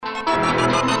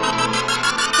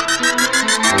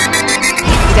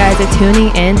for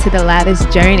tuning in to the Lavish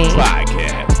Journey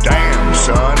podcast. Damn,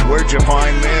 son, where'd you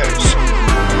find this?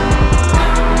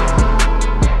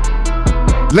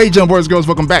 Ladies and boys, girls,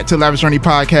 welcome back to Lavish Journey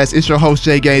podcast. It's your host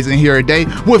Jay Gaze in here today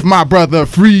with my brother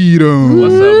Freedom.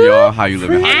 What's up, y'all? How you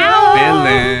living? How you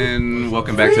feeling?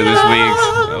 Welcome back to this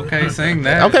week's. Okay, sing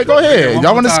that. Okay, go ahead.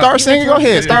 Y'all want to start singing? Go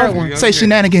ahead. Start. Say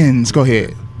Shenanigans. Go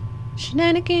ahead.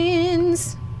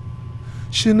 Shenanigans.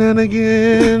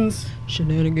 Shenanigans.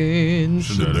 Shenanigans.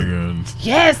 Shenanigans.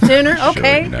 Yes, Tanner.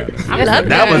 Okay. I love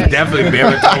That was definitely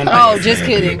baritone. Oh, just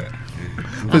kidding.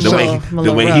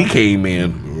 The way he came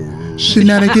in.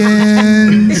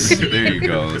 Shenanigans. There you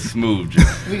go. Smooth.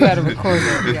 We gotta record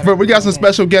that. But we got some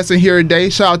special guests in here today.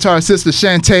 Shout out to our sister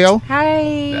Chantel.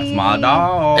 Hi. That's my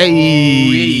dog.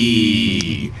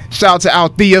 Hey. Shout out to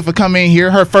Althea for coming in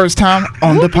here. Her first time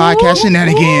on the podcast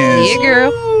Shenanigans. Yeah,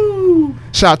 girl.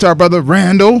 Shout out to our brother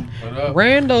Randall.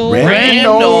 Randall.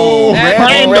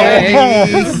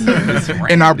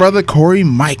 And our brother Corey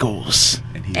Michaels.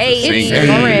 Hey,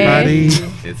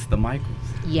 It's the Michaels.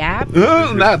 Yeah.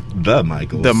 Not the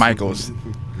Michaels. The Michaels.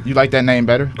 You like that name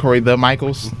better? Corey the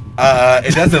Michaels?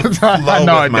 It doesn't flow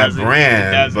No, with it my doesn't.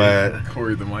 brand, but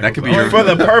Corey the Michaels. That could be your for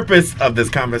the purpose of this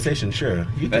conversation, sure.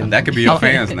 that could be your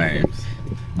fans' names.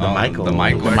 The Michaels. The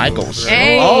Michaels. The Michaels.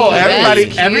 Hey, Oh,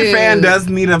 that's every cute. fan does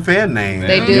need a fan name.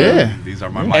 They do. Yeah. These are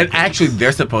my Michaels. And actually,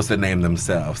 they're supposed to name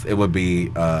themselves. It would be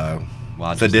Well,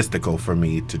 I just- sadistical for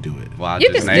me to do it. well, I You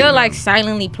just can named still them. like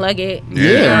silently plug it.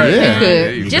 Yeah. You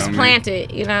could. you Just feel me? plant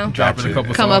it, you know. Dropping a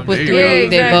couple Come songs. up with There three. you go. Yeah, They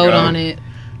exactly. vote on it.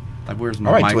 Like, where's my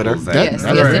All right, Michaels Twitter. at? Yes,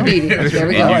 all yes, right. indeed. There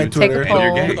we go. All right, Take Twitter. a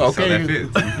And you're poll. gay, Okay. so that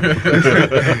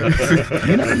fits.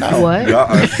 You never know. What?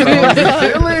 Y'all are so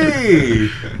silly.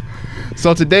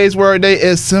 So today's word day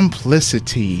is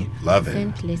simplicity. Love it.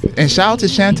 Simplicity. And shout out to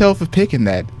Chantel for picking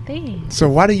that. Thanks. So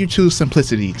why do you choose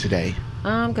simplicity today?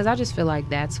 Because I just feel like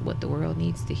that's what the world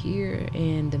needs to hear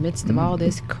in the midst of all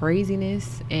this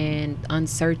craziness and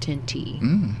uncertainty.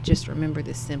 Just remember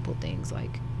the simple things,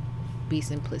 like be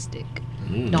simplistic.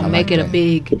 Don't make it a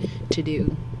big to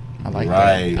do. I like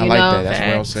Right. that. I You like know, that. That's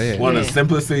well facts. said. One of the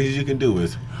simplest things you can do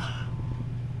is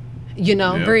You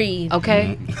know, Yeah. Breathe.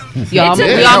 okay. It We took me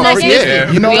a almost second. missed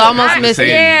it. You know we what? almost missed it.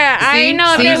 Yeah, I See? ain't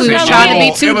know See, that we was coming. trying to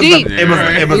be too deep.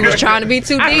 It We was was trying to be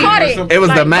too I deep. caught it. It was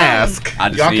the Like, mask. I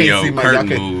just Y'all seen can't your see my curtain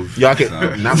y'all move. Y'all can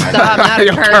so. not my Stop, not a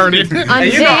curtain.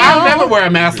 And you know, I never wear a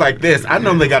mask like this. I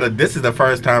normally this is the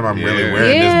first time I'm really Yeah.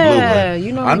 wearing Yeah, this blue one.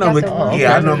 you know I we got normally, the one.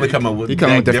 I normally come up with You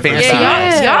come with the different fancy-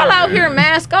 size. Yeah, y'all out here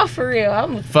mask off for real.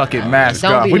 I'm Fuck it, mask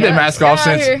Don't off. be We've been nuts. mask off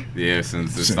y'all out since. here. Yeah,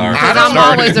 since the start. Because I'm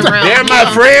always around. They're my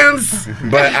you. friends,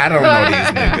 but I don't know these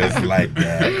niggas like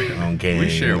that on game. We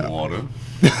share water.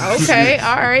 Okay,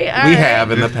 all right. all We right.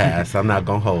 have in the past. I'm not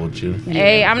gonna hold you.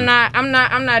 Hey, I'm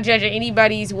not judging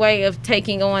anybody's way of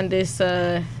taking on this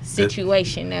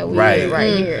situation that we Right.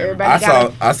 right here. Everybody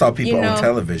I saw people you know. on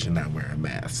television not wearing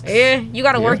masks. Yeah, you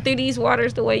got to work through these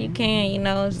waters the way you can, you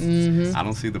know. It's- I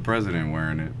don't see the president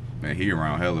wearing it. Man, he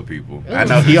around hella people. I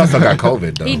know he also got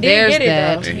COVID though. He did There's get it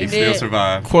that. though. And He he still did.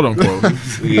 survived. Quote unquote.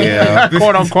 Yeah.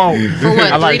 Quote unquote. For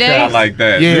what, I like 3 that. I days? like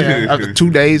that. Yeah,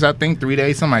 2 days, I think, 3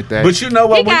 days, something like that. But you know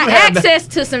what? He When got you have access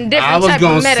to some I different was type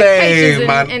gonna of say, medications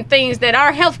my- and things that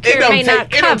our healthcare may not it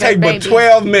don't cover, take baby. but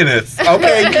 12 minutes.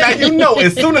 Okay, now you know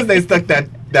as soon as they stuck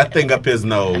that thing up his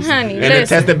nose Honey, and it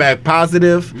listen. tested back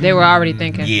positive. They were already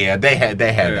thinking. Yeah, they had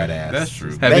that Yeah, ass. that's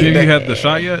true. Have any of you had the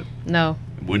shot yet? No.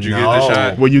 Would you get the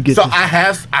shot? Will you get So this?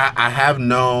 I have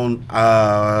known.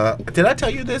 Did I tell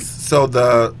you this? So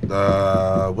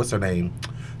the what's her name,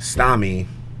 Stami,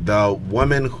 the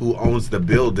woman who owns the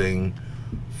building,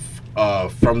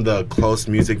 from the Close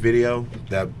music video,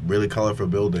 that really colorful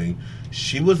building,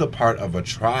 she was a part of a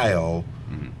trial,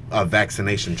 a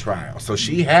vaccination trial. So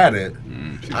she had it.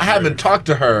 I haven't talked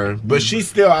to her, but she's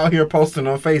still out here posting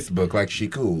on Facebook like she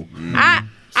cool.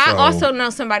 I So- also know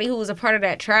somebody who was a part of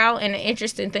that trial, and the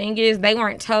interesting thing is they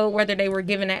weren't told whether they were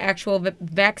given an actual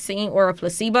vaccine or a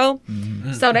placebo,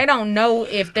 so they don't know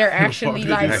if they're actually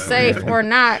like safe or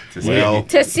not. Well,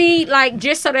 To see, like,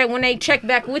 just so that when they check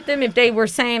back with them, if they were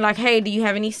saying like, "Hey, do you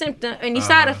have any symptom, any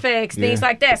side effects, things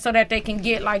like that," so that they can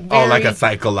get like very, like a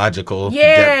psychological.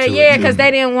 yeah, depth to yeah, it. because they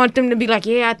didn't want them to be like,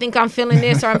 "Yeah, I think I'm feeling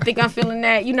this or I think I'm feeling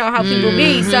that." You know how people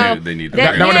be. So They need to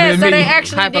that, That would've yeah, been so me. they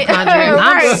actually did. Hypochondriac.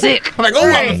 I'm Right. sick. I'm like,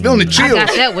 oh, I'm feeling the I chill. got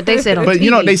that. What they said on But TV.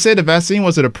 you know, they said the vaccine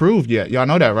wasn't approved yet. Y'all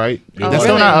know that, right? Oh, That's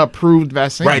still really? not an approved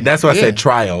vaccine. Right, that's why I Yeah. said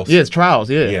trials. Yeah, it's trials.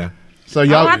 Yeah. Yeah. So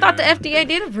y'all, I thought the FDA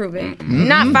did approve it.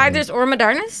 Not Pfizer's or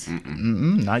Moderna's.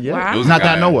 not yet. Wow. It was Not a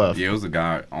that I guy- know of. Yeah, it was a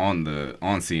guy on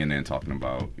CNN talking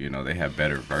about, they have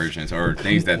better versions or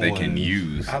things that they can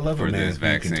use I love a for man this who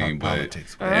can vaccine, talk but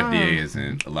politics. the FDA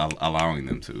isn't allowing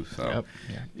them to. So, Yep.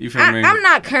 Yeah. you feel me? I'm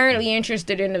not currently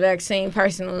interested in the vaccine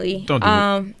personally. Don't do it.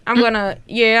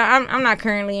 I'm I'm not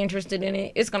currently interested in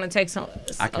it. It's gonna take I a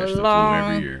catch the flu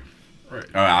long. every year. Right.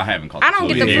 I haven't caught I don't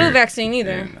get the either. flu vaccine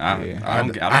either. And I don't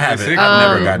I get haven't. sick. I've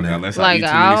never gotten it. Unless Like, I eat too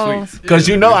I'll- many sweets. Because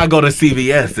I go to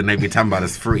CVS and they be talking about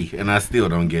it's free, and I still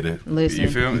don't get it. Listen, You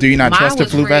feel me? Do you not mine trust the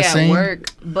was flu free at vaccine? work,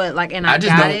 but and I I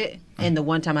just got don't- it, and the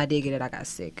one time I did get it, I got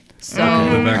sick. So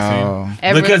The vaccine.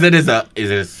 Oh. Because it is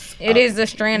It is a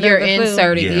strand you're of the flu.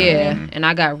 inserted, Yeah. yeah. And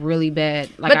I got really bad.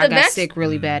 Like But I the got best- sick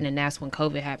really bad, and that's when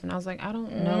COVID happened. I was like, I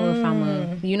don't know if I'm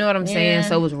you know what I'm saying? Yeah.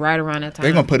 So it was right around that time.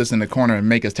 They're gonna put us in the corner and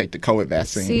make us take the COVID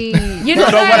vaccine. See, You know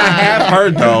what I have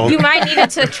heard though, You might need it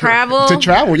to travel. To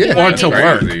travel, yeah. or to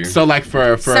work. Crazy. So like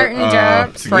for Certain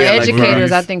jobs. for yeah, like educators,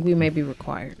 for- I think we may be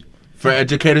required. For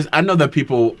educators, I know that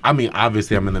people. I mean,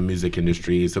 obviously, I'm in the music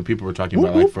industry, so people were talking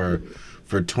about like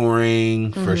for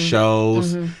touring, for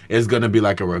shows, it's gonna be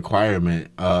like a requirement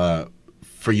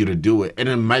for you to do it, and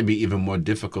it might be even more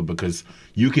difficult because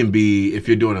you can be if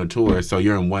you're doing a tour, so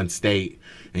you're in one state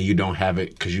and you don't have it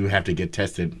because you have to get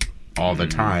tested all the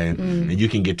time, and you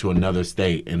can get to another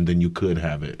state and then you could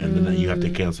have it, and then you have to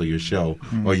cancel your show,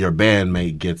 or your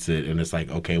bandmate gets it, and it's like,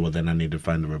 okay, well then I need to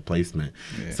find a replacement.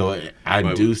 So I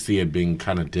But- do see it being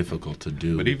kind of difficult to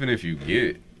do. But even if you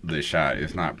get the shot,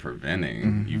 it's not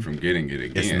preventing you from getting it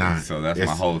again. It's not. So that's my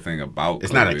It's- whole thing about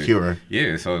it's not a COVID. cure.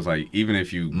 Yeah, so it's like even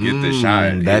if you get the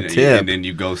shot that and, tip. and then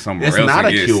you go somewhere It's else not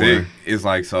and a get cure. sick, it's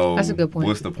like, so That's a good point.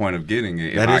 what's the point of getting it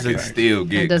if That I is a can fact. still It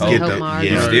get doesn't COVID? help the- my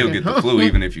yeah. You still argument. get the flu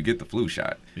even if you get the flu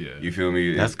shot. Yeah. You feel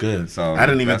me? That's good. So I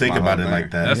didn't even that's think my about whole it like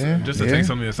thing. that. That's just to Yeah. take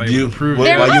something that's not You- even approved. what-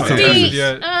 There Why you must confused? be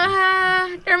yet.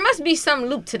 there must be some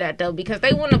loop to that though, because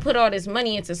they wouldn't put all this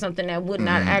money into something that would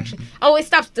not actually. Oh, it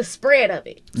stops the spread of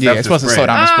it. Yeah, it's supposed to slow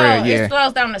down the spread. It Yeah.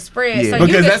 slows down the spread, Yeah. so you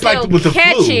Because can that's still like with the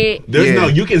catch flu. it. There's Yeah. no,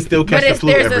 you can still catch But the if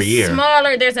flu there's every year.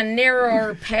 there's a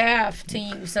narrower path to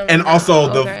you. And also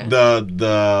Okay.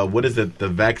 the what is it? The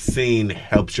vaccine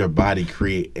helps your body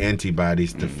create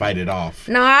antibodies to fight it off.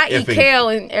 No, I If eat it- kale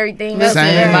and everything. Listen,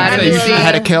 Same. everybody You do see, I it.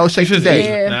 had a kale shake Just today.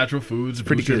 Yeah. natural foods,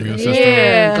 Pretty boost your good. immune system.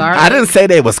 Yeah. Garlic. I didn't say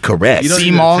they was correct. You don't Sea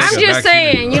need to moss. take I'm a just vaccine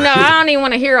saying, anymore. I don't even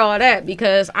want to hear all that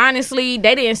because honestly,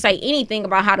 they didn't say anything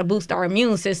about how to boost our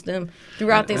immune system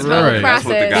throughout this whole Right. That's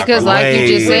what the process. guy Because, like you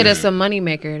just Wait. said, it's a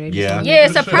moneymaker. They just Yeah. want- Yeah,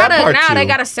 it's a That product part now. too. They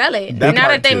gotta sell it. That Now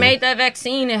part that they too. made that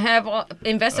vaccine and have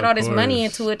invested Of all this money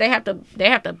course. into it, they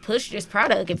have to push this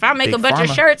product. If I make Big a bunch pharma.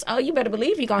 of shirts, oh, you better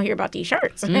believe you're gonna hear about these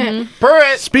shirts.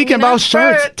 Speaking You know, about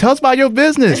shirts, Fred. tell us about your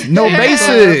business. No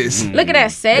basis. Look at that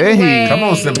segue. Hey. Come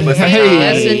on, Simplicity. Hey.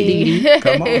 Yes, indeed.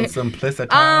 Come on, Simplicity.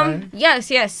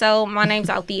 Yes. So my name's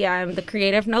Althea. I'm the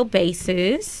creator of No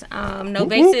Basis. No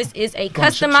Basis is a Go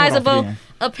on, show it off customizable again.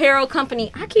 apparel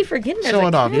company. I keep forgetting that. Show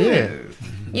it off. Yeah.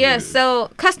 Yeah, so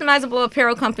customizable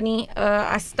apparel company.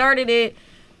 I started it.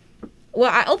 Well,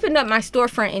 I opened up my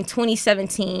storefront in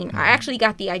 2017. I actually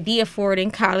got the idea for it in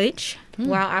college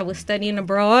while I was studying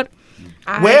abroad.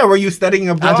 Where were you studying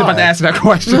abroad? I was about to ask that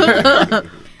question.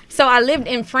 So I lived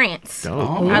in France.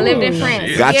 Oh. I lived in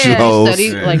France. Got you, Yeah. ho.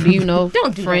 Study, like, do you know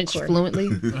Don't do that, French Corey. fluently?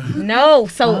 No.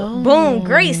 So boom,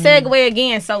 great segue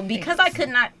again. So because I could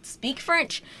not speak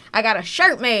French, I got a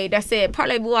shirt made that said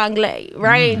 "Parlez-vous anglais?"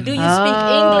 Right? Do you speak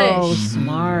Oh, English?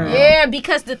 smart. Yeah,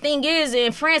 because the thing is,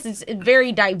 in France, it's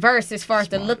very diverse as far as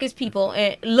the look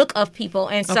of people,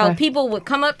 and so Okay. people would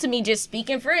come up to me just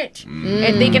speaking French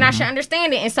and thinking I should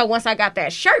understand it. And so once I got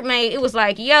that shirt made, it was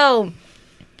like, yo,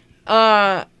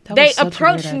 That they was such a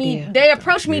approached great me. idea. They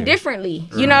approached me differently.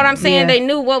 You know what I'm saying? Yeah. They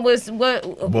knew what was was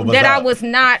that I up. was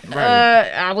not.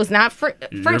 I was not French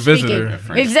visitor.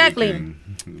 speaking. Exactly.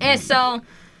 And so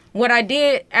what I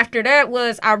did after that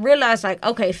was I realized, like,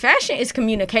 okay, fashion is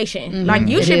communication. Like,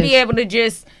 you It should be is. able to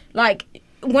just, like,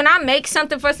 when I make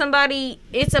something for somebody,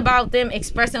 it's about them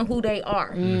expressing who they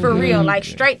are. For real. Like,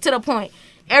 straight to the point.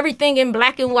 Everything in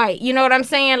black and white. You know what I'm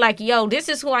saying? Like, yo, this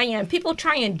is who I am. People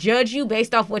try and judge you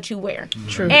based off what you wear.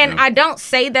 True. And I don't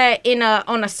say that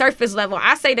on a surface level.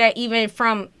 I say that even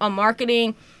from a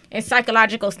marketing and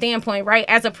psychological standpoint, right?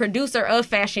 As a producer of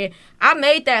fashion, I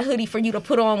made that hoodie for you to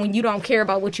put on when you don't care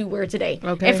about what you wear today.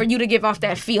 Okay. And for you to give off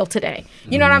that feel today.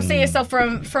 You know what I'm saying? So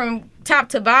from top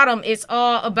to bottom, it's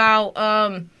all about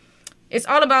it's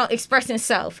all about expressing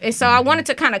self. And so I wanted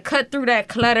to kind of cut through that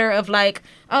clutter of like,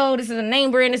 oh, this is a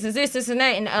name brand, this is this and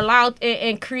that, and allow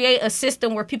and create a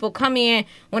system where people come in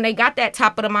when they got that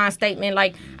top of the mind statement.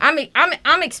 Like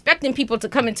I'm expecting people to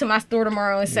come into my store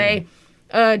tomorrow and say,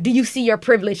 do you see your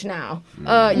privilege now?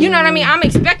 You know what I mean? I'm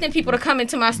expecting people to come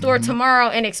into my store tomorrow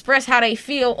and express how they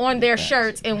feel on their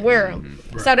shirts and wear them.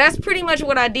 So that's pretty much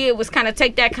what I did, was kind of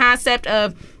take that concept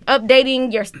of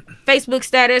updating your Facebook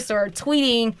status or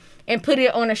tweeting and put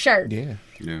it on a shirt.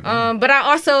 But I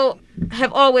also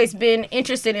have always been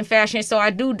interested in fashion, so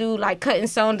I do like cut and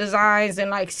sewn designs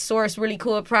and like source really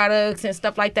cool products and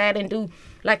stuff like that, and do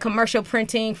like commercial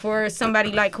printing for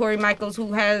somebody like Corey Michaels,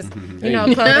 who has clothing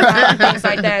line and things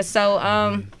like that. So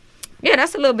yeah,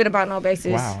 that's a little bit about No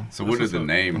Basis. Wow. So where does the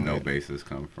name No Basis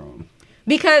come from?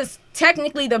 Because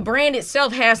technically the brand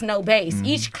itself has no base.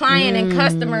 Each client and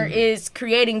customer is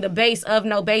creating the base of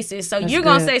No Basis. So you're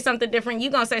going to say something different.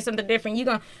 You're going to say something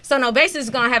different. So No Basis is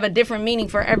going to have a different meaning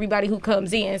for everybody who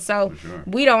comes in. So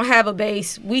we don't have a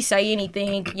base. We say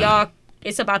anything. Y'all,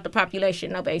 it's about the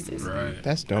population, No Basis. Right.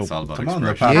 That's dope. It's all about Come on,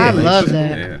 the expression. I population. love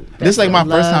that. Yeah. This is like my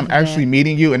first time Love actually that.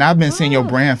 meeting you, and I've been seeing your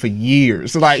brand for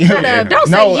years. Like, Shut up.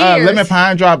 Don't no, say years. Lemon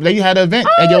Pine Drop. They had an event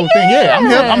at your thing. Yeah,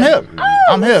 I'm hip.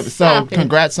 I'm hip. So stop it.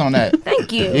 congrats on that.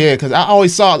 Thank you. Yeah, because I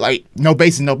always saw like No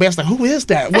Basis, No Basis. Like, who is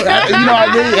that? What,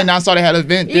 I really, and I saw they had an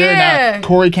event there. Yeah. And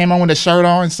Corey came on with a shirt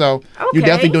on. So you're Okay.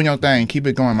 definitely doing your thing. Keep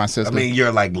it going, my I sister. mean,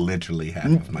 you're like literally half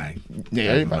of my, Yeah,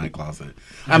 half of everybody. my closet.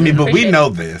 I mean, but we know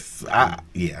this.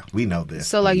 Yeah, we know this.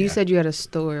 So, like yeah. you said, you had a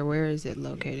store. Where is it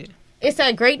located? It's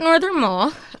at Great Northern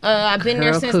Mall. I've been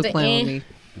there Girl, since quit the playing with end. me.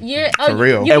 Yeah, For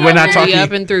real. you And we're not know talking- Be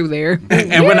up and through there.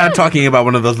 And we're not talking about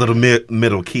one of those little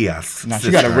middle kiosks. No, she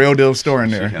got a real deal store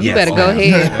in there. She has You a better go phone.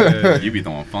 ahead. You be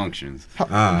throwing functions. Hold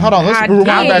on, let's I rewind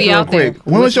gotta back be real out there quick.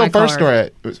 When was with your my first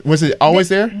card. store at? Was it always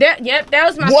there? That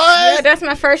was my What? Yeah, that's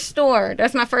my first store.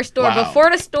 That's my first store. Wow. Before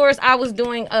the stores, I was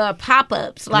doing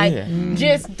pop-ups, like Yeah.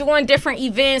 just doing different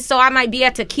events. So I might be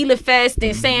at Tequila Fest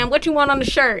and saying, "What you want on the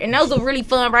shirt?" And those were really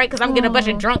fun, right? Because I'm getting a bunch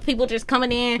of drunk people just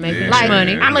coming in, Making like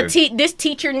money. I'm this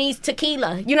teacher needs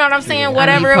tequila. You know what I'm saying? I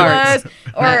Whatever need it parts. was.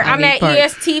 Or I I'm need at parts.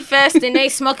 EST Fest and they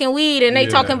smoking weed and they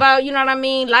talking about, you know what I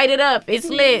mean? Light it up. It's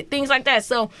lit. Things like that.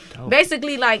 So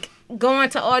basically, like going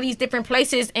to all these different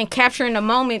places and capturing the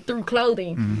moment through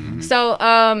clothing. So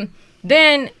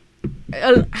then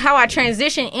how I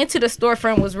transitioned into the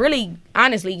storefront was really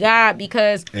honestly God,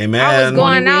 because Amen. I was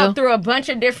going Money wheel. out through a bunch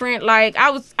of different, like I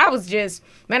was just,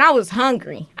 man, I was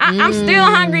hungry. I'm still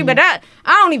hungry, but I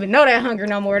don't even know that hunger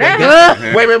no more.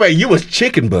 That Wait. You was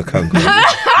chicken book hungry.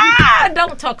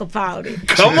 don't talk about it.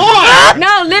 Come on.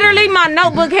 No, literally, my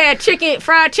notebook had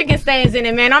fried chicken stains in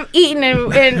it, man. I'm eating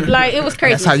and like it was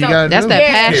crazy. That's how you So- got. That's that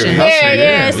passion.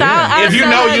 Yeah. So I If you so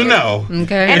know, hungry. you know.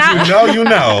 Okay. And If you know, you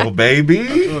know,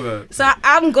 baby. So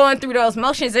I'm going through those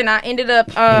motions, and I ended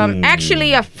up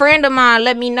actually a friend of mine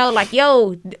let me know, like,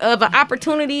 yo, of an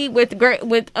opportunity with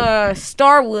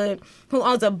Starwood, who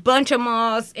owns a bunch of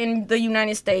malls in the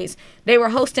United States. They were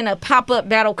hosting a pop-up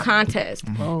battle contest,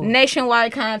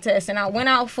 nationwide contest, and I went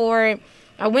out for it.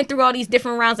 I went through all these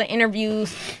different rounds of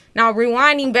interviews. Now,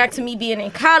 rewinding back to me being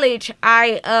in college,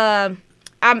 I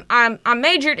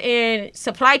majored in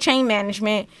supply chain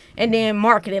management and then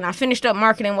marketing. I finished up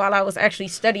marketing while I was actually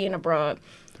studying abroad.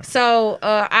 So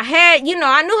I had,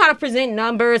 I knew how to present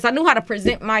numbers. I knew how to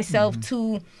present myself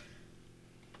to,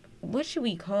 what should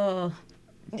we call?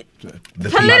 The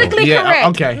Politically Yeah, correct.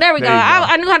 okay. There we There go. you go.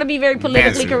 I knew how to be very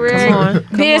politically Fancy. correct. Come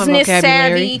on, Business vocabulary.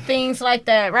 savvy, things like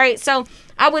that, right? So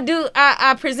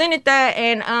I presented that,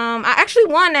 and I actually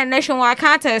won that nationwide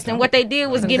contest. And what they did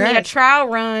was give me a Congrats. trial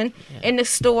run in the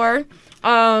store.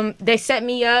 They set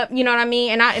me up, you know what I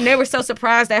mean? And they were so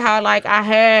surprised at how, like, I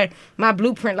had my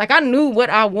blueprint. Like, I knew what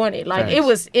I wanted. Like, it Thanks.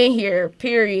 was in here,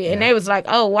 period. And they was like,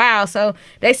 oh, wow. So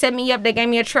they set me up. They gave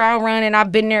me a trial run, and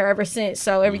I've been there ever since.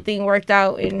 So everything worked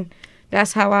out, and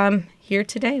that's how I'm here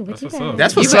today with That's you what's guys. up.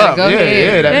 That's You what's better up. go Yeah,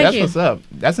 ahead. Thank that's you. what's up.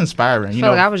 That's inspiring. I You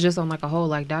felt know, like I was just on like a whole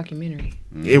like documentary.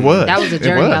 it was. That was a It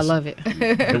journey. was. I love it.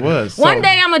 It was. One So-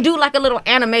 day I'm gonna do like a little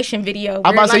animation video.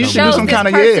 I'm about to say, like, you should do shows some this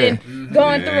kinda- person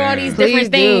going through all these Please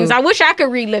different do. things. I wish I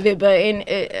could relive it,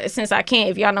 but since I can't,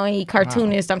 if y'all know any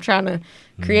cartoonists, I'm trying to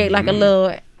create like a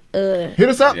little. Hit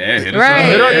us up. Yeah, hit us Right.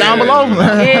 Hit up. her down below.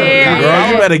 Yeah.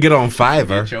 Girl, you better get on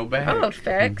Fiverr. Get your bag. Oh,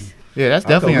 facts. Yeah, that's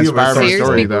definitely thought we were inspiring serious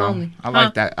story people though. only. I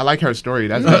like that. I like her story.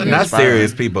 That's definitely Not inspiring.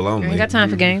 serious people I only. ain't got time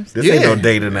for games. This ain't no Yeah.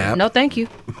 dating app. No, thank you.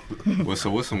 Well, so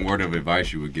what's some word of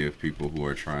advice you would give people who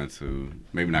are trying to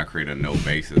maybe not create a no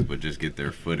basis, but just get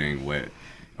their footing wet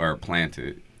or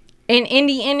planted? in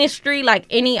the industry, like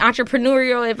any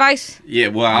entrepreneurial advice? Yeah,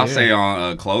 well, I'll say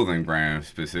on a clothing brand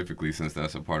specifically, since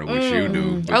that's a part of what you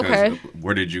do. Because okay.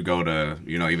 Where did you go to,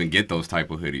 even get those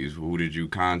type of hoodies? Who did you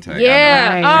contact?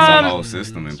 Yeah, it's a whole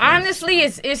system in place. honestly,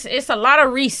 it's a lot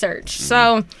of research.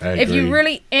 So if you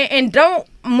really and don't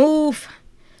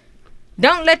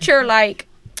let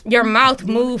your mouth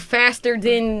move faster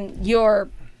than your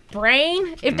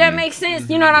brain, if that makes sense.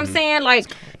 You know what I'm saying? Like,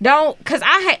 don't, because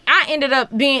I ended up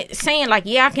saying like,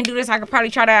 yeah, I can do this, I could probably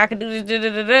try that, I could do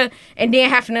this, and then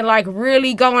having to like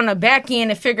really go on the back end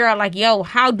and figure out like, yo,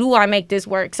 how do I make this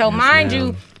work? So mind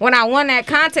you, when I won that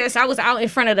contest, I was out in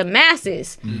front of the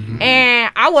masses,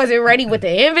 and I wasn't ready with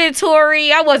the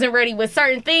inventory, I wasn't ready with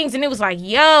certain things, and it was like,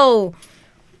 yo,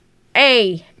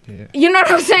 hey, you know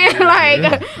what I'm saying?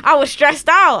 I was stressed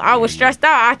out.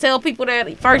 I tell people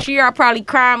that first year I probably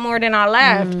cried more than I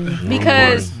laughed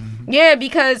because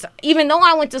even though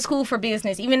I went to school for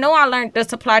business, even though I learned the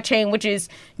supply chain, which is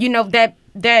you guys,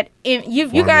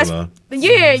 you guys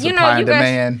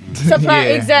supply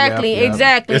exactly.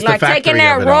 It's like taking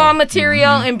that raw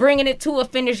material and bringing it to a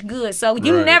finished good. So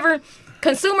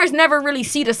consumers never really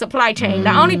see the supply chain.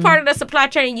 The only part of the supply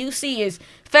chain you see is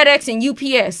FedEx and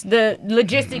UPS, the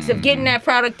logistics of getting that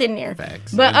product in there.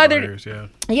 Facts. But Buyers,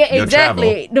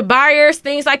 exactly. The buyers,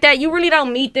 things like that, you really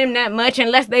don't meet them that much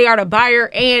unless they are the buyer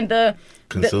and the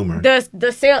consumer,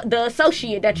 the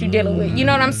associate that you're dealing with. You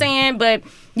know what I'm saying? But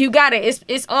you got it.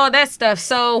 It's all that stuff.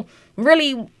 So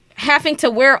really having to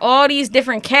wear all these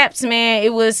different caps, man,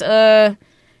 it was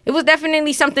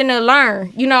definitely something to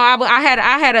learn. I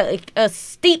had a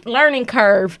steep learning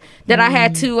curve that I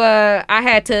had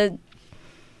to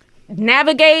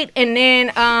navigate, and then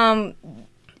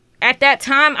at that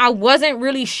time I wasn't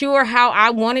really sure how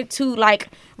I wanted to, like,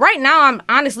 right now I'm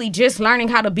honestly just learning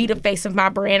how to be the face of my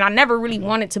brand. I never really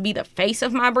wanted to be the face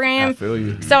of my brand. I feel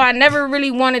you. So I never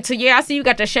really wanted to. I see you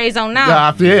got the shades on now.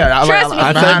 I said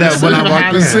that when I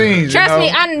walked the scene. Trust me,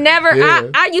 I never.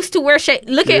 I used to wear shades.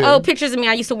 Look at old pictures of me.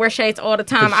 I used to wear shades all the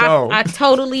time. Sure. I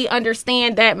totally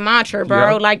understand that mantra,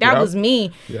 bro. That was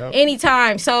me.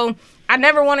 Anytime. So I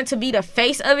never wanted to be the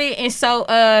face of it, and so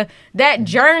that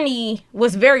journey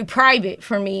was very private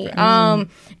for me.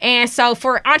 And so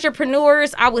for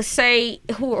entrepreneurs, I would say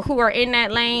who are in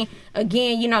that lane,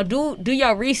 again, do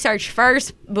your research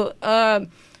first, but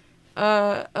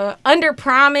under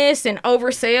promise and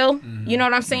oversell. You know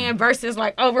what I'm saying? Versus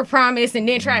like over promise and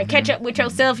then try and catch up with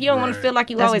yourself. You don't want to feel like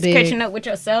you always catching up with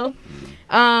yourself.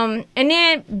 And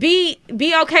then be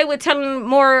okay with telling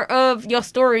more of your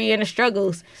story and the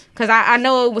struggles, because I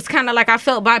know it was kind of like I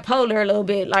felt bipolar a little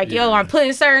bit, like yo, I'm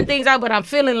putting certain things out, but I'm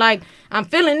feeling like I'm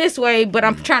feeling this way, but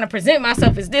I'm trying to present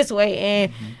myself as this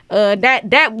way, and that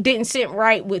didn't sit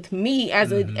right with me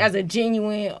as a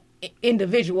genuine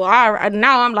individual.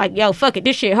 Now I'm like, yo, fuck it,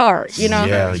 this shit hard,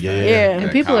 Yeah. And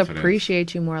people confidence.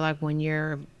 appreciate you more like when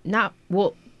you're not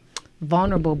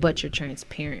vulnerable, but you're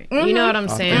transparent. You know what I'm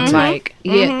saying? Authentic.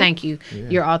 Like, thank you.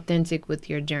 You're authentic with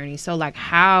your journey. So like,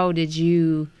 how did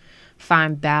you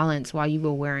find balance while you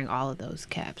were wearing all of those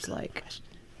caps? Like,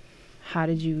 how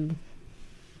did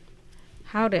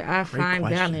I find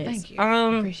question. balance? Thank you.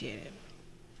 Appreciate it.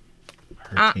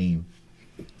 Her team.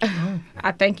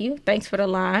 I thank you. Thanks for the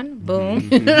line. Boom.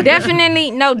 Definitely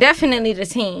the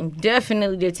team.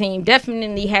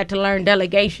 Definitely had to learn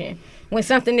delegation. When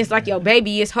something is like your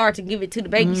baby, it's hard to give it to the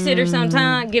babysitter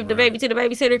sometimes. Give the baby to the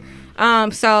babysitter.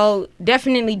 So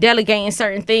definitely delegating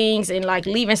certain things and like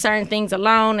leaving certain things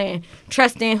alone and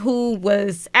trusting who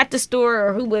was at the store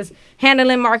or who was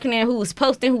handling marketing, who was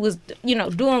posting, who was,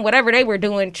 doing whatever they were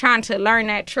doing, trying to learn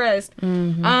that trust. But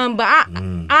I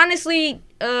honestly,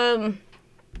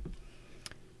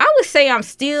 I would say I'm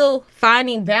still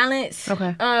finding balance.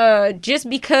 Okay. Just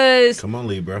because. Come on,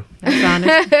 Libra. That's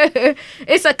honest.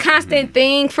 It's a constant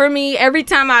thing for me. Every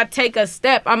time I take a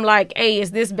step, I'm like, hey,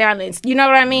 is this balanced? You know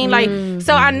what I mean? Like,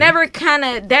 so I never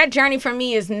that journey for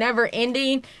me is never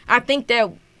ending. I think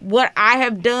that what I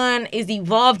have done is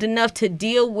evolved enough to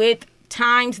deal with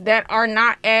times that are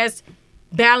not as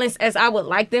balanced as I would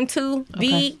like them to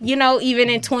be, even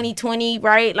in 2020,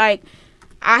 right? Like,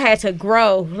 I had to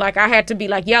grow. Like, I had to be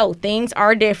like, yo, things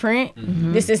are different.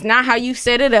 This is not how you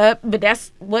set it up, but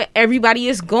that's what everybody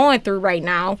is going through right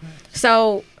now.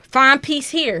 So find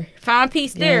peace here, find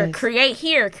peace there, create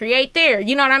here, create there.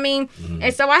 You know what I mean?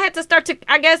 And so I had to start to,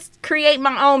 I guess, create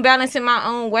my own balance in my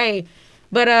own way.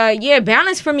 But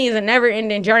balance for me is a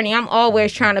never-ending journey. I'm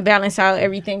always trying to balance out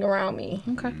everything around me.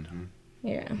 Okay.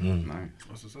 Yeah. Nice.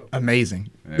 What's what's up? Amazing.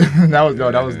 Yeah. That was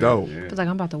dope. That was dope. Yeah. It's like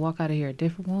I'm about to walk out of here a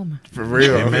different woman. For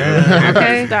real. Man.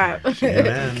 Okay. Stop.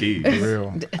 Man. Key. For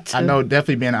real. I know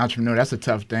definitely being an entrepreneur, that's a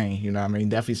tough thing. You know what I mean?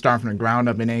 Definitely starting from the ground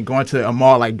up and then going to a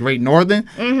mall like Great Northern.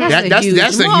 That's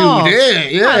a a mall.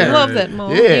 huge, yeah. I love that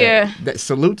mall. Yeah. That,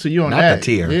 salute to you on Not that. the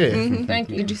tier. Yeah. Thank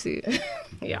you. Did you see it?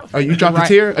 Yeah. Oh, you dropped Right. a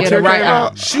tear? A Yeah, tear the right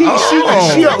came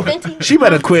eye. out? She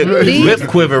better quit lip These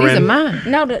quivering. are mine.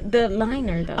 No, the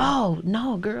liner though. Oh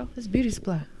no, girl, it's beauty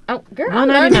supply. Oh, girl, I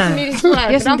love $1.99. beauty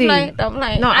supplies. Yes, Don't indeed. play. Don't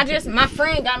play. No, No, my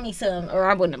friend got me some, or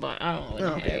I wouldn't have bought. I don't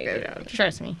know. Okay.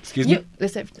 Trust me. Excuse me?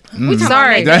 Let's have, We talking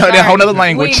Sorry. about That whole other we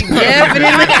language. definitely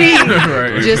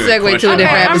Right. just segue to a Okay,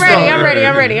 different I'm episode.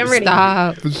 ready. I'm ready.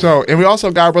 Stop. So, and we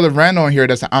also got our brother Randall in here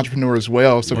that's an entrepreneur as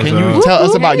well. So, What's can you up? tell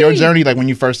us about your Hey. journey, like when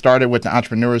you first started with the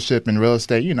entrepreneurship and real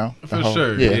estate? You know, the For whole-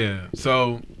 sure. Yeah. Yeah.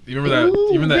 So you remember that?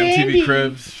 You remember that MTV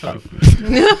Cribs? Shut up. You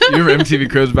remember MTV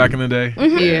Cribs back in the day?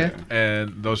 Yeah.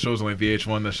 And those shows on like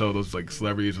VH1 that show those like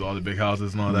celebrities with all the big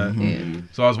houses and all that. Yeah.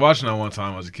 So I was watching that one time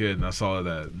when I was a kid, and I saw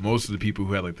that most of the people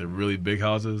who had like the really big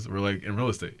houses were like in real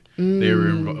estate. They were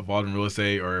involved in real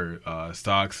estate or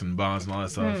stocks and bonds and all that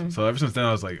stuff. So ever since then,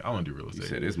 I was like, I want to do real You estate.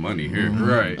 said there's money here.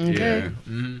 Right. Okay.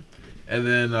 Yeah. And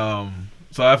then,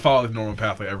 so I followed the normal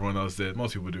path like everyone else did.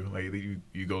 Most people do. Like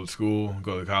you go to school,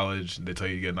 go to college, they tell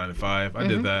you to get 9 to 5. I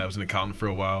did that. I was an accountant for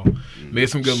a while. Made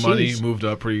some good money. Moved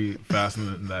up pretty fast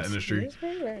in that industry.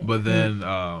 But then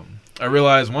I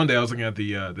realized one day I was looking at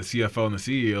the CFO and the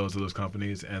CEOs of those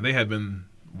companies, and they had been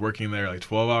working there like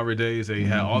 12-hour days. They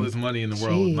had all this money in the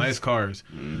world, Jeez. nice cars,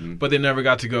 but they never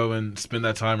got to go and spend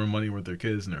that time or money with their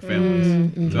kids and their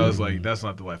families. So I was like, that's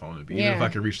not the life I want to be. Even if Yeah. I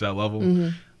could reach that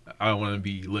level, I don't want to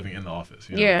be living in the office.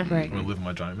 You know? Yeah. I Right. want to live in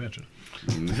my giant mansion.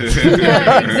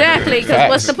 Exactly. Because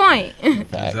what's the point?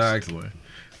 Exactly.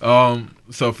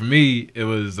 So for me, it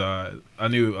was I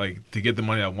knew like to get the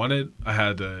money I wanted, I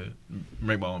had to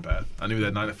make my own path. I knew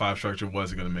that 9 to 5 structure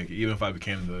wasn't going to make it, even if I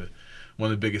became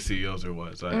one of the biggest CEOs there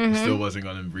was. I still wasn't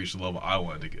going to reach the level I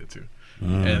wanted to get to.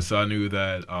 And so I knew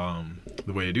that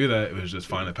the way to do that was just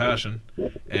find a passion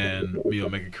and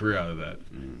make a career out of that.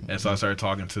 And so I started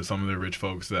talking to some of the rich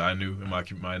folks that I knew in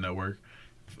my network,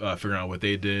 figuring out what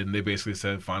they did, and they basically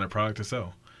said find a product to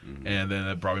sell. And then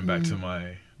that brought me back to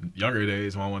my younger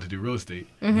days when I wanted to do real estate.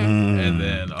 And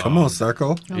then Come on,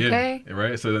 Circle. Okay. yeah,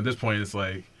 right. So at this point it's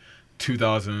like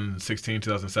 2016,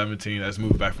 2017. I just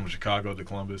moved back from Chicago to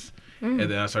Columbus, and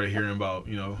then I started hearing about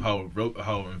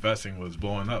how investing was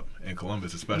blowing up in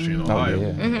Columbus, especially in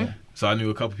Ohio. So I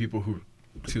knew a couple people who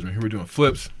were doing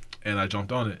flips, and I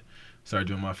jumped on it. Started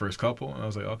doing my first couple, and I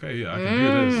was like, okay, yeah, I can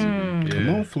do this. Yeah.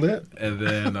 Come on, Flip. And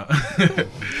then,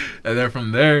 and then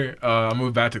from there, I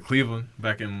moved back to Cleveland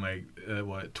back in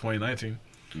 2019,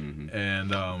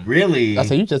 and Really? I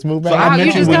said you just moved back. So I you met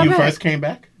you just when got you back? first came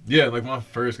back? yeah, like when I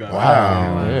first got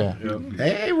Wow. back. Yeah. Yep.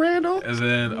 Hey, Randall. And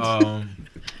then,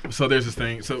 so there's this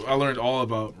thing. So I learned all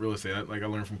about real estate. I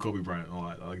learned from Kobe Bryant a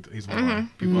lot. He's one of my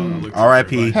people I look to.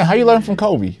 R.I.P. Hey, how you learn from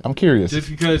Kobe? I'm curious. Just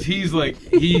because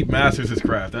he masters his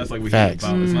craft. That's like what Facts.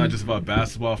 he's about. It's not just about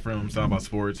basketball for him. It's not about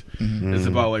sports. It's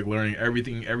about learning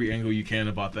everything, every angle you can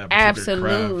about that particular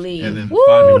Absolutely. craft. And then Woo,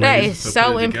 finding that ways is to so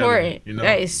put it together, important. you know?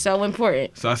 That is so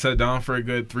important. So I sat down for a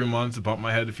good 3 months, bumped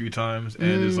my head a few times,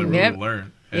 and just really Yep.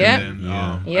 learned. And Yep. then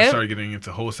I Yep. started getting into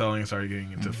wholesaling, started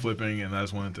getting into flipping, and I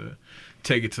just wanted to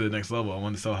take it to the next level. I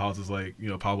wanted to sell houses like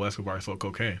Pablo Escobar sold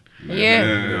cocaine.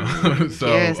 Yeah. So,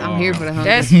 Yes, I'm here for the hunt.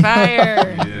 That's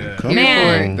fire. Yeah. Come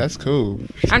Man. on. That's cool.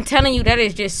 I'm telling you, that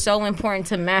is just so important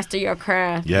to master your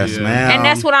craft. Yes, Yeah. ma'am. And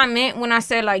that's what I meant when I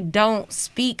said, don't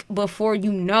speak before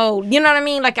you know. You know what I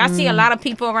mean? I see a lot of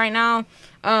people right now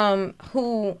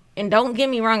who, and don't get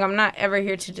me wrong, I'm not ever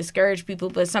here to discourage people,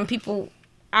 but some people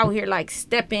out here,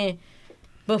 stepping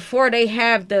before they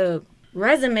have the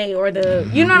resume or the,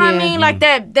 you know what I Yeah. mean?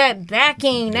 That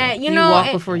backing, that, you know. walk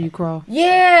and- before you crawl.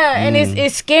 yeah, and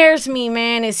it scares me,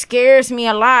 man. It scares me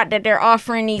a lot that they're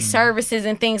offering these services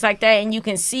and things like that, and you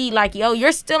can see, yo,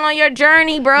 you're still on your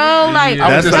journey, bro. I was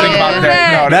That's just thinking about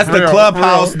that. No, That's the real,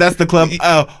 clubhouse. real. That's the club. You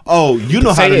know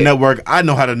how Say to it. network. I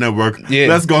know how to network. Yeah.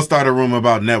 Let's go start a room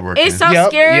about networking. It's so Yep,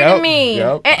 scary yep, to me.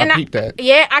 yep. And I peeped that.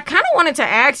 yeah, I kind of wanted to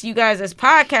ask you guys as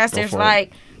podcasters, Go for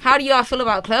it. how do y'all feel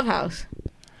about Clubhouse?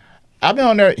 I've been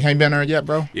on there. You ain't been on there yet,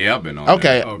 bro? Yeah, I've been on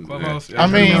Okay. that. Oh, Clubhouse? I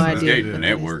mean- No it's idea. great for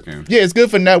networking. Yeah, it's good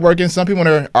for networking. Some people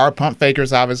are pump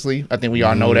fakers, obviously. I think we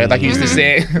all know that. Like you used to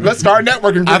say, let's start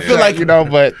networking. I feel like-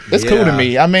 but it's cool to Yeah.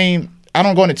 me. I mean, I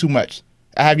don't go into too much.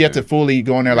 I have yet to fully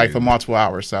go in there like for multiple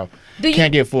hours, so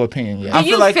can't get full opinion yet. Do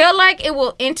you feel like it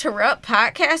will interrupt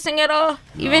podcasting at all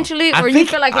eventually, or you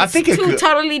feel like it's two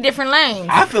totally different lanes?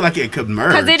 I feel like it could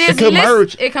merge. Because it could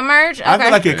merge. It can merge. Okay. I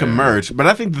feel like it can merge, but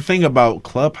I think the thing about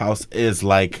Clubhouse is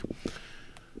like,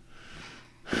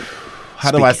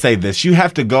 how do I say this? You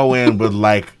have to go in with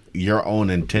like your own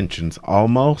intentions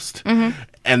almost.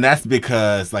 And that's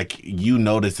because, like, you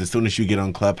notice as soon as you get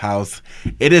on Clubhouse,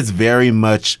 it is very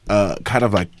much kind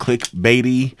of like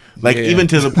clickbaity. Like, even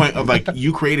to the point of, like,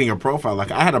 you creating a profile.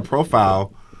 Like, I had a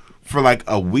profile for, like,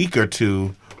 a week or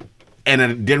two, and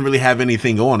it didn't really have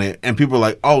anything on it. And people were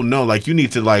like, oh, no, like, you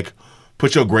need to, like,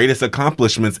 put your greatest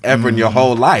accomplishments ever in your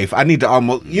whole life. I need to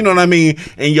almost, you know what I mean?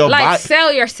 And your like,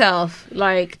 sell yourself.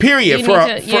 Like, period.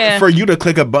 For you to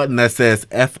click a button that says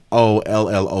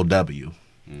FOLLOW.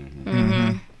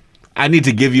 I need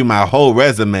to give you my whole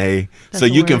resume so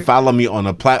you can follow me on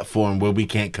a platform where we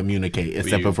can't communicate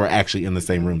except if we're actually in the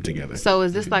same room together. So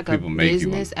is this like a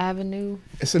business avenue?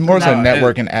 It's more so a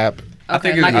networking app. I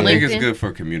think it's good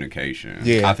for communication.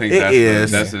 Yeah, I think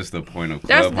that's just the point of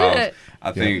Clubhouse. That's good.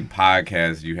 I think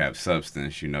podcasts, you have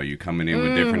substance. You know, you coming in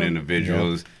with different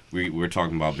individuals. We're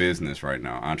talking about business right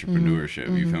now,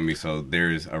 entrepreneurship. You feel me? So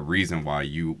there's a reason why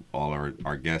you all are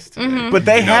our guests today. But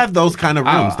they have those kind of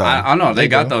rooms, though. I know they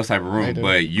got those type of rooms,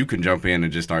 but you can jump in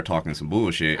and just start talking some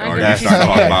bullshit, or you start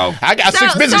talking about. I got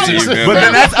 6 businesses, but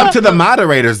then that's up to the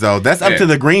moderators, though. That's up to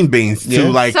the green beans to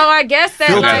like. So I guess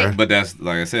that but that's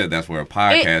like I said, that's where a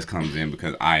podcast comes in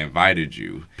because I invited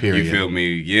you. Period. You feel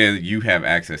me? Yeah, you have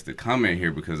access to come in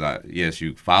here because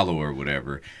you follow or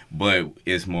whatever, but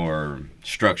it's more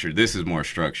structured. This is more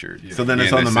structured. So then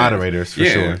it's on the moderators for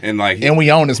sure. And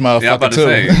we own this motherfucker too.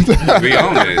 We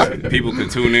own it. People can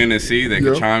tune in and see. They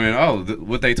can chime in. Oh,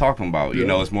 what they talking about? You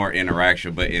know, it's more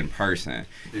interaction, but in person.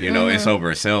 You know, it's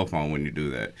over a cell phone when you do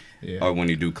that. Or when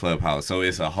you do Clubhouse. So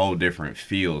it's a whole different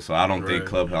feel. So I don't think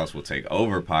Clubhouse will take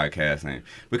over podcasting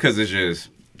because it's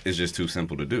just too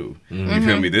simple to do. You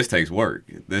feel me? This takes work.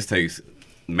 This takes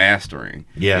mastering.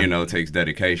 You know, it takes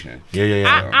dedication.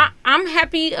 I'm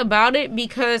happy about it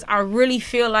because I really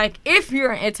feel like if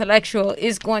you're an intellectual,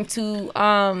 it's going to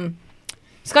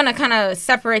kind of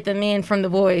separate the men from the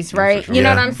boys, right? You know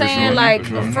what I'm saying? Sure. Like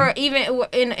for even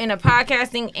in a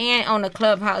podcasting and on the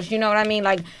Clubhouse, you know what I mean?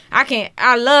 Like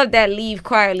I love that leave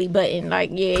quietly button.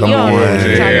 Like you don't know what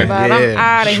you're talking about. I'm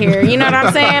out of here. You know what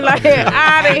I'm saying? Like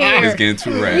out of here. It's getting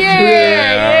too rap.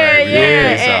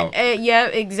 Yeah,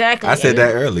 exactly. I said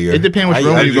that earlier. It depends which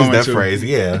room you go into. that phrase,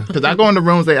 Because I go into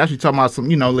rooms they actually talk about some,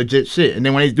 legit shit, and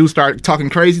then when they do start talking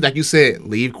crazy, like you said,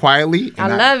 leave quietly. I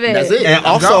love it. That's it. And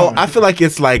also, I feel like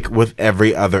it's like with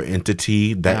every other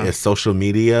entity that is social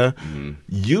media,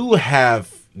 you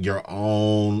have your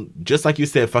own, just like you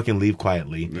said, fucking leave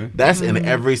quietly. That's in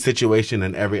every situation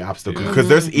and every obstacle. Because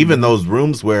there's even those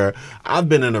rooms where I've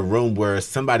been in a room where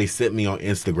somebody sent me on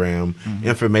Instagram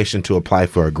information to apply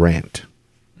for a grant.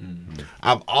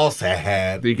 I've also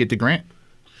had. Did you get the grant?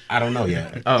 I don't know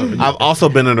yet. I've also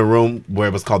been in a room where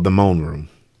it was called the Moan Room.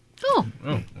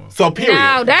 So period.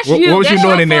 Now that's what was you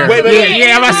doing in there? Wait.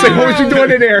 I'm about to say, what was you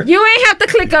doing in there? You ain't have to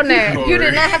click on that. You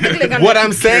did not have to click on that. What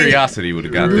I'm saying. Curiosity would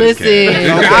have got Listen,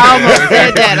 I almost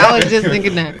said that. I was just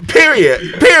thinking that. Period.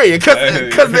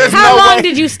 Because there's How no long way.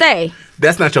 did you stay?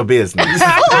 That's not your business.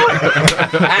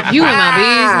 You in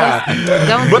my business.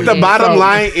 Don't. But the bottom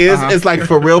line is, it's like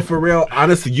for real.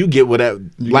 Honestly, you get whatever.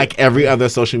 Like every other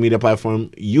social media platform,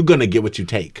 you're gonna get what you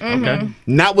take. Okay.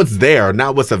 Not what's there,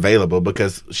 not what's available.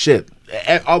 Because shit,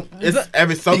 so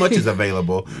much is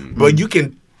available, but you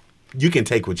can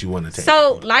take what you want to take.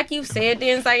 So, like you said,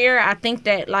 then Zaire, I think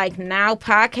that like now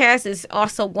podcast is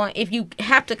also going. If you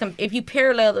have to, if you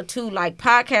parallel the two, like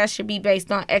podcast should be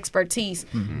based on expertise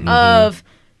of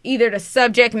either the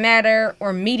subject matter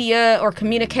or media or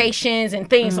communications and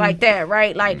things like that,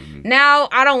 right? Like now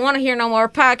I don't want to hear no more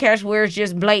podcasts where it's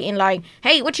just blatant like,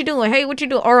 hey, what you doing? Hey, what you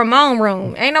doing? Or a moan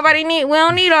room. Ain't nobody we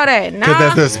don't need all that. Because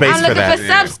there's no space I'm for that. looking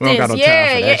for substance. We don't got no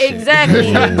time for that shit.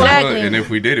 Exactly. And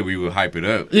if we did it, we would hype it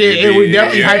up. Yeah, we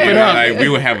definitely hype it up. Like we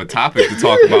would have a topic to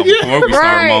talk about before we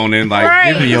start moaning.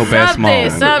 Like, give me your best moan.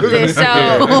 Something. So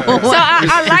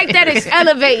I like that it's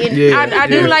elevating. I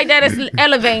do like that it's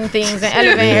elevating things and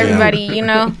elevating everybody, you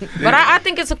know. But I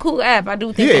think it's a cool app. I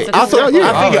do think it's a cool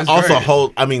app. I think it also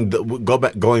holds. I mean,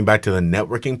 going back to the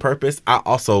networking purpose.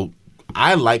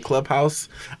 I like Clubhouse.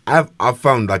 I've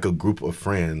found like a group of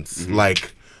friends.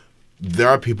 Like there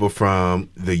are people from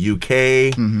the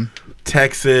UK,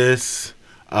 Texas,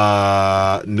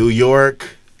 New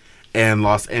York, and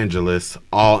Los Angeles,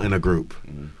 all in a group.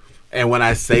 And when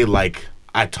I say like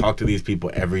I talk to these people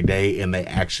every day, and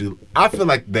I feel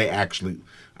like they actually,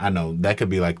 I know that could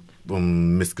be like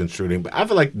misconstruing, but I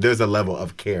feel like there's a level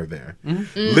of care there.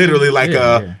 Literally, like,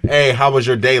 hey, how was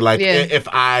your day? Like, if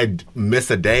I miss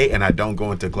a day and I don't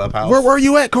go into Clubhouse, where were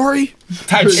you at, Corey?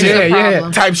 Type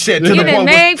shit, type shit. You done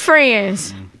made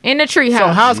friends in the treehouse. So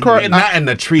how's Corey? Not in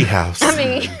the treehouse. I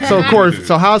mean, so Corey,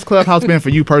 how's Clubhouse been for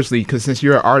you personally? Because since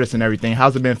you're an artist and everything,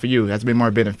 how's it been for you? Has it been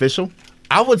more beneficial?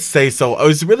 I would say so. I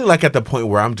was really like at the point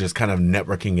where I'm just kind of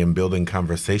networking and building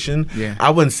conversation. Yeah. I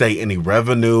wouldn't say any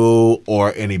revenue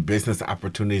or any business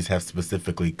opportunities have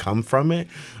specifically come from it.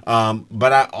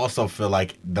 But I also feel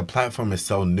like the platform is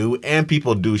so new and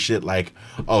people do shit like,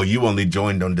 oh, you only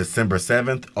joined on December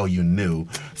 7th. Oh, you knew.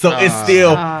 So it's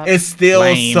still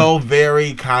lame. So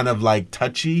very kind of like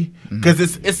touchy because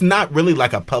it's not really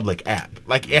like a public app.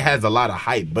 Like it has a lot of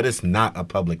hype, but it's not a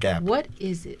public app. What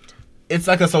is it? It's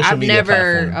like a social media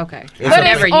platform. Okay. But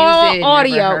it's all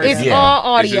audio. It's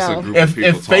all audio. If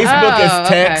Facebook is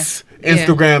text,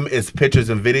 Instagram is pictures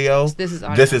and video. This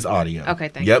is audio. Okay,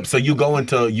 thank you. Yep. So you go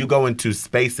into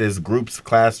spaces, groups,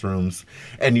 classrooms,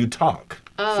 and you talk.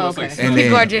 Oh, okay. And people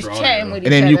then, are just chatting with each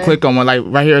other. And then you click on one, like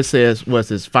right here it says, what's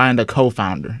this? Find a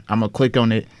co-founder. I'm gonna click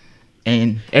on it,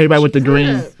 and everybody with the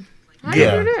green.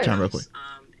 Yeah. Turn real quick.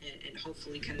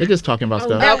 They're just talking about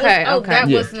stuff. Okay. That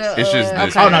was the, It's just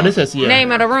this. Oh no, this is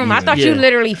name of the room. I thought you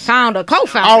literally found a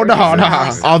co-founder. Oh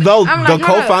no. Although I'm the like,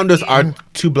 hold up. co-founders are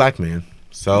two black men.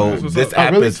 So this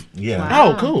app really? is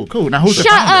Oh, cool. Now who's the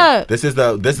Shut founder? up. This is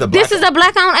the This is a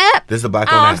black-owned app? This is a black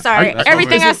Oh, owned I'm app. sorry.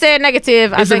 Everything I said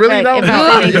negative. I Is it think really though? if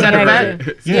I Is that a negative.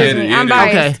 fact? Yeah, I'm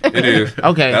biased. It is.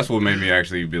 Okay. That's what made me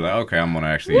actually be like, okay, I'm gonna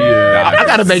actually. I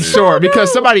gotta make sure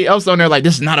because somebody else on there like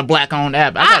this is not a black-owned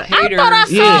app. I thought I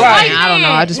saw Yeah. a Right. white I don't know.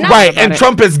 I man. just No, Right, and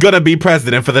Trump is gonna be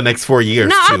president for the next 4 years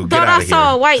No, too. I Get thought out I of saw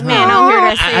a here. white man on here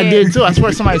that said. I did too. I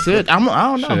swear somebody said. I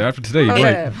don't know. Shit, after today, you're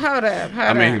right. Hold up.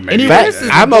 I mean, Anyway,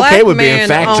 maybe I'm okay with being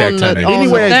fact checked on it.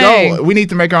 Anywhere it thing. go, we need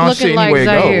to make our own Looking shit like anywhere it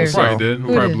Zaire. goes. Probably So. did.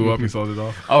 We probably blew up and sold it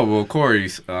off. Oh well,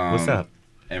 Corey's. What's up?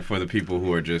 And for the people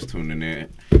who are just tuning in,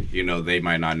 you know, they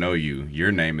might not know you.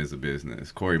 Your name is a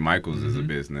business. Corey Michaels is a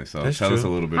business. So That's tell true. us a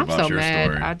little bit I'm about so your mad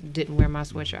story. I didn't wear my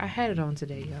sweatshirt. I had it on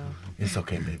today, y'all. It's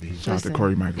okay, baby. Shout out to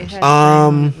Corey Michaels.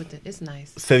 It's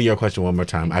nice. Say your question one more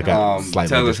time. I got slightly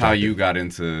Tell us how distracted. you got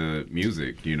into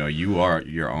music. You know, you are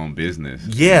your own business.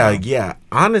 Yeah.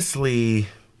 Honestly,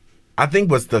 I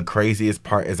think what's the craziest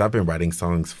part is I've been writing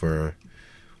songs for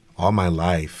all my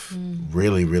life,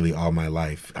 really, really all my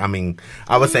life. I mean,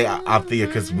 I would say Althea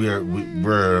because we're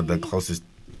the closest.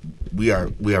 We are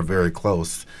very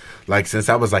close. Like since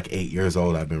I was like 8 years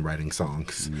old, I've been writing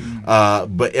songs.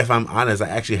 But if I'm honest, I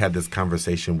actually had this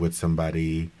conversation with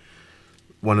somebody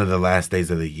one of the last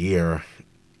days of the year.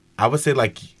 I would say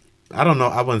like, I don't know,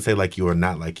 I wouldn't say like you or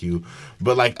not like you,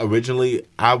 but like originally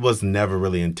I was never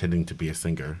really intending to be a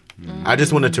singer. I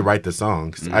just wanted to write the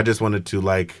songs. I just wanted to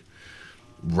like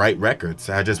write records.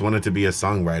 I just wanted to be a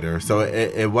songwriter. So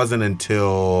it wasn't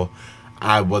until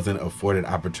I wasn't afforded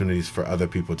opportunities for other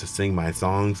people to sing my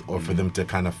songs or for them to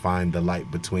kind of find the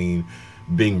light between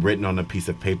being written on a piece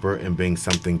of paper and being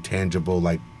something tangible,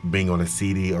 like being on a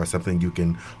CD or something you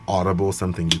can audible,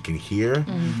 something you can hear.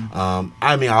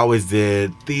 I mean, I always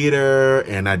did theater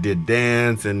and I did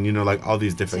dance and, you know, like all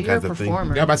these different kinds of things. Yeah,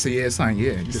 I'm about to say, it's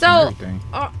something, just So, everything.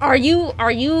 are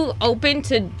you open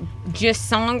to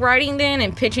just songwriting then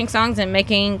and pitching songs and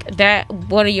making that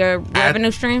one of your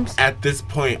revenue streams? At this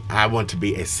point, I want to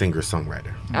be a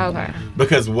singer-songwriter. Okay.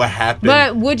 Because what happened...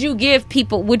 But would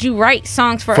you write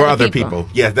songs for other people?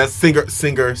 Yes, that's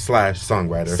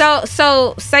singer/songwriter.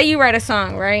 So say you write a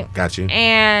song, right? Got you.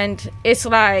 And it's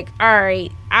like, all right,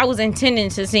 I was intending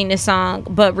to sing this song,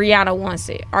 but Rihanna wants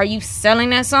it. Are you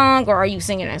selling that song or are you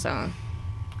singing that song?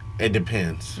 It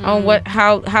depends. On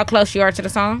how close you are to the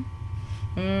song?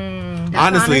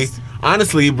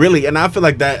 Honestly, really, and I feel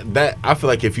like that I feel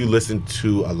like if you listen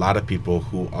to a lot of people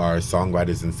who are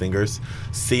songwriters and singers,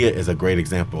 Sia is a great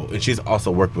example, and she's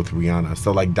also worked with Rihanna.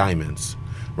 So like Diamonds,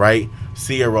 right?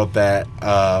 Sia wrote that,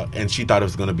 and she thought it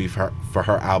was going to be for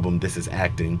her album This Is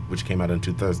Acting, which came out in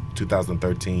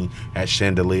 2013, had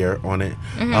Chandelier on it.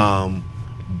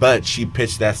 But she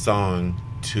pitched that song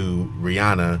to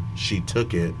Rihanna. She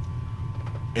took it.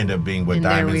 Ended up being what And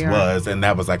there Diamonds we are. was, and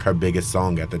that was like her biggest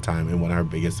song at the time and one of her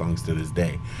biggest songs to this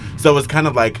day. So it's kind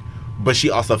of like, but she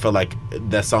also felt like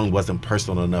that song wasn't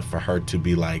personal enough for her to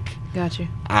be like, Gotcha.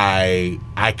 I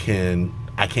can't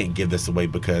give this away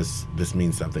because this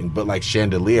means something. But like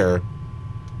Chandelier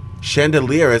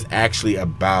is actually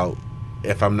about,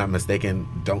 if I'm not mistaken,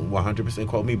 don't 100%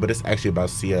 quote me, but it's actually about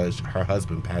Sia. Her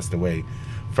husband passed away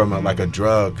from like a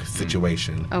drug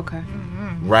situation. Okay.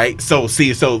 Right? So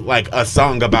like a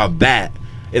song about that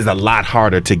is a lot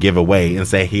harder to give away and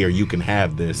say, here, you can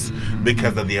have this,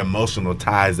 because of the emotional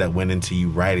ties that went into you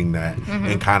writing that.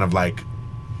 And kind of like,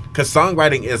 because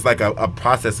songwriting is like a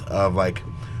process of like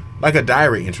a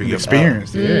diary entry.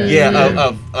 Experience. Of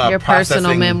Your personal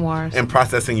processing memoirs. and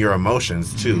processing your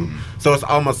emotions too. So it's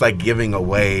almost like giving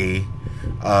away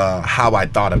how I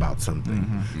thought about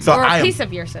something. So Or a I piece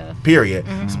of yourself. period.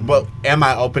 But am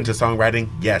I open to songwriting?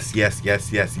 Yes, yes,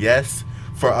 yes, yes, yes.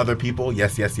 For other people,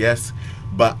 yes, yes, yes.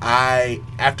 But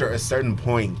after a certain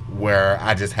point where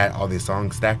I just had all these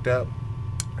songs stacked up,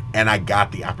 and I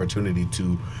got the opportunity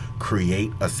to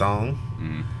create a song,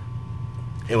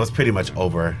 it was pretty much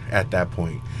over at that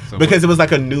point. So because it was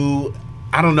like a new,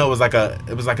 I don't know, it was like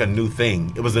a new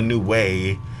thing. It was a new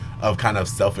way of kind of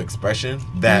self-expression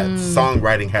that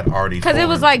songwriting had already Because it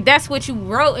was formed. like, that's what you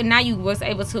wrote, and now you was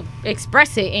able to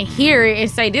express it and hear it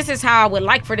and say, this is how I would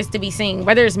like for this to be seen.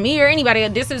 Whether it's me or anybody,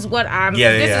 this is what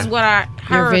is what I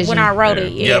heard when I wrote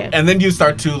it. Yeah. Yep. And then you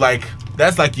start to like,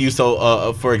 that's like you.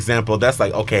 So, for example, that's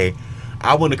like, okay,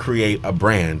 I want to create a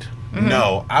brand.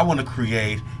 No, I want to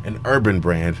create an urban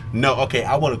brand. No, okay,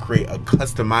 I want to create a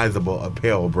customizable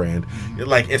apparel brand.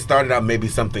 Like, it started out maybe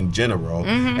something general,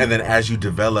 and then as you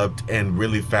developed and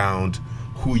really found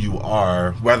who you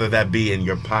are, whether that be in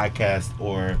your podcast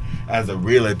or as a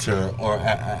realtor or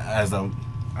as a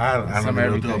I don't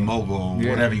know, do a mogul,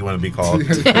 whatever you want to be called.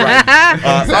 Right?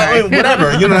 I mean,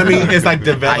 whatever, you know what I mean? It's like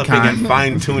developing and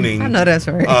fine-tuning. I know that's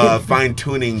right.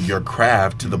 Fine-tuning your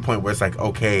craft to the point where it's like,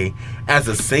 okay, as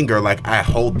a singer, like, I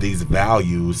hold these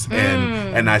values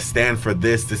and I stand for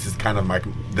this. This is kind of like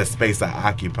the space I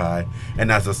occupy.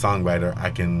 And as a songwriter, I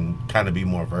can kind of be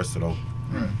more versatile.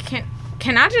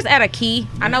 Can I just add a key?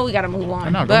 I know we got to move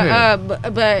on. No, go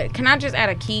ahead. But can I just add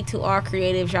a key to all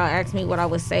creatives? Y'all asked me what I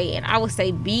would say, and I would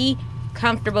say be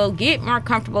comfortable, get more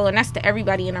comfortable, and that's to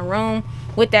everybody in the room,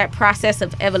 with that process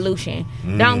of evolution.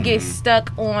 Don't get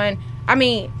stuck on, I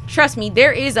mean, trust me,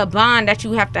 there is a bond that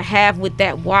you have to have with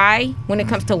that why when it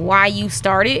comes to why you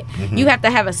started. You have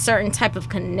to have a certain type of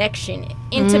connection,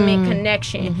 intimate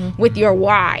connection with your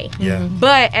why. Yeah.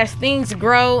 But as things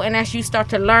grow and as you start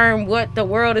to learn what the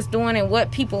world is doing and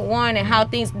what people want and how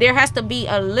things, there has to be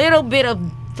a little bit of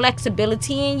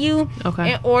flexibility in you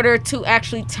in order to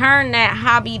actually turn that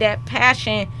hobby, that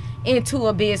passion, into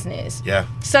a business. Yeah.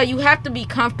 So you have to be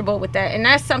comfortable with that. And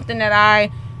that's something that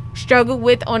I struggled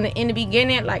with in the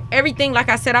beginning. Like everything, like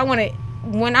I said,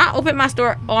 when I opened my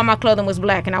store, all my clothing was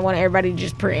black and I wanted everybody to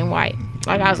just print in white.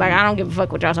 Like, I was like, I don't give a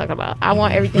fuck what y'all talking about. I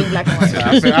want everything black and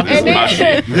white. And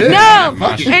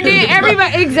then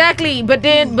everybody, exactly. But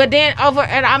then over,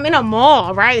 and I'm in a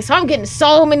mall, right? So I'm getting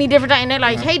so many different things. And they're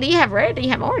like, hey, do you have red? Do you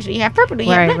have orange? Do you have purple? Do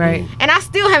you have black? Right. And I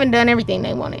still haven't done everything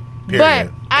they wanted.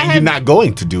 Period. But you're not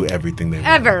going to do everything they want.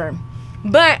 ever.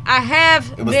 But I have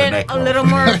was been the neck a roll. little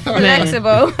more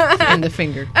flexible. And the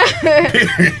finger. But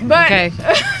Okay.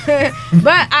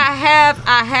 but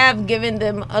I have given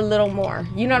them a little more.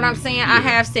 You know what I'm saying? I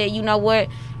have said, you know what,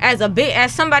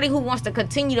 as somebody who wants to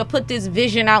continue to put this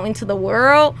vision out into the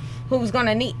world, who's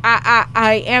gonna need,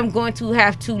 I am going to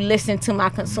have to listen to my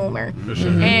consumer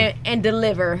and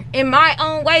deliver in my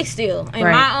own way, still in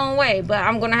my own way. But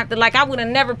I'm gonna have to, like, I would have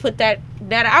never put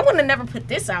I would have never put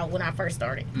this out when I first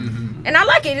started. And I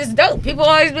like it. It's dope. People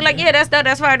always be like, yeah, that's dope,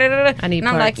 that's fine. I need and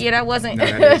I'm parts. like, yeah, that wasn't.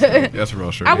 That's a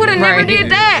real shirt. I would have never did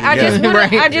that. I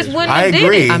just wouldn't have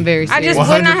did it. I'm very I serious. just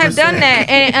would not have done 100%. that,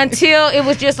 and until it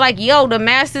was just like, yo, the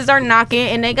masses are knocking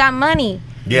and they got money.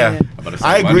 Yeah.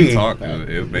 I agree. Talk,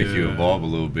 it makes you evolve a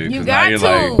little bit. You 'cause got now you're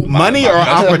to. like, Money or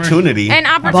opportunity? And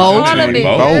opportunity, Both. all of it.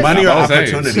 Both. Money or Both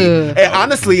sides. opportunity? And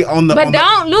honestly, But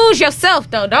don't lose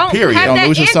yourself, though. Don't Period. have Don't that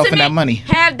lose yourself in intimate- that money.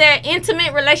 Have that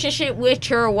intimate relationship with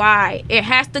your why. It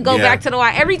has to go back to the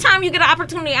why. Every time you get an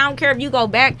opportunity, I don't care if you go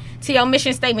back to your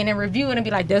mission statement and review it and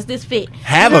be like, does this fit?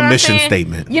 Have You know a what I'm mission saying?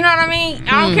 statement. You know what I mean?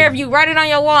 I don't care if you write it on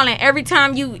your wall, and every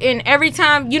time you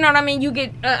know what I mean, you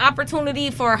get an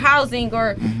opportunity for housing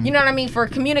or you know what I mean, for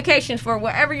communications, for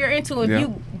whatever you're into. If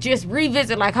you just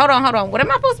revisit, like, hold on, what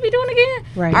am I supposed to be doing again?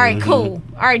 Right. All right, cool.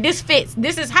 All right, this fits.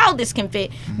 This is how this can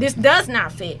fit. This does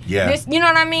not fit. Yeah. This, you know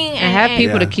what I mean? And have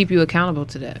people to Yeah. keep you accountable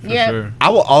to that. Yeah. Sure. I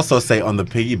will also say on the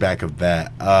piggyback of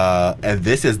that, and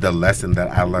this is the lesson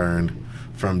that I learned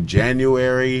from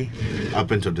January up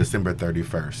until December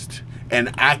 31st.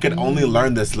 And I could only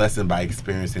learn this lesson by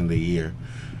experiencing the year.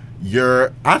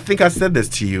 I think I said this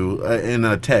to you in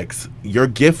a text. Your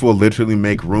gift will literally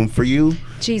make room for you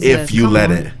Jesus, if you come let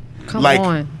on. it. Come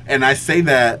on. And I say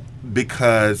that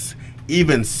because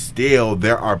even still,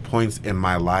 there are points in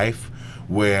my life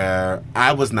where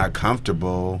I was not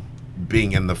comfortable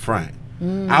being in the front.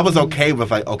 I was okay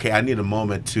with like, okay, I need a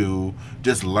moment to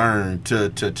just learn,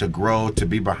 to grow, to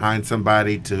be behind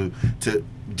somebody, to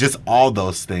just all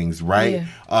those things, right?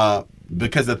 Yeah.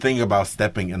 Because the thing about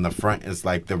stepping in the front is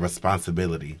like the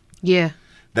responsibility. Yeah.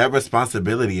 That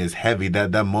responsibility is heavy.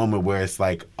 That moment where it's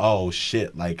like, oh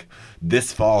shit, like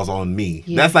this falls on me.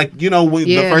 Yeah. That's like, the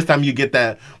first time you get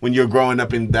that when you're growing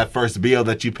up in that first bill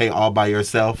that you pay all by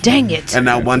yourself. Dang it. And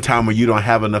that one time where you don't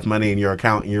have enough money in your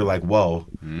account and you're like, whoa,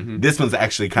 this one's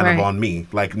actually kind of on me.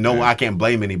 Like, no, I can't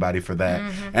blame anybody for that.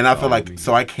 And I feel like,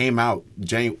 so I came out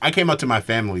to my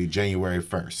family January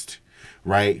 1st,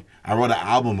 right? I wrote an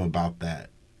album about that.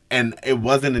 And it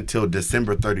wasn't until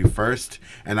December 31st,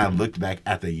 and I looked back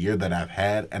at the year that I've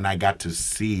had, and I got to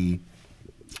see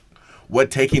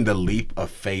what taking the leap of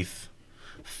faith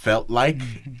felt like,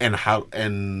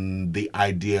 and the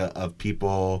idea of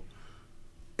people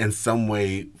in some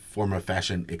way, form or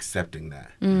fashion, accepting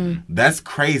that. That's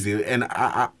crazy, and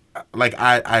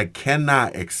I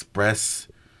cannot express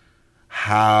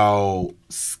how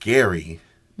scary,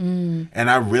 and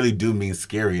I really do mean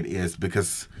scary it is,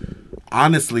 because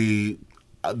honestly,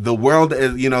 the world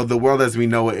as we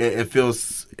know it, it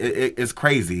feels it's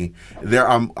crazy.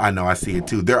 I know I see it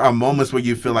too. There are moments where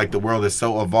you feel like the world is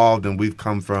so evolved and we've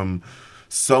come from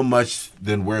so much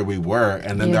than where we were,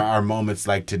 and then there are moments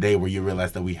like today where you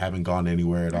realize that we haven't gone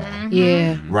anywhere at all.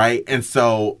 Yeah. Right? And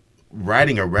so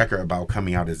writing a record about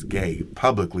coming out as gay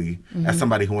publicly, as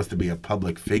somebody who wants to be a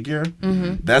public figure,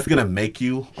 that's gonna make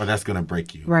you or that's gonna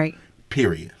break you. Right.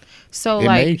 Period. So It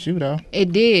like made you though.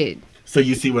 it did. So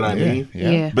you see what I mean?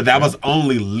 Yeah. But that was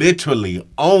only literally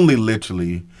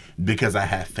because I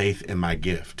had faith in my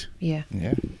gift. Yeah.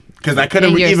 Yeah. Because I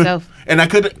couldn't In even, yourself. and I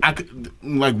could,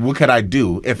 like, what could I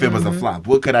do if it was a flop?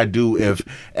 What could I do if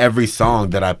every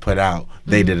song that I put out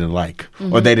they didn't like,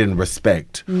 or they didn't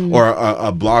respect, or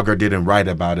a blogger didn't write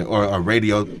about it, or a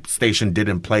radio station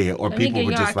didn't play it, or Let me people give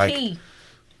were y'all just a like, key.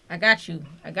 I got you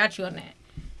on that.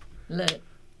 Look,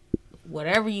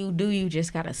 whatever you do, you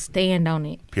just gotta stand on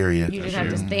it. period. You just have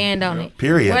to stand on it.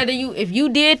 Period. If you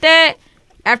did that,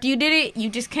 after you did it, you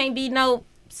just can't be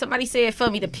somebody said for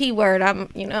me the P word.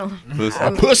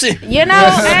 Pussy. You know,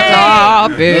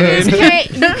 Stop it.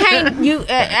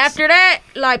 After that,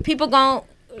 like people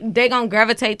they gonna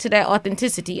gravitate to that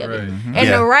authenticity of it. Right. And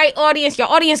the right audience, your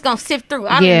audience gonna sift through.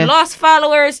 I Yeah. lost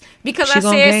followers because She I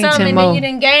gonna said gain something 10 and more. then you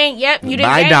didn't gain. Yep, you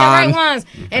didn't Bye, gain Don. the right ones.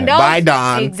 And those, Bye,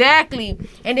 Don. Exactly.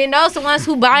 And then those the ones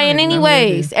who buying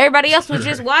anyways. Everybody else was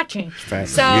just watching.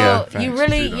 So Yeah, you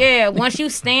really, once you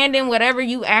stand in whatever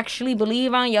you actually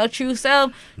believe on, your true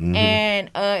self, and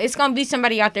it's gonna be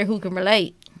somebody out there who can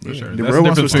relate. For sure. The That's real the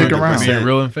ones will difference stick between around. being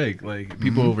real and fake. Like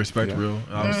people respect real.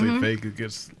 Obviously, fake it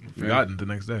gets forgotten the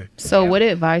next day. So what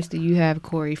advice do you have,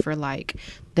 Corey, for like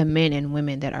the men and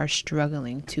women that are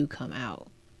struggling to come out?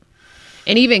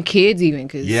 And even kids,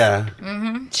 because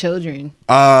children.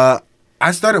 I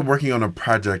started working on a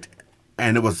project,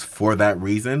 and it was for that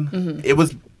reason. It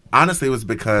was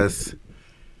because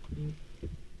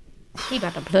He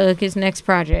about to plug his next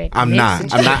project. I'm not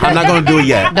gonna do it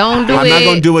yet. Don't do I'm it. not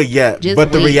gonna do it yet. Just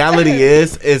but the wait. reality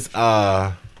is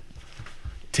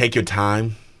take your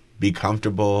time, be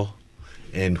comfortable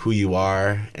in who you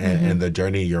are and the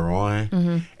journey you're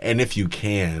on. And if you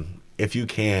can,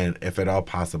 if at all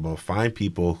possible, find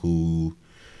people who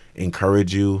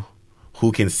encourage you,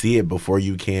 who can see it before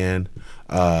you can,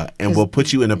 and will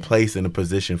put you in a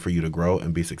position for you to grow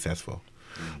and be successful.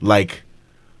 Like,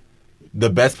 the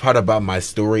best part about my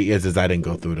story is I didn't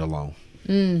go through it alone.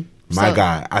 My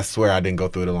God, I swear I didn't go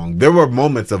through it alone. There were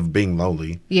moments of being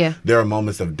lonely. Yeah. There are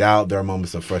moments of doubt. There are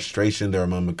moments of frustration. There are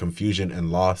moments of confusion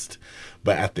and lost.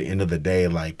 But at the end of the day,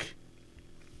 like,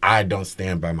 I don't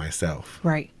stand by myself.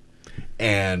 Right.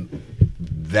 And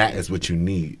that is what you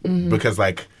need. Because,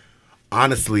 like,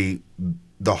 honestly,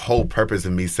 the whole purpose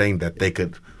of me saying that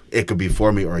it could be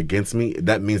for me or against me,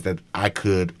 that means that I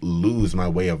could lose my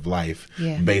way of life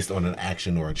based on an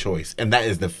action or a choice. And that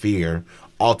is the fear,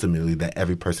 ultimately, that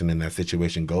every person in that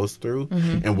situation goes through.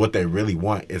 And what they really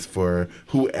want is for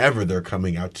whoever they're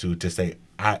coming out to say,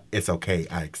 it's okay,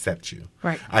 I accept you.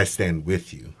 Right. I stand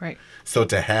with you. Right. So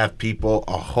to have people,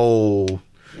 a whole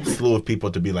slew of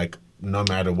people to be like, no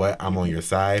matter what, I'm on your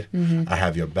side. I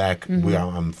have your back.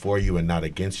 I'm for you and not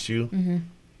against you.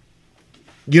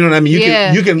 You know what I mean?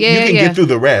 You can get through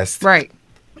the rest. Right.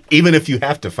 Even if you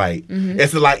have to fight.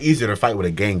 It's a lot easier to fight with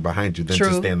a gang behind you than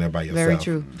to stand there by yourself. Very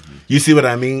true. You see what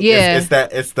I mean? Yeah. It's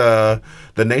the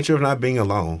nature of not being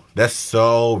alone. That's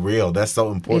so real. That's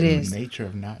so important. It is. The nature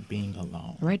of not being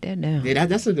alone. Write that down. Yeah,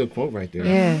 that's a good quote right there.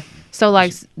 Yeah. So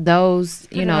like those,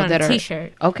 Put it on that a are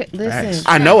T-shirt. okay. Listen,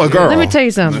 I know a girl. let me tell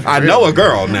you something. I know a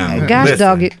girl now. Gosh, Listen.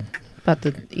 dog it. About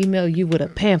to email you with a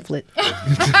pamphlet. You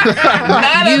think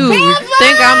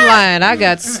I'm lying? I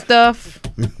got stuff.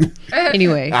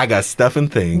 Anyway, I got stuff and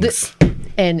things.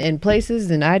 and places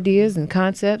and ideas and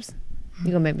concepts.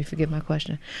 You're gonna make me forget my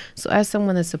question. So, as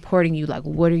someone that's supporting you, like,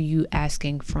 what are you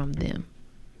asking from them?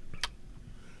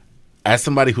 As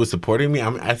somebody who's supporting me,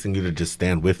 I'm asking you to just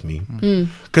stand with me.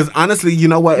 Because honestly, you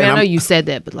know what? I mean, And I know I'm- you said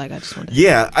that, but like, I just want to.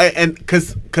 Yeah, and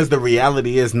because the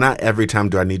reality is, not every time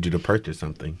do I need you to purchase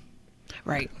something.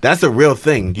 Right. That's a real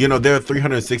thing. You know, there are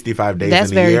 365 days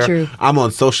That's in a very year. true. I'm on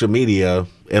social media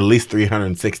at least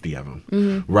 360 of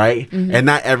them, right? And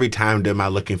not every time am I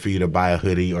looking for you to buy a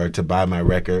hoodie or to buy my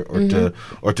record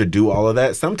or to do all of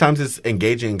that. Sometimes it's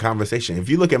engaging in conversation. If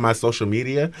you look at my social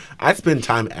media, I spend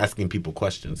time asking people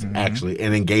questions actually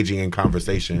and engaging in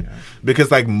conversation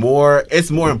because like it's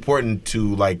more important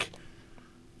to like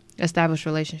Establish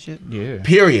relationship. Yeah.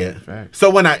 period. Facts. So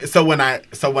when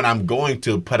I'm going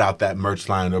to put out that merch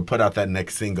line or put out that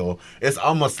next single, it's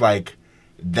almost like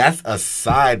that's a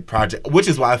side project, which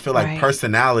is why I feel like Right.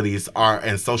 personalities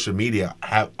and social media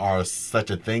are such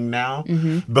a thing now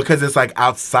because it's like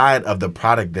outside of the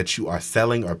product that you are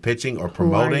selling or pitching or are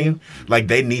promoting, you? like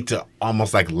they need to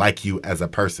almost like you as a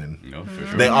person. No, for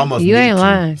sure. They almost You need ain't to.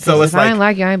 lying. So 'Cause it's if I like ain't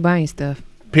like you, I ain't buying stuff.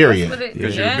 period.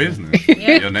 Because your business.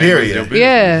 Yeah. Your name Period. is your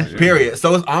business. Yeah. Period.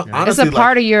 So it's honestly It's a like,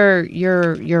 part of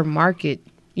your market.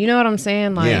 You know what I'm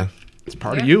saying? Like, yeah. It's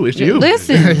part of you. It's you.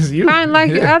 listen, it's you. I ain't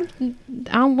like Yeah.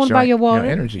 I don't want to buy your water.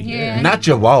 energy. Yeah. Not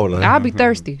your wallet. I'll be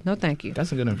thirsty. No, thank you.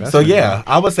 That's a good investment. So yeah,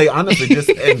 I would say honestly, just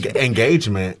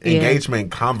engagement, Yeah.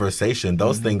 conversation.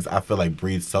 Those things I feel like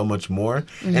breathe so much more.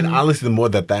 And honestly, the more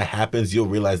that happens, you'll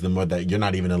realize the more that you're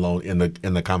not even alone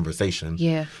in the conversation.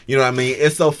 Yeah. You know what I mean?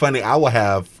 It's so funny. I will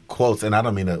have quotes, and I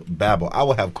don't mean to babble. I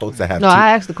will have quotes that have No,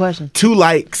 I asked the question. 2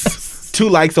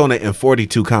 likes on it, and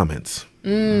 42 comments.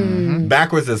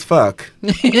 Backwards as fuck.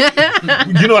 You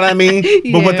know what I mean?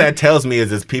 But what Yeah. that tells me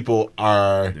is people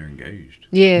are. They're engaged.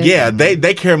 Yeah. Yeah,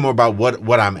 they care more about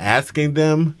what I'm asking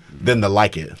them than to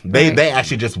like it. Right. They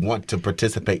actually just want to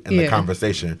participate in the Yeah.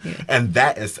 conversation. Yeah. And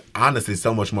that is honestly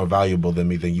so much more valuable than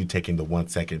you taking the 1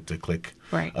 second to click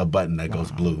Right. a button that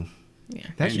goes blue.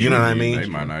 That's You know what I mean? They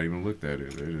might not even looked at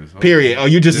it. They just, Period. Oh,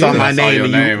 you just saw Yeah, my I saw name. your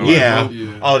and name, you, like, yeah. oh,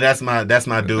 yeah. Oh, that's my dude.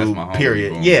 my homie,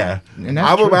 period. boom. Yeah. And that's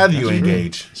I would true. rather you That's true.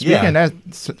 engage. Speaking Yeah. of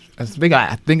that, speaking,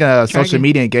 I think social Dragon.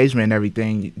 media engagement and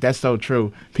everything, that's so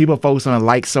true. People focus on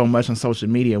likes so much on social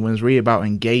media when it's really about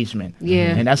engagement.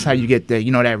 Yeah. And that's how you get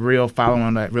that real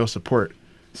following, that real support.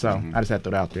 So I just had to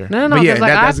throw that out there. No, But yeah, 'cause,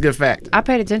 like, that's a good fact. I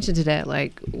paid attention to that.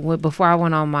 Like before I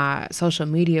went on my social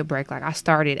media break, like I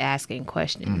started asking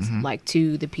questions, like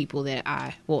to the people that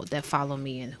that follow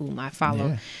me and whom I follow,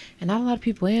 Yeah. and not a lot of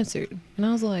people answered. And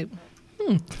I was like,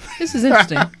 this is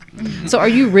interesting. So, are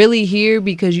you really here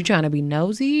because you're trying to be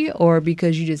nosy, or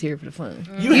because you just here for the fun?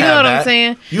 You know have what that. I'm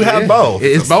saying? You have both.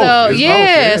 It's both. So It's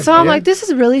yeah, both. so I'm Yeah. like, this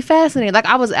is really fascinating. Like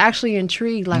I was actually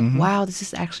intrigued. Like, wow, this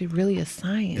is actually really a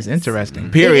science. It's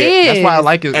interesting. Period. It That's why I is.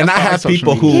 like it. And That's I why have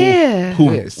social people media. Yeah. who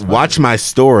Yeah, it's watch my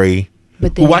story,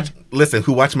 But who then,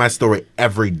 watch my story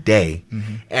every day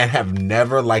and have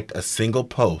never liked a single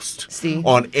post See?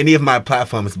 on any of my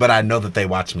platforms, but I know that they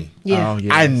watch me. yeah. Oh,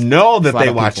 yeah. I know that It's a lot they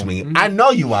of watch people. me. I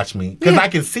know you watch me because Yeah. I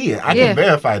can see it. I Yeah. can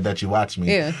verify that you watch me.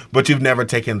 Yeah. But you've never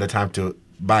taken the time to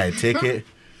buy a ticket.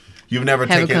 You've never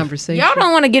Have a taken. conversation. Y'all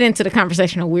don't want to get into the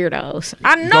conversation of weirdos.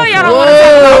 I know Go y'all for don't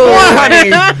it. want to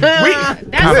talk about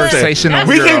honey. Conversational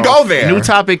We can weirdos. go there. New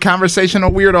topic,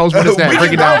 conversational weirdos. What is that? We Break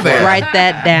can it down go there. there. Write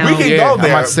that down. We can Yeah, go I'm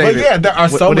there, about to say but that. yeah, there are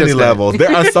so What many is that? levels.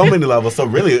 There are so many levels. So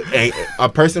really, a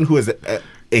person who is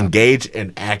engaged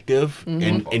and active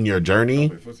in your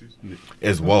journey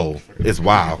is is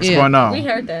wow. What's going on? We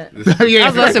heard that. Yeah. I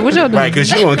was about to say, what y'all doing? Right, because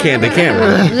you on the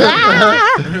camera.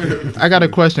 I got a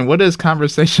question. What is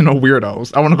conversational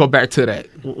weirdos? I want to go back to that.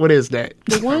 What is that?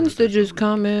 The ones that just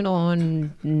comment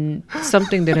on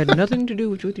something that had nothing to do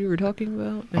with what you were talking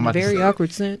about in a about to very say-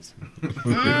 awkward sense.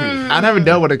 I never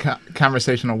dealt with a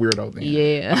conversational weirdo thing.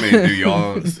 Yeah. I mean, do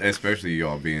y'all, especially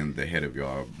y'all being the head of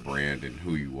y'all brand and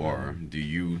who you are, do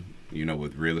you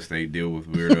with real estate deal with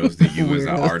weirdos? Do you as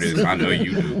an Weirdos. artist? I know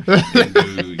you do. And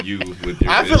do you with your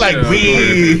I feel like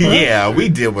business? we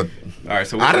deal with. All right,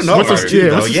 so I don't know. What's about a, you, yeah,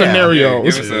 though. what's the Yeah. scenario?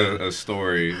 Give us a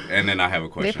story, and then I have a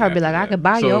question. They probably be like, I after could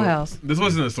buy So, your house. This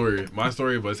wasn't a story, my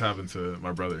story, but it's happened to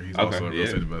my brother. He's also a real yeah.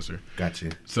 estate investor. Got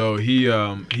you. So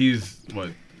he's what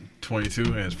 22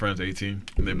 and his friend's 18,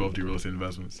 and they both do real estate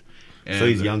investments. And So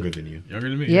he's younger than you. Younger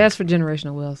than me. Yeah, it's for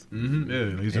generational wealth.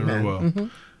 Yeah, he's doing real well.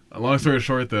 Mm-hmm. Long story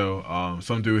short, though,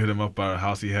 some dude hit him up about a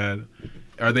house he had,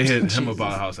 or they hit him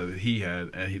about a house that he had,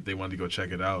 and they wanted to go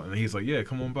check it out, and he's like, "Yeah,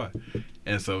 come on by."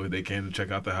 And so they came to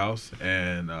check out the house,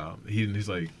 and he's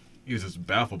like, he was just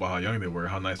baffled by how young they were,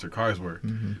 how nice their cars were.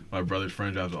 My brother's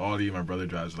friend drives an Audi. My brother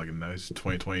drives like a nice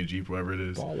 2020 Jeep, whatever it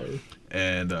is. Baller.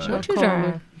 And What you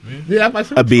drive? Yeah, A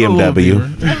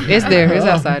BMW. It's there. It's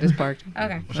outside. It's parked.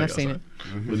 Okay. I've seen it.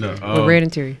 But no, With red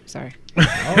interior. Sorry.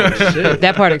 Oh shit.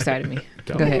 That part excited me.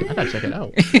 Go ahead. I gotta check it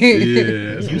out. yeah,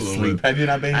 it's a You little sleep. bit. Have you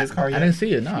not been in his car I yet? didn't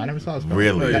see it. No, I never saw his car.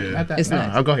 Really? Yeah. Not that, It's no,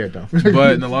 nice. I'll go here though.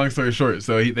 But in the long story short,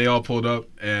 so they all pulled up,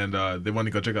 and they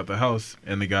wanted to go check out the house,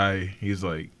 and the guy, he's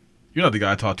like, "You're not the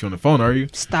guy I talked to on the phone, are you?"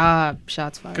 Stop.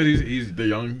 Shots fired. Because he's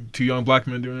the two young black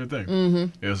men doing their thing.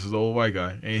 Mm-hmm. It was this old white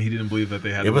guy, and he didn't believe that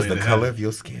they had. It was money the they color had. of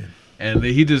your skin. And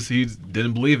he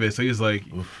didn't believe it. So he's like,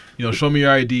 show me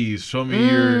your IDs, show me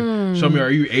are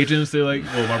you agents? They're like,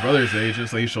 well, my brother's the agent,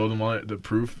 so he showed them all the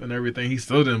proof and everything. He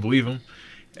still didn't believe him.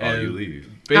 And you leave.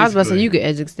 I was about to say, basically, you could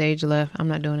exit stage left. I'm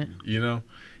not doing it.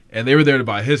 And they were there to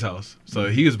buy his house, so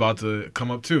he was about to come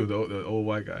up too, the old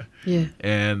white guy. Yeah.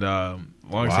 And long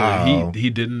Wow. story, he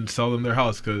didn't sell them their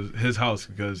house because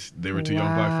they were two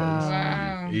young black folks.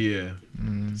 Wow. Yeah.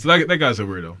 So that guy's a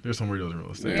weirdo. There's some weirdos in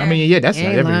real estate. Yeah. I mean, yeah, that's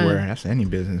Ain't everywhere. lying. That's any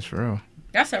business for real.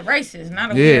 That's a racist,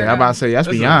 not a Yeah, weirdo. I'm about to say that's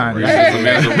beyond. racist.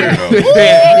 That's a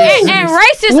weirdo. And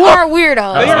racists are weirdos.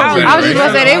 I was just about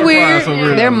to say, they weird. Some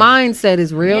weirdos. Their mindset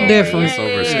is real different. Yeah,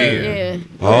 over skin.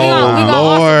 We gonna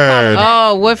also Lord.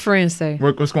 Oh, what friends say?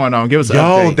 What's going on? Give us an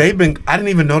Yo, update. I didn't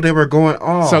even know they were going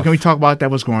off. So can we talk about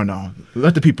that? What's going on?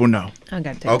 Let the people know. I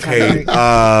got to take Okay,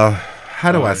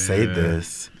 how do I say yeah.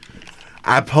 this?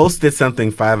 I posted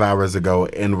something 5 hours ago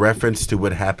in reference to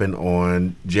what happened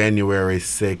on January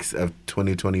 6th of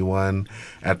 2021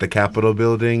 at the Capitol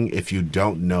building. If you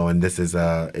don't know, and this is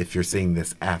if you're seeing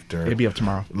this after It'll be up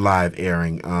tomorrow. live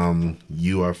airing,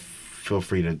 you are feel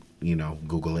free to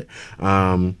Google it.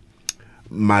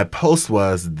 My post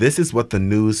was, "This is what the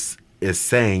news is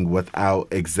saying without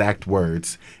exact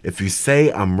words. If you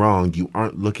say I'm wrong, you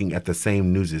aren't looking at the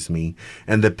same news as me."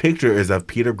 And the picture is of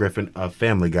Peter Griffin of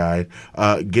Family Guy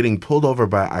getting pulled over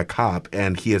by a cop,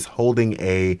 and he is holding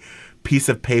a piece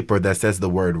of paper that says the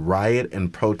word riot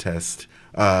and protest.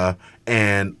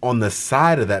 And on the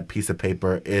side of that piece of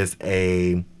paper is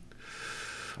a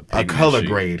color sheet.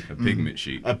 grade. A pigment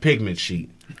sheet. A pigment sheet.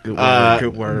 Good word.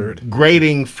 Good word.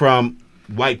 Grading from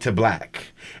white to black.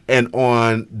 And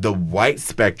on the white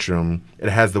spectrum, it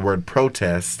has the word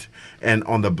protest. And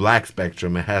on the black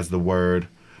spectrum, it has the word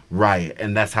riot.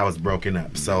 And that's how it's broken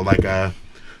up. So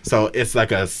it's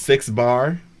like a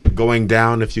 6-bar going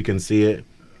down, if you can see it.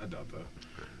 I doubt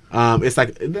that. It's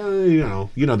like,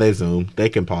 they zoom. They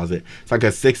can pause it. It's like a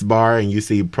 6-bar, and you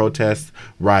see protest,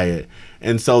 riot.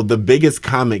 And so the biggest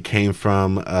comment came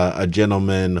from a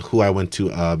gentleman who I went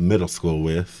to middle school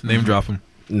with. Name drop him.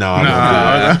 No,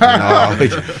 I won't.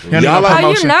 No. Y'all Oh,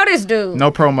 like, you know this dude.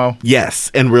 No promo.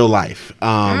 yes, in real life.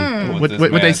 What this they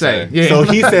man say? Yeah. So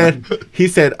he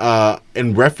said,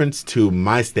 in reference to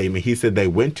my statement, he said they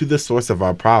went to the source of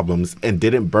our problems and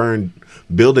didn't burn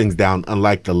buildings down,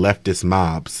 unlike the leftist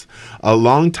mobs. A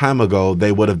long time ago,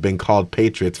 they would have been called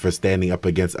patriots for standing up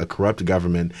against a corrupt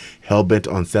government hell-bent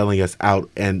on selling us out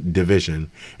and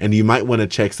division. And you might want to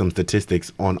check some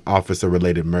statistics on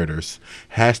officer-related murders.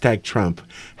 Hashtag Trump,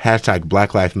 hashtag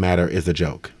Black Lives Matter is a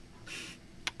joke.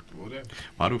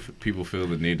 Why do people feel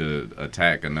the need to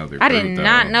attack another group? I did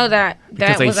not know that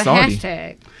Because they was a salty.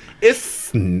 hashtag.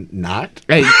 It's not.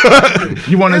 Hey,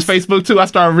 you on his Facebook too? I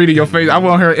started reading your face. I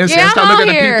went on her Instagram. Yeah, I'm Start looking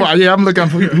on at here. people. Yeah, I'm looking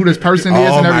for who this person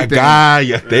is Oh and my everything. God,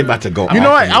 yeah, they about to go. You know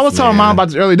off what? on I was this, telling man. mom about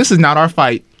this earlier. This is not our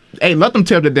fight. Hey, let them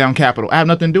tear the down Capitol. I have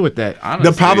nothing to do with that. Honestly,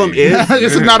 The problem is,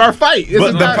 This is not our fight. This But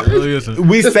is the not, It really isn't.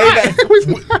 we say not.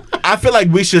 that. I feel like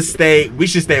we should stay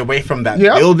away from that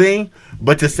Yep. building.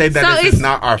 But to say that So this is it's-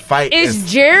 not our fight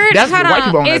Is Jared? That's hold the white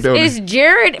people on. on that building. Is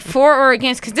Jared for or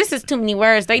against? Because this is too many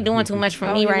words. They doing too much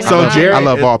for me right So now. Jared- I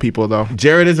love all people though.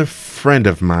 Jared is a friend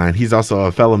of mine. He's also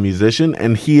a fellow musician,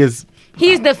 and he's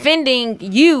He's defending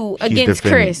you against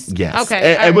defending- Chris. Yes,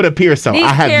 Okay. It would appear so. These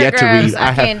I have yet to paragraphs read.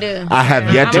 I can't do. I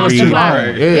have yet I to was It was read. too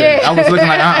long. Yeah. I was looking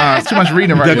like it's too much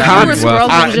reading right The now. con- You were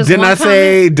scrolling just didn't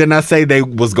one didn't I say they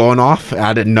was going off?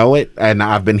 I didn't know it, and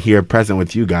I've been here present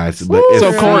with you guys. But So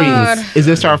it's, Corey, God. is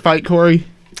this our fight, Corey?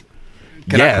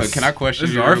 yes, Can I question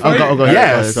This is you? our real fight? quick? Go ahead,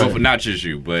 Yes. go ahead. Well, not just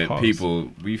you, but Pause.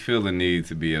 people, we feel the need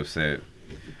to be upset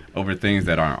over things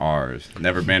that aren't ours,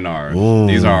 never been ours. Ooh.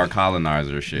 These are our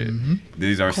colonizer shit. Mm-hmm.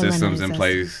 These are systems in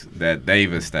place that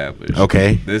they've established.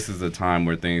 Okay. This is a time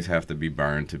where things have to be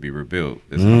burned to be rebuilt.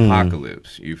 It's an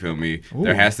apocalypse. You feel me? Ooh.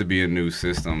 There has to be a new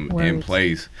system in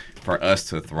place for us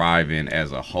to thrive in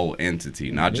as a whole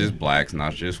entity, not just blacks,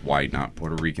 not just white, not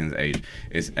Puerto Ricans, Asian.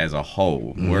 It's as a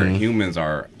whole. Where humans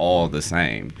are all the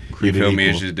same. Created you feel me?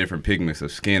 equal. It's just different pigments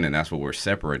of skin, and that's what we're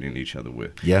separating each other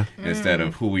with. Yeah. Instead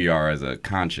of who we are as a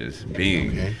conscious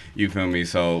being. Okay. You feel me?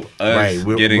 So us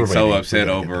Right, getting we're so ready. upset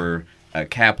We're ready. over a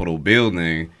Capitol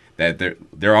building that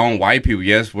their own white people,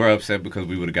 yes, we're upset because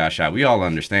we would have got shot. We all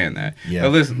understand that. Yeah.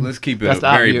 But let's keep it That's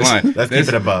very obvious. blunt. Let's keep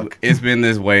it a buck. It's been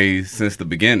this way since the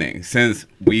beginning, since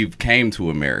we've came to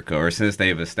America, or since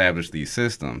they've established these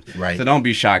systems. Right. So don't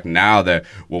be shocked now that,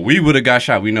 well, we would have got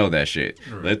shot. We know that shit.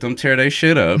 Let them tear their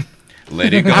shit up.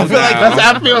 Let it go. I feel like down.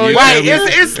 that's- I feel You Right, feel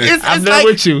me? it's I'm like, there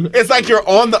with you. It's like you're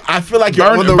on the. I feel like you're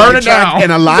Burn- on the burn right it track down.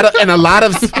 in a lot of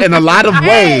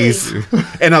ways,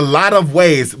 in a lot of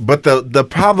ways. But the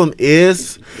problem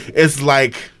is, it's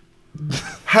like,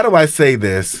 how do I say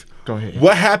this? Go ahead.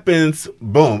 What happens?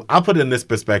 Boom. I'll put it in this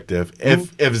perspective.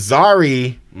 If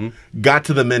Zari got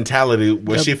to the mentality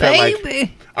where she felt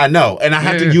like, I know, and I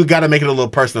have to. Yeah. You got to make it a little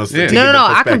personal. Yeah. To No, get the I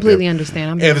perspective. completely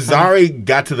understand. I'm If just fine. Zari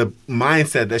got to the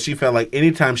mindset that she felt like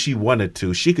anytime she wanted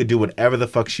to, she could do whatever the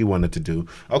fuck she wanted to do.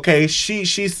 Okay, she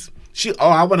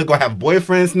I want to go have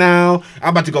boyfriends now. I'm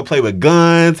about to go play with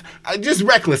guns. Just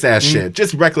reckless ass shit.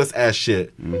 Just reckless ass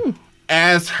shit.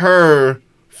 As her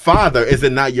father, is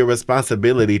it not your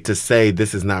responsibility to say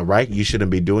this is not right? You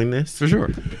shouldn't be doing this? For sure.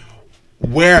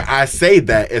 Where I say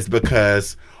that is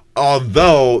because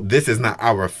although this is not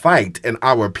our fight and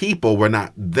our people were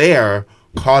not there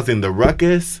causing the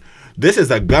ruckus, this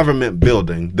is a government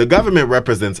building. The government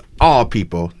represents all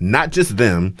people, not just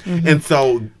them. And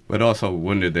so, But also,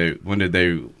 when did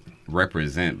they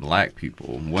represent black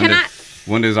people? Can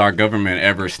When does our government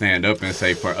ever stand up and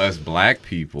say, for us black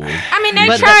people? I mean, they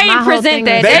But try my and whole present thing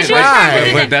that. is- They They try try. and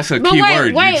present But that. that's a But key wait,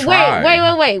 word. Wait, You tried. wait.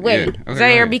 Yeah. Okay, go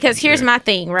Zaire, ahead. because here's Yeah. my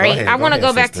thing, right? ahead, I want to go go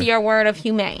ahead, back sister. to your word of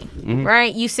humane,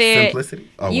 right? You said Simplicity?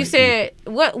 Oh, you wait. said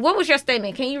what was your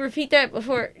statement? Can you repeat that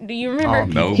before? Do you remember?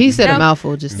 No. He said No. a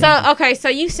mouthful just So okay, so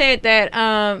you said that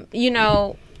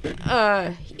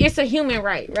it's a human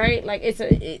right? Like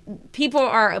people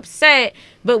are upset,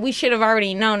 but we should have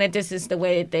already known that this is the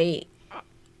way that they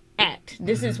act.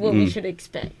 This is what we should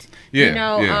expect. Yeah, You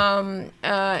know,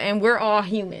 yeah. and we're all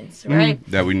humans, right?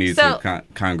 That we need So- to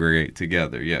congregate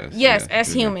together. Yes. Yes, yeah,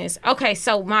 as yeah. humans. Okay,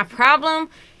 so my problem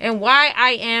and why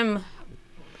I am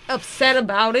upset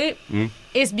about it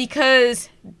is because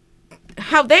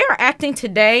how they are acting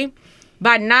today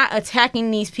by not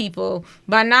attacking these people,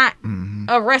 by not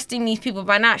arresting these people,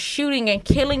 by not shooting and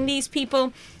killing these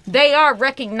people, they are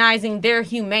recognizing their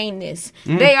humaneness.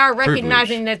 They are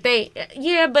recognizing that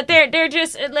but they're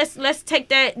just let's take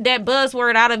that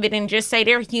buzzword out of it and just say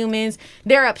they're humans.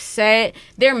 They're upset.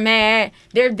 They're mad.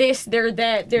 They're this. They're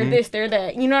that. They're this. They're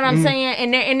that. You know what I'm saying?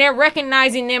 And they're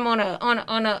recognizing them on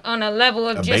a level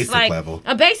of A just basic like level.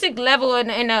 a basic level in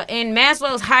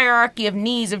Maslow's hierarchy of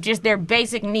needs of just their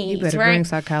basic needs. You better right? bring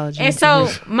psychology And into so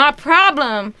this. my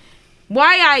problem,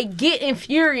 why I get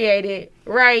infuriated,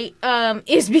 right,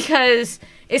 is because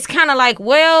it's kind of like,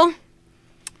 well,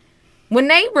 when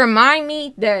they remind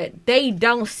me that they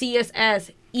don't see us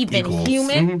as even Equals.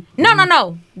 human.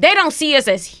 No, they don't see us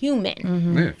as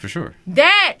human. Yeah, for sure.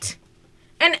 That.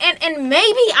 And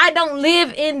maybe I don't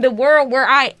live in the world where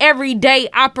I every day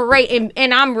operate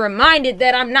and I'm reminded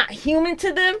that I'm not human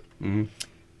to them.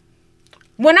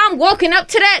 When I'm woken up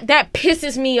to that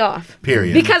pisses me off.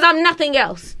 Period. Because I'm nothing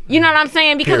else. You know what I'm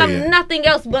saying? Because Period. I'm nothing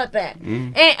else but that.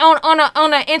 And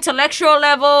on an intellectual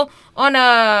level, on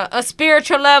a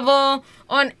spiritual level,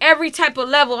 on every type of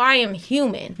level, I am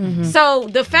human. So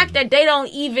the fact that they don't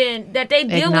even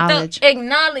deal with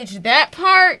acknowledge that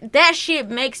part, that shit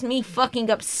makes me fucking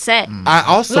upset. I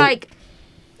also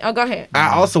go ahead. I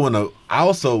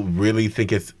also really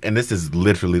think it's, and this is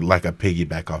literally like a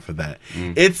piggyback off of that.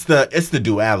 It's the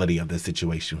duality of the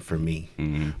situation for me,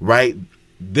 right?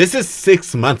 This is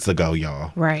 6 months ago,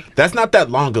 y'all. Right. That's not that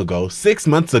long ago. 6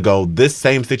 months ago, this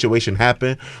same situation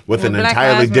happened with an Black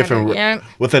entirely Lives different Matter, yeah.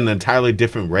 with an entirely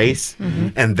different race,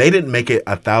 and they didn't make it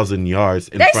 1,000 yards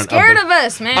in They front scared of of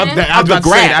us, man. of the I was about to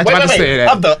say that. I was about to say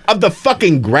that. of the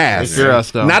fucking grass. They fear us,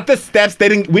 though. Not the steps. We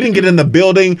didn't get in the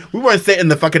building. We weren't sitting in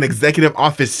the fucking executive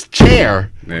office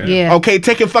chair. Yeah. Okay,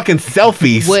 taking fucking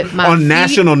selfies With my on feet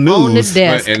national on the news.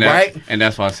 desk. And right? And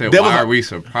that's why I said, There why was a- are we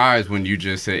surprised when you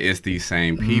just said it's these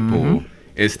same people?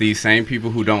 it's these same people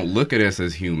who don't look at us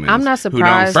as humans. I'm not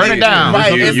surprised. Burn it down. Right,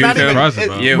 There's it's nothing not to be even. surprised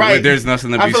about. Yeah, right. there's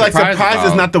nothing to be I feel like surprised surprise about.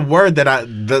 is not the word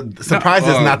that surprise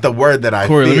is not the word that I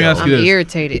Corey, feel. let me ask I'm you this.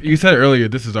 irritated. You said earlier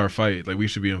this is our fight. Like we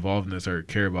should be involved in this or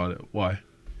care about it. Why?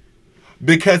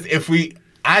 Because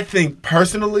I think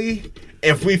personally,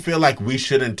 if we feel like we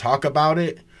shouldn't talk about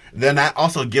it, then that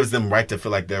also gives them right to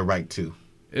feel like they're right too.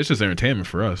 It's just entertainment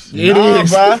for us. It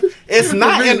is. Bruh. It's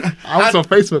not. I was on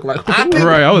Facebook like, I think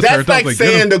Right, I was that's hurt. I was like like,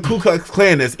 saying get the Ku Klux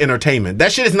Klan is entertainment.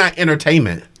 That shit is not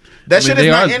entertainment. That shit they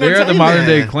is not are, entertainment. they're the modern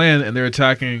day Klan, and they're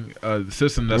attacking the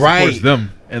system that Right. supports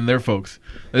them and their folks.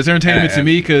 It's entertainment to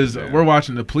me because we're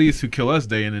watching the police who kill us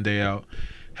day in and day out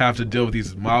have to deal with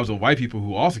these mobs of white people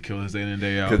who also kill us day in and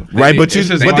day out. Right, but It's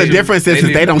just the watching- difference is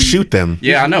they don't shoot them.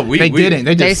 Yeah, I know. they didn't.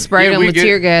 They They just sprayed them with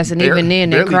tear gas, and even then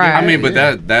they barely cried. I mean, but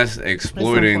that's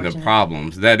exploiting the unfortunate.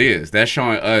 problems. That's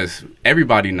showing us.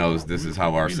 Everybody knows this is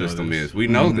how our know system this. is. We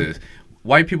know this.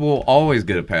 White people will always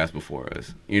get a pass before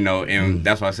us, and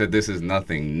that's why I said this is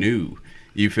nothing new.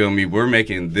 You feel me? We're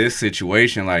making this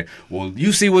situation like, well,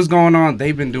 you see what's going on?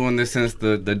 They've been doing this since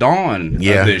the dawn of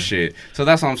this shit. So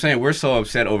that's what I'm saying. We're so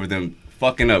upset over them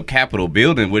fucking up Capitol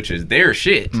building, which is their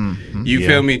shit. You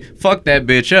feel me? Fuck that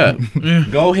bitch up.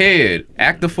 Go ahead.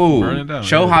 Act the fool. Burn it down,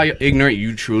 Show yeah. how ignorant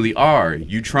you truly are.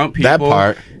 You Trump people. That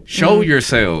part. Show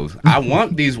yourselves. I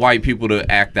want these white people to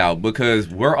act out because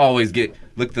we're always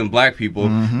look at them black people,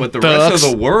 but the rest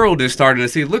of the world is starting to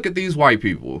see, look at these white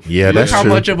people. Yeah, look that's how true.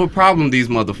 much of a problem these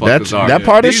motherfuckers are. That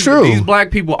part is true. These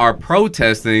black people are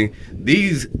protesting.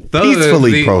 These thugs,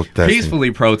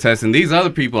 peacefully protesting. These other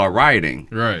people are rioting.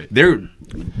 Right. They're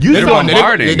You saw,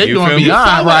 bombarding. They you doing feel me?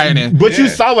 beyond rioting. but you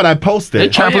saw what I posted. They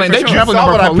trampling. for They sure. trampling You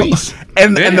saw what over I police.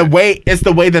 and Yeah. the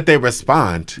way that they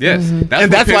respond. Yes, that's And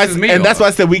what that's why pisses me that's off. why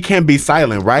I said we can't be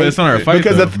silent, right? But it's not our fight,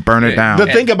 because though. Burn it down. the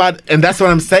thing about and that's what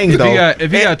I'm saying though.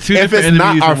 If you got two if different it's not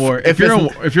enemies our in war, if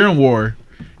if you're in war,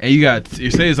 and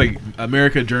you say it's like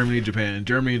America, Germany, Japan, and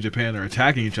Germany and Japan are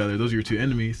attacking each other. Those are your two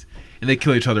enemies, and they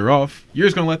kill each other off. You're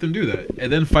just gonna let them do that,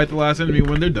 and then fight the last enemy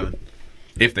when they're done.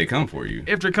 if they come for you.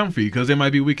 If they come for you, because they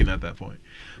might be weakened at that point.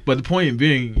 But the point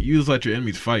being, you just let your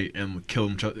enemies fight and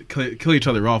kill each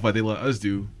other off like they let us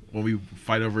do when we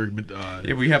fight over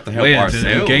Yeah, we have to help lands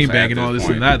ourselves and game at bang and all this this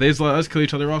point. and that. They just let us kill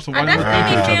each other off. So why I not kill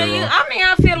definitely each feel other you. off? I mean,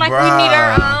 I feel like we need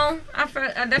our own.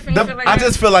 I definitely feel like I that.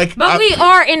 just feel like But we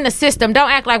are in the system. Don't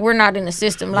act like we're not in the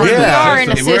system. Like we Yeah. are in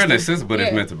the We're in the system. system, but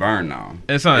it's Yeah. meant to burn now.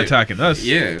 It's not attacking us.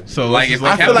 Yeah. So Like, let's if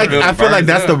just I feel like Burns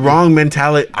that's up. the wrong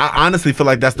mentality. I honestly feel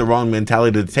like that's the wrong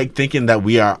mentality to take, thinking that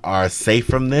we are safe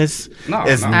from this. No,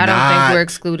 is no. I don't not- think we're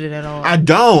excluded at all. I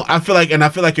don't. I feel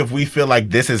like if we feel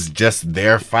like this is just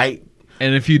their fight.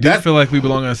 And if you do That's- feel like we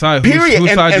belong on a side, Period. whose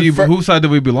And- side and whose side do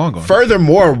we belong on?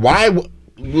 Furthermore,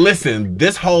 listen,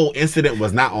 this whole incident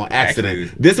was not on accident.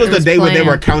 Actually, This was it the was day when they planned.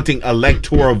 were counting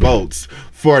electoral votes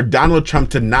for Donald Trump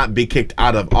to not be kicked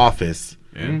out of office.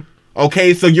 Yeah.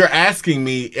 Okay, so you're asking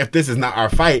me if this is not our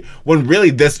fight, when really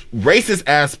this racist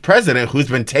ass president who's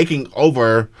been taking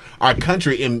over our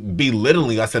country and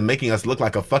belittling us and making us look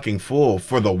like a fucking fool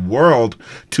for the world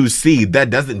to see, that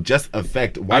doesn't just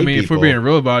affect white I mean, people. if we're being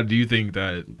real about it, do you think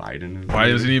that Biden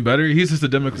is any better? He's just a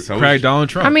Democrat, So- Donald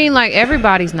Trump. I mean, like,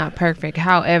 everybody's not perfect.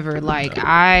 However, like,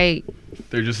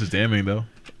 they're just as damning though.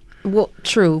 well,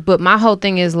 true. But my whole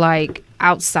thing is, like,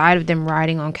 outside of them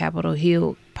riding on Capitol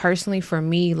Hill, personally for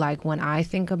me, like, when I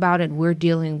think about it, we're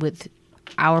dealing with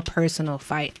our personal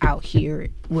fight out here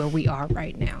where we are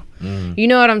right now. You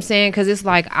know what I'm saying? Because it's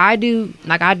like I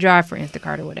drive for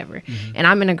Instacart or whatever, and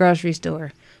I'm in a grocery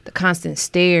store. The constant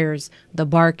stares, the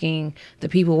barking, the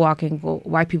people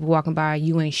white people walking by,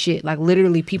 you ain't shit. Like,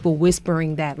 literally people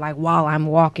whispering that, like, while I'm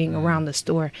walking around the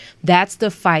store. That's the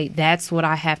fight. That's what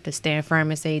I have to stand firm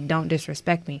and say, don't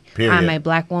disrespect me. Period. I'm a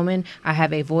black woman. I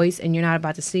have a voice, and you're not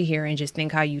about to sit here and just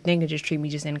think how you think and just treat me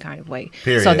just any kind of way.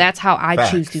 Period. So that's how I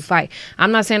choose to Facts. fight.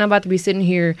 I'm not saying I'm about to be sitting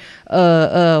here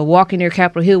walking near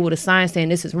Capitol Hill with a sign saying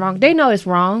this is wrong. They know it's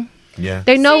wrong. Yeah.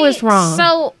 They know See, it's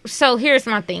wrong. So here's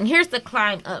my thing. Here's the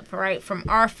climb up, right? From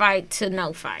our fight to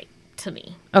no fight to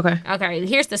me. Okay. Okay,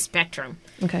 here's the spectrum.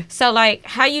 Okay. So, like,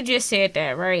 how you just said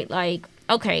that, right? Like,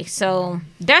 okay, so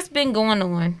that's been going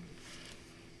on.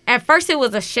 At first, it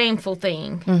was a shameful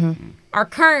thing. Our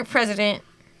current president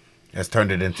Has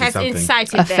turned it into has something.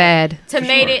 incited A that fad.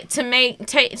 to make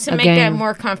that game.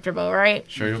 more comfortable, right?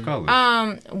 Show your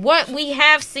colors. What we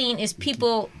have seen is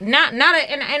people and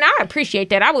I appreciate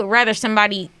that. I would rather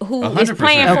somebody who is 100%.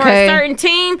 playing for Okay. a certain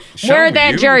team Show wear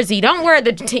that you. jersey. Don't wear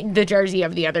the jersey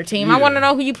of the other team. I want to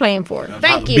know who you playing for.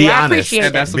 Thank you. Be I honest. appreciate And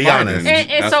that. that's Be honest. And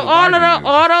That's so what Biden is.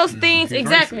 all those things, He's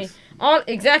exactly. racist.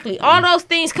 All those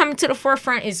things coming to the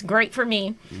forefront is great for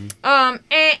me.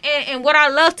 And what I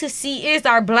love to see is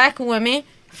our black women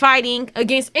fighting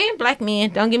against, and black men,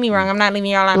 don't get me wrong, I'm not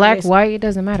leaving y'all out Black, of this. white, it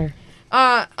doesn't matter.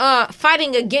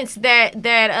 Fighting against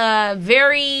that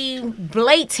very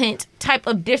blatant type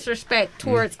of disrespect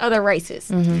towards other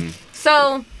races.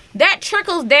 So that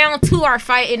trickles down to our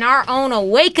fight and our own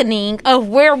awakening of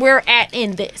where we're at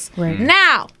in this. Right.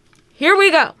 Now, here we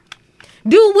go.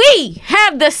 Do we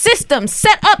have the system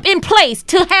set up in place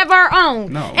to have our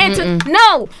own? No. And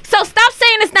no. So stop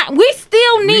saying it's not. We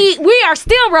are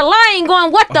still relying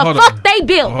on what the fuck they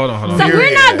built. Hold on. So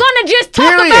we're not gonna just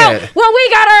talk about, well, we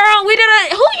got our own. We did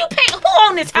a, who you pay? Who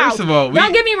own this house? First of all,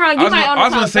 don't get me wrong. You might own I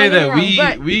this was gonna house. say Don't get me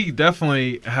that wrong, we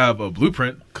definitely have a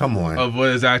blueprint. Come on. Of what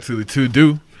is actually to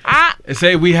do.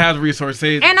 Say we have the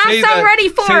resources. And I'm so ready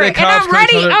for it. And I'm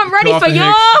ready for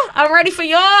y'all. I'm ready for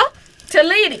y'all to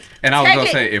lead it. And I was gonna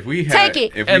say, if we had,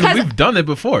 take it, and we've done it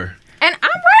before. And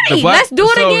I'm ready. Let's do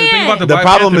it again. The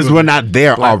problem is we're not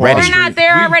there already. We're not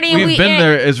there already. We've been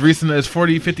there as recent as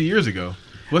 40, 50 years ago.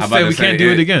 Let's say we can't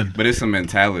do it again. But it's a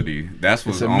mentality. That's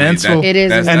what's mental. It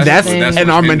is,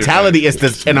 and our mentality is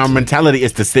to, and our mentality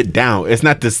is to sit down. It's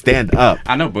not to stand up.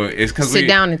 I know, but it's because sit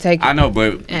down and take it. I know,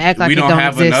 but and act like we don't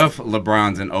have exist. enough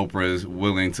LeBrons and Oprahs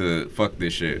willing to fuck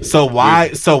this shit. So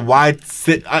why? So why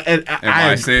sit?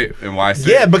 Why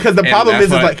sit? Yeah, because the problem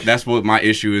is like that's what my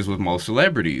issue is with most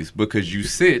celebrities, because you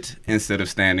sit instead of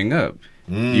standing up.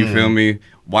 You feel me?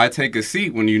 Why take a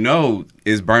seat when you know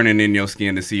it's burning in your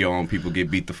skin to see your own people get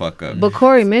beat the fuck up? But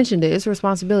Corey mentioned it. It's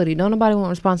responsibility. Don't nobody want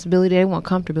responsibility. They want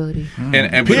comfortability.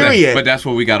 And period. But that's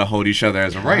what we got to hold each other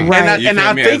as a race. Right. And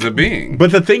I think, as a being.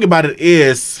 But the thing about it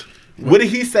is, what did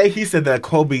he say? He said that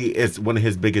Kobe is one of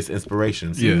his biggest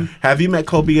inspirations. Yeah. Have you met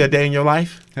Kobe a day in your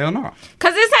life? Hell no.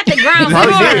 Because it's at the ground floor.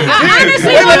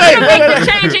 Honestly, you want to make the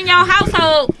change in your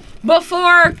household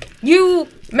before you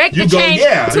make the change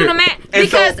to the man.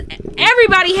 Because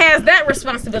everybody has that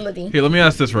responsibility. Here, let me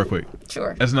ask this real quick.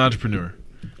 Sure. As an entrepreneur,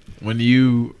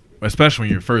 especially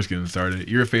when you're first getting started,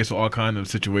 you're faced with all kinds of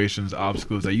situations,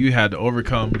 obstacles that you had to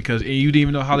overcome because you didn't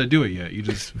even know how to do it yet. You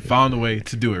just found a way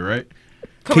to do it, right?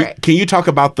 Correct. Can you talk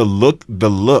about the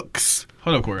looks?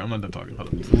 Hold up, Corey. I'm not done talking. Hold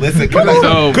up. Listen,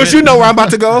 because you know where I'm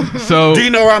about to go. So do you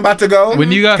know where I'm about to go?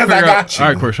 When you got to figure out, you.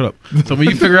 all right, Corey, shut up. So when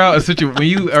you figure out when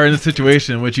you are in a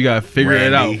situation in which you got to figure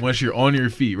it out once you're on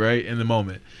your feet, right, in the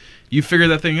moment, you figure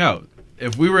that thing out.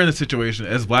 If we were in a situation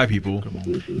as black people,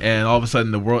 and all of a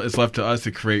sudden the world is left to us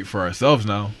to create for ourselves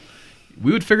now,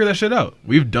 we would figure that shit out.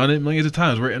 We've done it millions of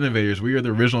times. We're innovators. We are the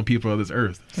original people of this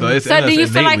earth. So it's so do you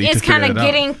feel like it's kind of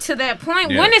getting to that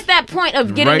point? Yeah. When is that point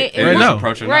of getting it? Right now.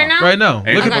 Right now.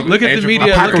 Look at the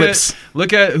media.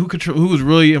 Look at who's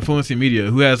really influencing media.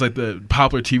 Who has like the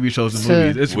popular TV shows and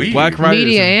movies? It's black writers.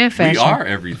 Media and fashion. We are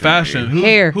everything. Fashion.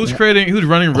 Hair. Who's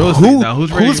running real estate now?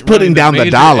 Who's putting down the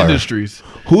dollar? Industries.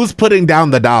 Who's putting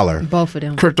down the dollar? Both of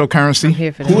them. Cryptocurrency. I'm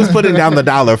here for that. Who's putting down the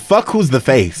dollar? Fuck who's the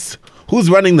face? Who's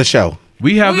running the show?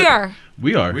 We are.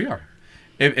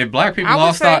 If black people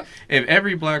all stop, if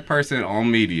every black person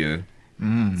on media,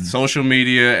 social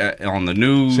media, on the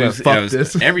news,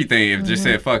 everything, if just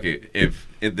said fuck it, if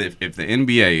the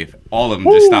NBA, if all of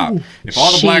them just stopped, if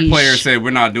all the black players said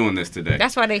we're not doing this today,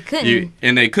 that's why they couldn't.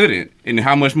 And they couldn't. And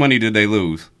how much money did they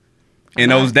lose? In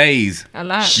those days, a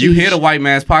lot. You hit a white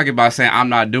man's pocket by saying, I'm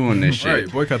not doing this shit. Right,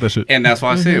 boycott that shit. And that's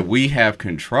why I said we have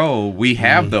control. We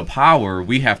have the power.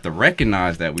 We have to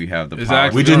recognize that we have the power.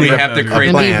 We just have to create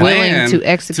a plan willing to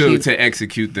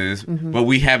execute this. But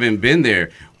we haven't been there.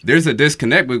 There's a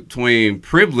disconnect between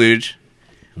privilege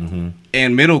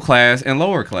and middle class and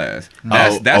lower class.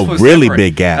 That's what's really separate.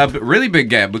 big gap. A really big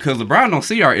gap, because LeBron don't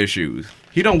see our issues.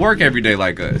 He don't work every day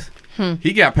like us.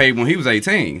 He got paid when he was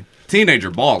 18.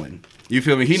 Teenager balling. You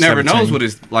feel me? He never 17. knows what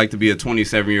it's like to be a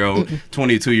 27-year-old,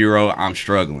 22-year-old. I'm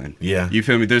struggling. Yeah. You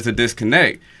feel me? There's a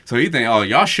disconnect. So you think, oh,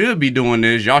 y'all should be doing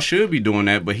this, y'all should be doing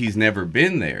that, but he's never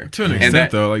been there. To an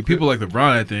extent, though, like people like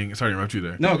LeBron, I think. Sorry to interrupt you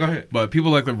there. No, go ahead. But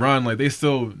people like LeBron, like they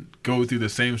still go through the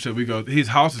same shit we go. His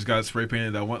house has got spray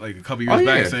painted that one like a couple years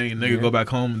back, saying "nigga go back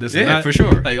home." This and that. For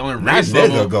sure. Like on a Not race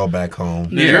level, go back home.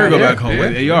 Nigga go back home.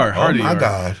 Like, AR, hard Oh my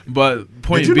God. But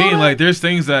point Did you know being, that? like there's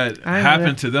things that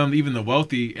happen to them, even the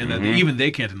wealthy, and that even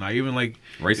they can't deny. Even like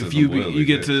Racism if you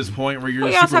get to this point where you're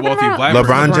a y'all super talking wealthy about? black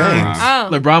LeBron person,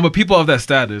 James. LeBron, but people of that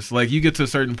status, like you get to a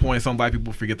certain point, some black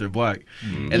people forget they're black,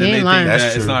 and then they think That's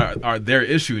that it's true. not their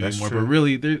issue anymore. true. But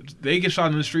really, they get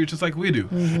shot in the street just like we do.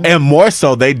 And more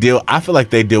so, I feel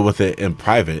like they deal with it in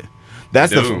private.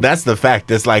 That's the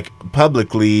fact. It's like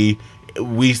publicly,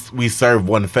 we serve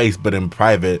one face, but in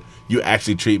private, you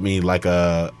actually treat me like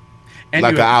a And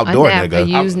like you- an outdoor a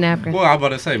nigga. used napkin. Well, I'm about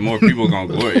to say more people gonna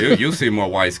glory. You'll see more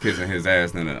whites kissing his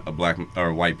ass than a black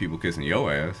or white people kissing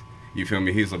your ass. You feel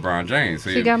me? He's LeBron James. So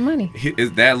He got money.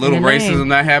 Is that little In the name. racism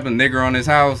that happened, nigger on his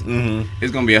house? Mm-hmm.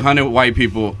 It's gonna be 100 white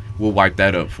people will wipe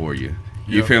that up for you.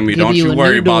 You Yep. feel me? Give Don't you you a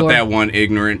worry new about door. that one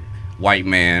ignorant white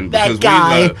man That because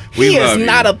guy, we he love is you.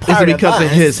 not a Is part it because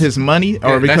of of us. his money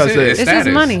or Yeah, because that's of it. It's It's his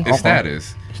status. money. It's Okay.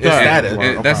 status. It's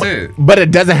status. That's it. But it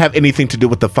doesn't have anything to do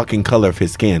with the fucking color of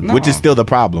his skin, which is No. still the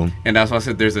problem. And that's why I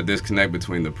said there's a disconnect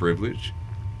between the privilege,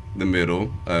 the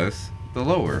middle, us, the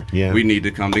lower. Yeah. We need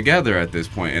to come together at this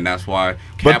point, and that's why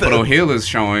But Capitol Hill is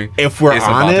showing If we're it's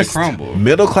honest, about to crumble.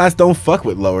 middle class don't fuck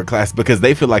with lower class because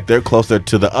they feel like they're closer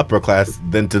to the upper class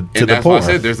than to And the that's poor. why I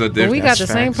said there's a But difference. we got the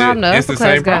same problem the It's upper the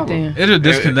class same got problem. then. It's a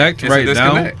disconnect It's a right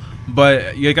disconnect. now,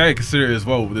 but you gotta consider as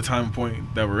well the time point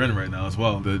that we're in right now as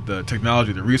well. The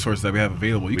technology, the resources that we have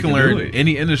available. You We can can do learn it.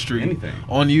 any industry Anything.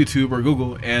 on YouTube or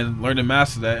Google and learn to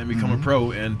master that and become a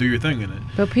pro and do your thing in it.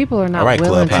 But people are not All right,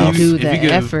 willing Clubhouse. to do If you the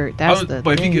give- effort. That's the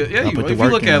but thing. if you get, I'll put the if you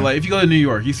work look in. at like if you go to New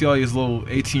York, you see all these little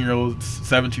 18-year-olds,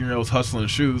 17-year-olds hustling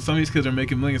shoes. Some of these kids are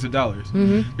making millions of dollars.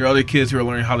 Mhm. There are other kids who are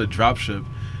learning how to drop ship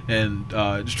and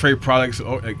just trade products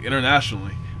like,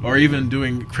 internationally, or even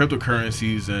doing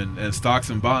cryptocurrencies and stocks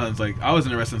and bonds. Like I was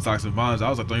interested in stocks and bonds. I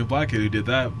was like the only black kid who did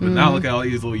that. But now look at all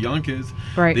these little young kids.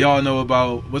 Right. They all know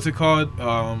about what's it called?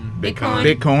 Bitcoin.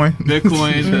 Bitcoin.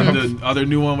 Bitcoin, the other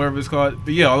new one, whatever it's called.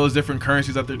 But yeah, all those different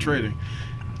currencies that they're trading.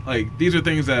 Like these are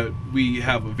things that we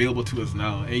have available to us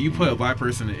now. And you put a black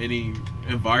person in any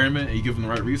environment and you give them the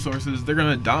right resources, they're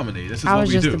gonna dominate. This is I what was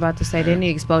we just do. about to say they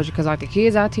need exposure because like the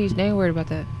kids I teach, they ain't worried about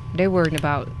that. They worried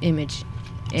about image.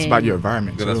 It's And about your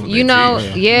environment. That's too. what you they know,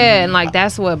 teach. yeah, and like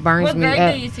that's what burns What me.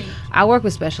 grade do you teach? I work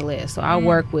with special ed, so I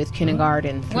work with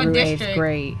kindergarten What through 8th district?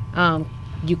 grade.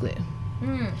 Euclid.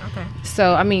 Okay.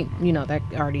 So I mean, you know, that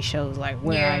already shows like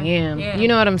where Yeah, I am. yeah. You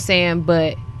know what I'm saying?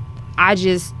 But I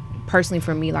just personally,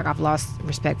 for me, like I've lost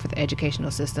respect for the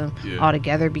educational system Yeah.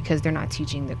 altogether because they're not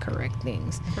teaching the correct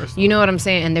things. First You know what I'm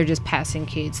saying? And they're just passing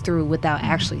kids through without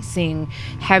actually seeing.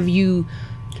 Have you?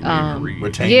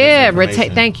 Retain Yeah, this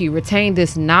information. thank you. Retain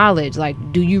this knowledge. Like,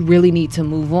 do you really need to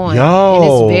move on?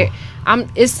 Yo.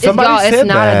 And it's Somebody y'all. It's said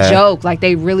not that. a joke. Like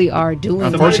they really are doing.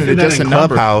 Unfortunately, that. they're just a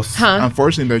number. Clubhouse. Huh?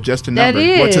 Unfortunately, they're just a That number.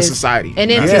 Well, to is. society. And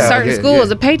then Yeah, to certain yeah, schools,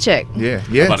 yeah. a paycheck. Yeah,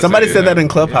 yeah. About to Somebody say, said yeah. that in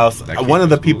Clubhouse. Yeah, that One of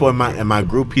the can't people school. in my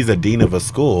group, he's a dean of a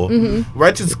school. Mm-hmm.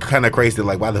 Right, just kind of crazy.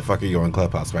 Like, why the fuck are you on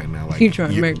Clubhouse right now? Like, You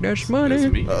trying to make that That's money?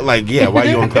 me. like, yeah, why are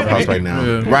you on Clubhouse right now?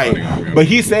 Yeah. Right. But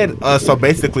he said, so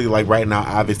basically, like, right now,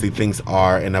 obviously, things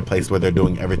are in a place where they're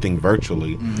doing everything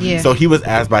virtually. Yeah. So he was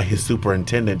asked by his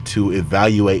superintendent to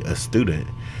evaluate a student.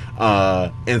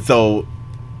 And so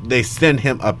they send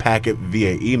him a packet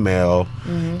via email,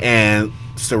 and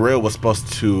Surreal was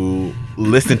supposed to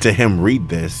listen to him read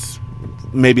this,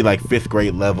 maybe like 5th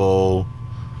grade level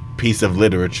piece of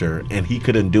literature, and he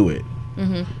couldn't do it.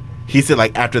 He said,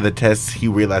 like, after the test, he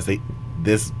realized that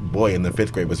this boy in the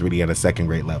 5th grade was reading at a 2nd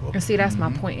grade level. And see, that's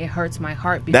my point. It hurts my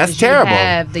heart because That's terrible. You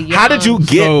have the How did you young-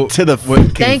 get So, to the what-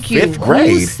 fucking Thank you. 5th Who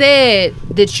grade? said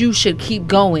that you should keep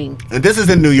going? And this is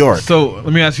in New York. So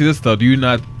let me ask you this though: do you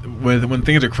not, when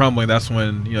things are crumbling, that's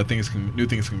when new things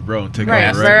can grow and take Right,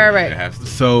 over, right. It has to.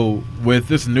 So with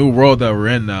this new world that we're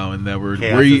in now, and that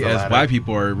Chaos we is a as ladder. black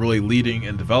people are really leading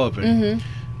and developing,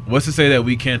 what's to say that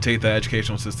we can't take the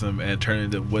educational system and turn it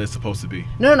into what it's supposed to be,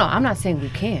 No, I'm not saying we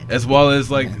can't. as well as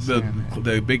like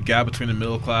the big gap between the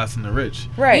middle class and the rich.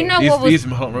 Right. You know These, what was these,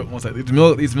 hold on, one second.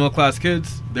 These middle class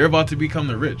kids, they're about to become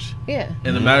the rich Yeah.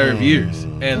 in a matter of years.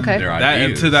 And Okay. Their that and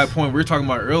ideas. to that point we were talking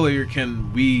about earlier,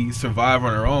 can we survive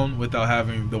on our own without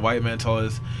having the white man tell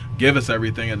us, give us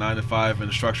everything at 9 to 5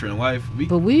 and a structure in life?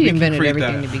 But we can invented create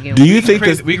everything that. to begin Do with. you think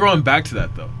this? We growing back to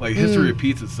that though. Like history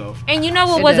repeats itself. And you know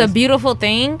what It was does. a beautiful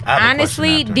thing? I have a Honestly,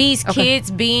 question after. these Okay. kids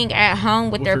being at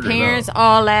home with We'll their figure it parents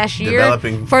all last year,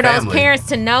 Developing for those family. parents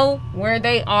to know where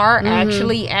they are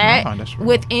actually at that's right.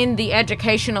 within the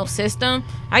educational system.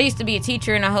 I used to be a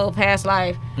teacher in a whole past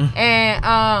life, and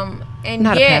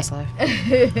Not a yet, past life.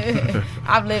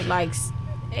 I've lived like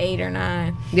 8 or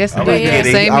 9. Yes, All indeed. right, Yeah.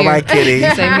 kidding. Same All here. right, kidding.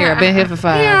 Same here. I've been here for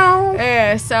 5.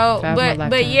 Yeah, so Five but more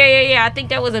but lifetimes. yeah, I think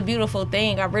that was a beautiful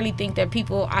thing. I really think that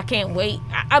people, I can't wait.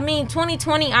 I mean,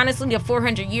 2020, honestly, the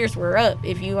 400 years were up.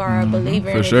 If you are a believer,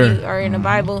 For and sure. if you are in the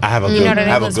Bible, I have a you good- know I that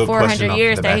have it a was good 400 question off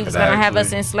years the that back he of was that, gonna have us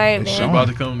actually. enslaved. We're in. about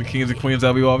to come the kings and queens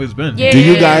that we've always been. Yeah, Do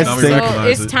you guys Now we think- so recognize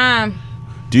it's it. time.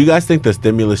 Do you guys think the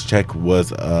stimulus check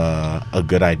was a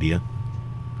good idea?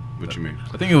 What you mean?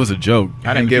 I think it was a joke.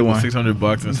 I didn't get one. $600 and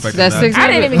expecting That's that. 600. I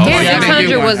didn't even get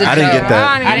 $600 was a joke. I didn't get that.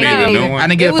 I didn't get I it.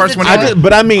 didn't get the first one.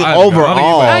 But I mean,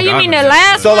 overall. Oh, you mean the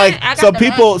last So one? like, I got so the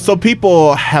people, last so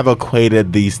people have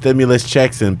equated the stimulus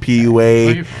checks and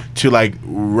PUA to like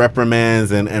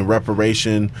reprimands and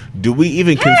reparation. Do we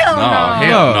even? Hell No, no.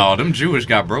 hell no. Them Jewish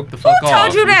got broke the fuck Who off.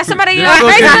 told you that? Somebody in Yeah, your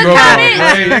those getting Facebook broke off.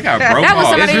 comment? They got broke That was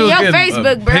off. somebody in Israel's your getting,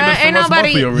 Facebook, bro. payments from Ain't us nobody.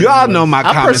 monthly already. Y'all know my I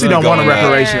comments. personally don't want a Yeah.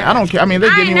 reparation. I don't care. I mean, they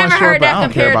I give ain't me never one short, heard but I that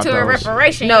don't care compared about to a those.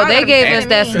 reparation. No, Y'all they gotta gave be us kidding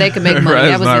that me. so they could make money. Right, That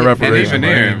it's was not it. And reparation. even by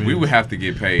then, any means. we would have to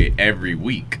get paid every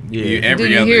week. Yeah. Every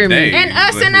Do you other hear me? day. And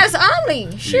us and us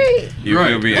only. Shit. You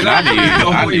feel me? And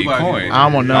I need coins. I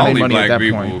don't want none of Only their money at black that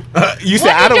people. point. You said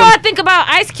What I did don't. y'all think about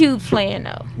Ice Cube's plan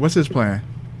though? What's his plan?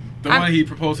 The one he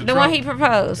proposed to The Trump. one he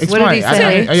proposed. What did he Explain. say? I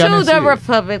didn't To see the it.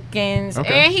 Republicans,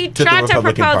 Okay. and he To the tried to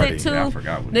Republican propose Party. it to Yeah, I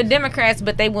forgot what the he- Democrats,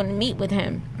 but they wouldn't meet with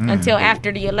him until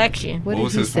after the election. What What did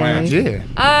was he his say? plan?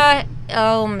 Yeah.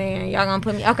 Oh man, y'all gonna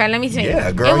put me? Okay, let me tell you.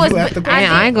 Yeah, girl, you have to go.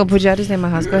 I ain't gonna put you out this in my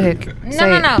house. Go ahead.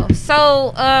 No.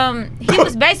 So, he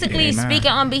was basically Yeah, man.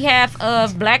 speaking on behalf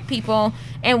of black people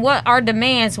and what our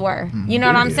demands were. You know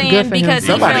what I'm saying? Good for him. Because he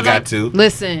Somebody felt got like to.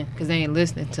 Listen, because they ain't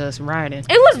listening to us writing.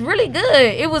 it was really good.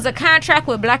 It was a contract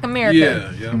with Black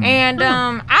America. Yeah. And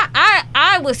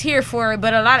I was here for it,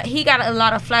 but he got a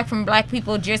lot of flack from black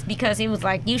people just because he was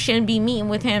like, you shouldn't be meeting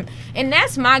with him, and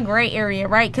that's my gray area,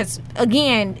 right? Because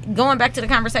again, going back to the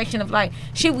conversation of like,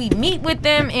 should we meet with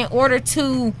them in order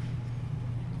to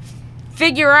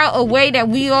figure out a way that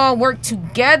we all work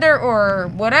together or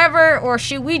whatever, or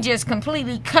should we just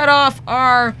completely cut off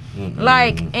our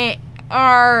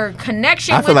our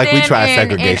connection? I feel with like we them tried and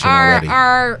segregation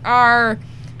our, already.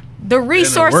 the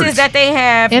resources works. that they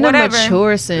have, In whatever. a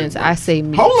mature sense, I say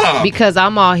me. Hold up. Because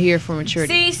I'm all here for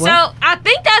maturity. See, What? so I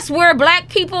think that's where black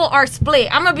people are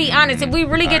split. I'm gonna be honest. If we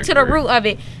really get to the root of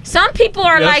it, some people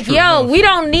are That's like, true "Yo, enough. we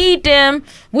don't need them.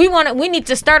 We need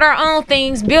to start our own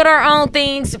things, build our own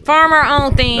things, farm our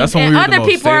own things." That's when And we were the other most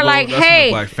people are stable. like, That's when the "Hey,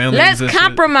 black families let's existed.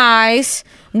 compromise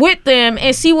with them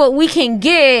and see what we can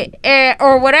get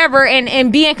or whatever,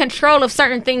 and be in control of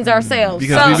certain things ourselves."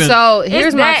 Because we've been- So it's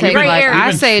here's my that take. gray Like, area.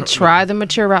 I say try the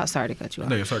mature route. Sorry to cut you off.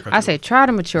 No, sorry to cut I you say try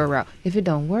the mature route. If it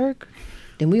don't work,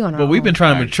 then we on our But we've been own.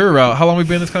 trying to mature out. How long we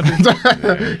been in this country?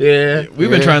 Yeah. We've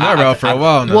been trying that route for a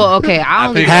while now. Well, okay, I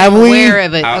only think- was Have we? aware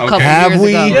of it a couple Have years we?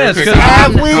 ago. yes, Quick, because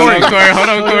Have we? Hold on,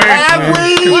 Corey. Have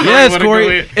we? yes, Wanna Corey.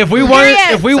 go in?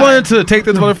 If we wanted to take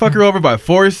this motherfucker over by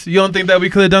force, you don't think that we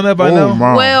could have done that by Oh, now?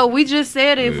 my. Well, we just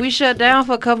said if we shut down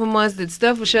for a couple months, that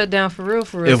stuff was shut down for real.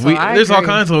 If So we, I there's all agree.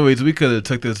 kinds of ways we could have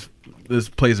took this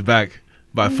place back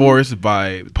by force,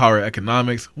 by power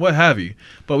economics, what have you.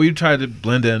 But we tried to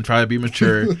blend in, try to be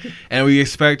mature, and we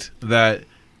expect that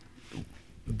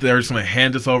they're just going to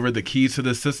hand us over the keys to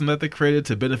the system that they created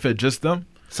to benefit just them.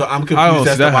 So I'm I don't confused see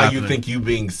as to that why happening. you think you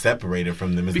being separated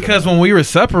from them is Because gonna- when we were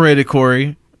separated,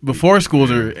 Corey, before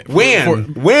schools are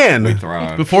when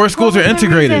Thrive. before schools are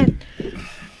integrated.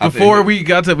 Before we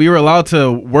were allowed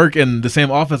to work in the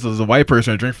same office as a white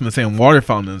person and drink from the same water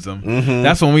fountain as them.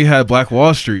 That's when we had Black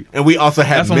Wall Street. and we also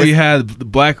had That's when we had the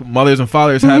black mothers and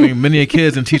fathers having many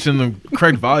kids and teaching them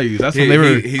correct values. That's when they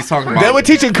were. He's talking they about. were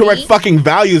teaching correct fucking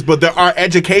values, but our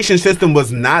education system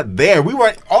was not there. We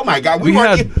were. Oh my god, We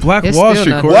weren't. had Black It's Wall still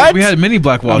Street. not- Corey. What? We had many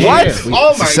Black Wall What? Street.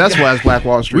 Oh my Successful god. as Black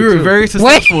Wall Street. We were too. very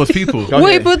successful as people.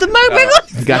 Wait, but the mic back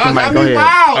on. You got the mic. Go ahead.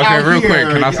 Wow, Okay, out real here. quick.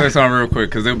 Can I say something real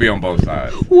quick? Because it'll be on both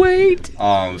sides. Wait.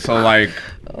 So like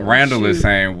Randall is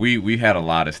saying, we had a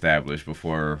lot established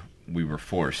before we were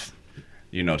forced,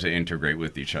 to integrate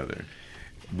with each other.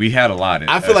 We had a lot.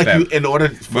 I feel like you, established. in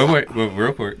order. Wait,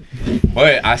 real quick.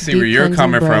 But I see Deep where you're cleansing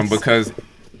coming from breaths. because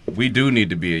we do need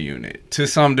to be a unit to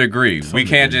some degree. We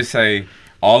can't just say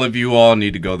all of you all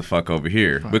need to go the fuck over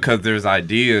here because there's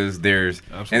ideas, there's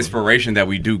inspiration that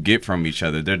we do get from each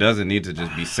other. There doesn't need to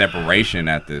just be separation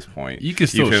at this point. You can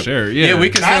still feel- share, yeah.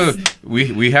 we can still.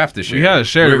 We have to share. We gotta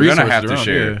share the We're gonna resources have to around,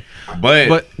 share. yeah.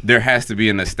 But there has to be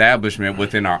an establishment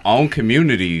within our own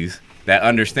communities that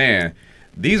understand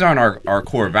these aren't our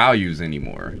core values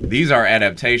anymore. These are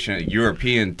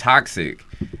European toxic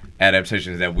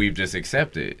adaptations that we've just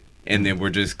accepted. And then we're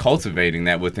just cultivating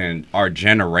that within our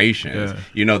generations.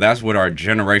 Yeah. That's what our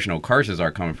generational curses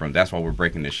are coming from. That's why we're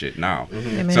breaking this shit now.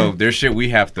 Amen. So there's shit we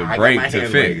have to I got break my to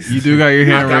hand fix. raised. You do got your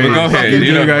hand I got raised. my Go ahead. You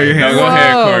do got your hand Go raised.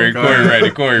 ahead, Whoa. Corey. Go Corey ahead. ready.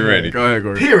 Corey ready. Go ahead,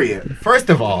 Corey. Period.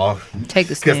 First of all, Take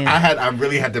the because stand. I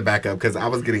really had to back up because I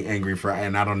was getting angry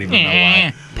and I don't even know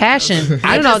why. Passion.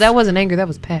 I don't know. That wasn't anger. That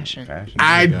was passion.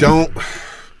 I don't.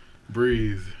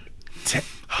 Breathe.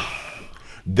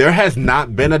 There has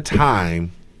not been a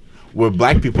time where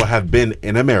black people have been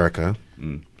in America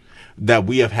that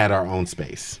we have had our own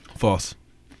space. False.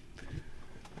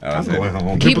 I'm going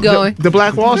home. Keep going. The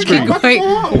Black Wall Street. Wait,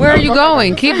 where are you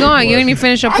going? Keep going. You didn't even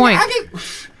finish your point.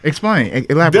 Explain.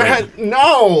 Elaborate.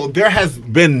 There has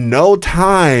been no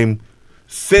time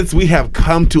since we have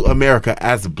come to America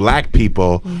as black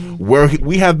people where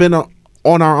we have been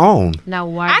on our own. Now,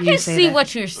 why I do you can say see that?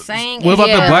 what you're saying. What about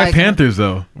Yeah, the Black like- Panthers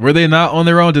though? Were they not on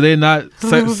their own? Did they not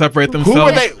separate Who were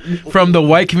themselves they? from the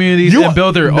white communities and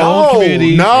build their own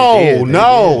community?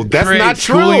 No, that's Create not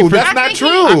truly true. free- That's I not think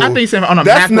true. I think saying on a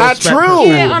That's macro not spectrum. true.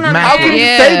 Yeah, on a How can you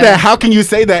Yeah. say that? How can you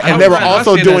say that? And they were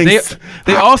also doing.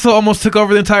 They also almost took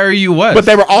over the entire U.S. But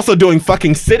they were also doing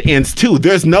fucking sit-ins too.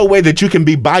 There's no way that you can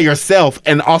be by yourself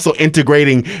and also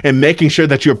integrating and making sure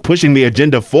that you're pushing the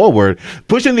agenda forward.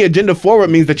 Pushing the agenda forward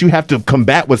means that you have to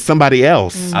combat with somebody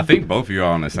else. I think both of you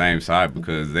are on the same side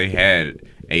because they had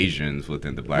Asians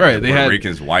within the black, Right, they Puerto had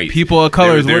Ricans, whites, people of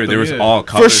colors with them, There was yeah. all For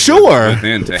colors sure,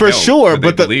 within to for help, sure, but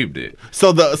they but believed it.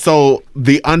 So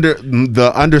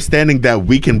the understanding that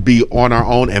we can be on our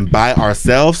own and by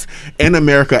ourselves in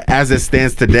America as it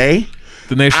stands today.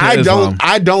 the Nation of Islam.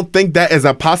 I don't think that is a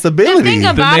The possibility. thing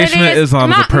about Nation it of is,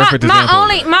 Islam is a perfect example.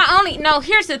 No,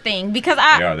 here's the thing, because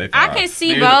They are, they I are. can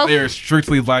see They're both.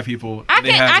 strictly black people. I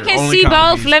They have their can own see both.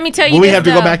 economies. Let me tell you Well, we this, have to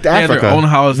go though. back to They have their Africa. own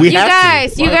houses. We You have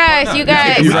guys, to. you guys.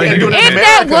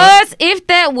 If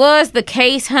that was the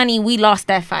case, honey, we lost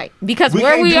that fight because We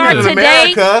where can't we do are that in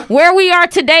today,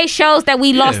 America. shows that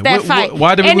we lost that fight.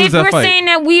 Why did we and lose if that we're fight? saying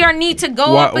that we need to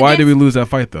go up Why did we against lose that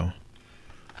fight though?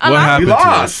 a What lot- happened We to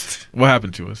lost. us? What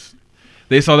happened to us?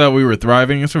 They saw that we were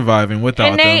thriving and surviving without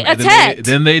And they them. attacked.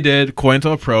 Then they did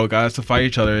COINTELPRO, got us to fight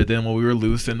each other. Then when we were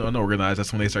loose and unorganized,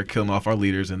 that's when they started killing off our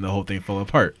leaders and the whole thing fell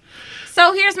apart.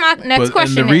 So here's my next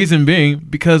question. And the then. reason being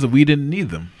because we didn't need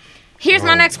them. Here's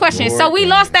my next question. So we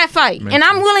lost that fight, and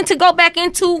I'm willing to go back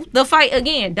into the fight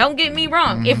again. Don't get me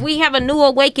wrong. If we have a new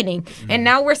awakening, and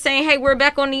now we're saying, hey, we're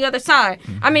back on the other side.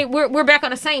 I mean, we're back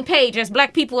on the same page as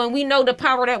black people, and we know the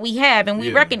power that we have, and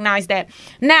we recognize that.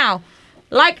 Now,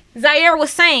 like Zaire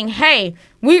was saying, hey,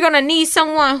 we're gonna need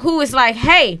someone who is like,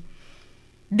 hey,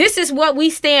 this is what we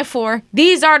stand for.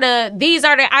 These are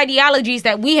the ideologies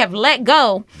that we have let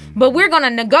go, but we're gonna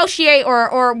negotiate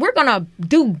or we're gonna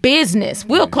do business.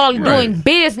 We'll call it doing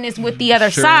business with the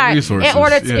other Share side resources, in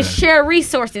order to yeah. share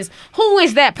resources. Who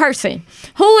is that person?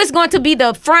 Who is going to be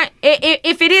the front?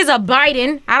 If it is a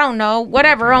Biden, I don't know,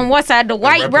 whatever on what side, the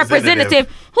white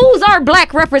representative. Who's our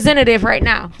black representative right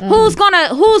now? Who's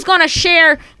gonna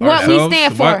share what we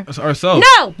stand for? Ourselves.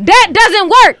 No, that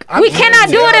doesn't work. We cannot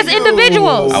do it as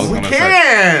individuals. I was We gonna say-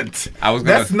 can't. I was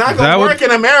gonna. That's not That gonna would- work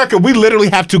in America. We literally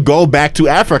have to go back to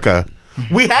Africa.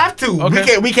 We have to.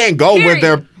 Okay. We can't go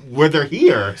Period. where they're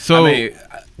here. So I mean,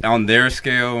 on their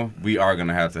scale, we are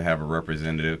gonna have to have a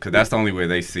representative because that's the only way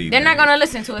they see. They're not things. gonna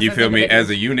listen to us. You as feel me? individuals. As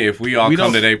a unit, if we all We come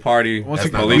don't- to their party, once that's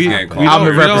again, police getting called. I'm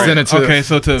the we don't- representative. Okay,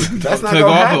 so to That's not go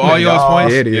gonna off of happen, all y'all's y'all.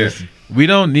 points, It is. we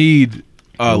don't need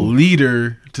a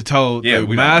leader to tell Yeah, the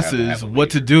we don't have to masses have a what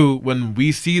to leader. do when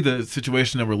we see the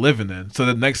situation that we're living in. So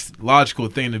the next logical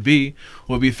thing to be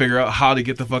will be figure out how to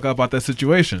get the fuck up out that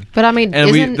situation. But I mean, And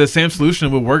isn't the same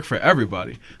solution would work for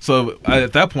everybody. So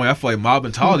at that point, I feel like mob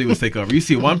mentality would take over. You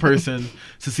see one person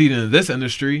succeeding in this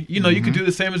industry, you know, you could do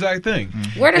the same exact thing.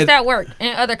 Where does It- that work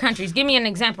in other countries? Give me an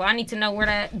example. I need to know where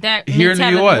that Here in the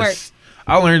mentality U.S., works.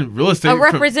 I learned real estate. A from-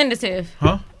 representative.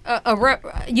 huh?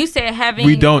 You said having.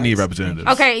 We don't need representatives.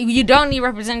 Okay, you don't need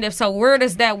representatives. So where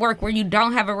does that work? Where you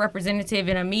don't have a representative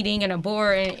in a meeting, in a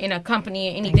board, in a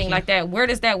company, anything like that? Where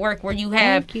does that work? Where you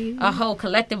have a whole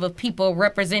collective of people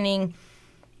representing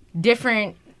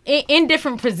different in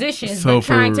different positions, So but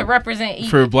trying to represent each.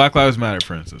 For Black Lives Matter,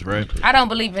 for instance, right? I don't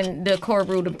believe in the core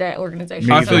root of that organization.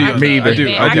 Me I feel you. can't Me either. I do.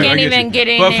 even- I do. can't I get even you. get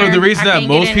in But there. for the reason I that can't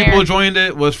most get in people there. joined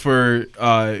it was for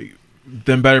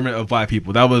the betterment of black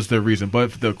people. That was the reason.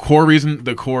 But the core reason,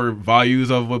 the core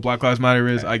values of what Black Lives Matter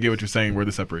is, I get what you're saying, where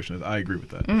the separation is. I agree with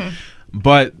that. Mm-hmm.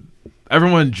 But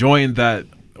everyone joined that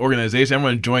organization,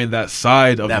 everyone joined that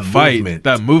side of That the fight, movement.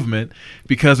 that movement,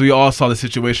 because we all saw the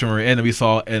situation we're in, and we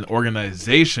saw an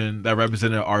organization that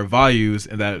represented our values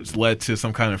and that led to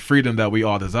some kind of freedom that we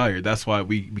all desired. That's why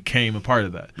we became a part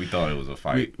of that. We thought it was a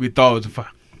fight. We thought it was a fight.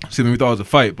 Excuse me, we thought it was a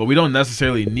fight, but we don't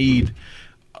necessarily need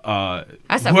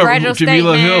That's a fragile state,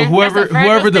 Jamila man. Hill, That's a whoever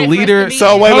fragile the state for us leader. to be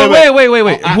So in.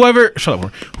 wait. Whoever, shut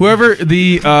up. Whoever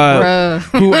the Bruh.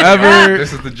 whoever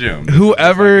This is the gym.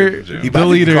 whoever This is like He the about the to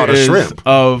leader get called a is shrimp.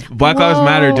 of Black Lives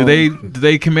Matter, do Whoa.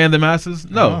 they command the masses?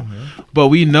 No, but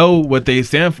we know what they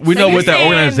stand for. We know you're what that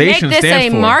saying organization make this stands a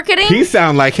for. marketing He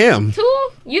sound like him. tool?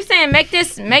 You saying make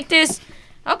this?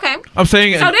 Okay. I'm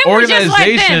saying So an then we're just like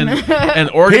organization, them. an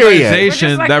We're organization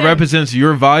just like that them. represents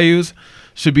your values.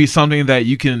 should be something that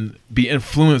you can be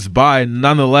influenced by.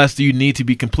 Nonetheless, you need to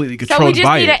be completely controlled by it. So we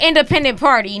just need an independent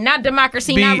party, not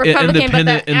democracy, be not Republican, an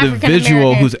independent but the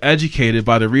individual who's educated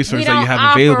by the resources that you have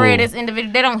available. We don't operate as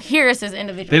individuals. They don't hear us as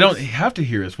individuals. They don't have to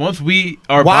hear us. Once we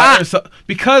are Why? by ourselves,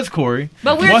 because Corey.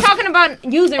 But we're talking about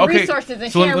using resources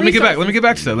and sharing let me get back. resources. Let me get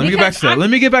back to that. Let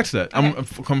me get back to that. I'm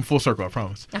coming full circle. I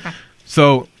promise. Okay.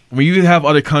 So when you have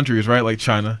other countries, right, like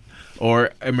China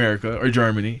or America or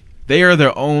Germany, they are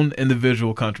their own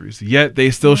individual countries. Yet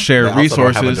they still share They also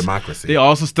don't have a resources. democracy. They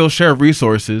also still share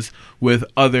resources with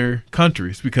other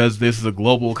countries because this is a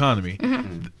global economy.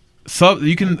 So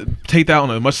you can take that on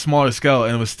a much smaller scale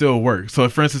and it would still work. So,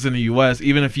 for instance, in the U.S.,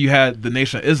 even if you had the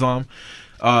Nation of Islam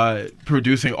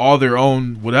producing all their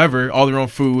own whatever, all their own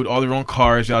food, all their own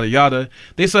cars, yada yada,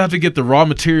 they still have to get the raw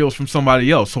materials from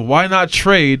somebody else. So why not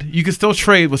trade? You can still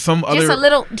trade with some other.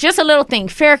 Just a little thing.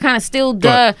 Farrakhan is still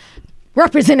the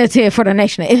representative for the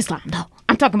Nation of Islam. No,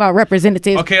 I'm talking about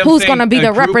representatives. Okay, who's going to be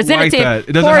the representative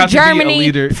for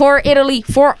Germany, for Italy,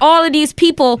 for all of these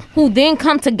people who then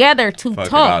come together to Fuck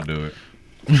talk. it, I'll do it.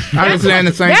 I was saying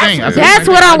the same thing. That's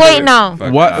what I'm waiting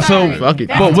on. What? So, Fuck it.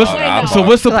 but what's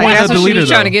the point of the leader?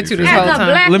 trying to get to this whole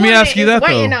time. Let me ask you that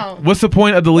though. What's the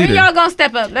point of the leader? When y'all gonna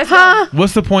step up? Let's go.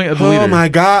 What's the point of the leader? Oh my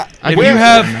God! If you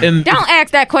have, Don't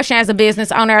ask that question as a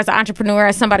business owner, as an entrepreneur,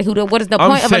 as somebody who. What is the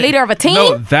point of a leader of a team?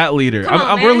 No, that leader. Come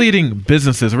on, we're man. leading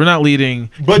businesses. We're not leading.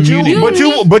 But you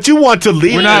want to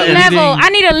lead. We're not level.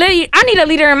 leading- I need a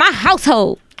leader in my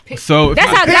household. So That's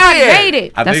how God made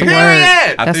it. That's a word.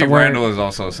 I That's think a word. Randall is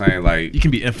also saying like you can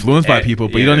be influenced by people,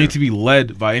 but you don't yeah. need to be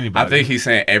led by anybody. I think he's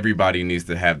saying everybody needs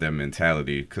to have that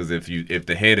mentality because if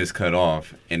the head is cut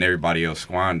off and everybody else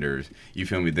squanders, you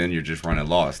feel me? Then you're just running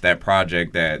lost. That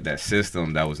project, that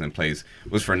system that was in place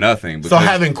was for nothing. So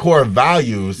having core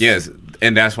values. Yes,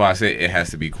 and that's why I say it has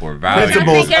to be core values.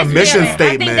 Principles, a mission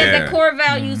statement. I think that the core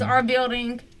values are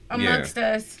building amongst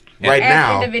us. Right as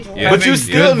now, individuals. Yeah. but you Good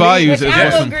still values need, is I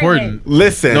what's will agree important.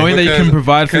 listen. Knowing that you can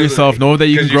provide for yourself, knowing that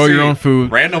you can grow your own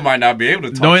food, Randall might not be able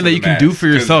to talk knowing to that the you can mass, do for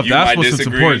 'cause yourself, you that's might what's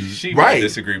disagree, important. She Right. might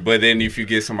disagree, but then if you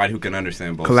get somebody who can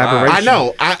understand both Collaboration. sides. I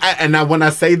know. And when I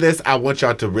say this, I want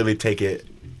y'all to really take it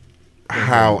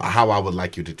how I would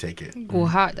like you to take it. Well,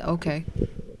 hot. Okay.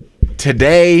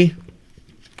 Today,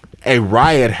 a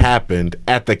riot happened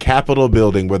at the Capitol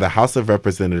building where the House of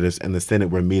Representatives and the Senate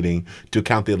were meeting to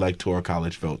count the Electoral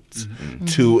College votes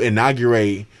to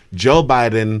inaugurate Joe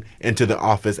Biden into the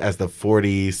office as the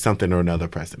 40-something or another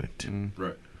president.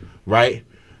 Right?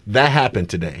 That happened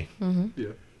today. Yeah.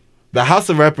 The House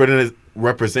of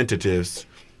Representatives,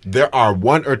 there are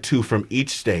one or two from each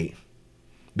state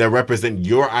that represent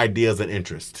your ideas and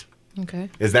interests. Okay.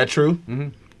 Is that true?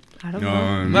 I don't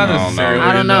know. Not necessarily.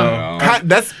 I don't know.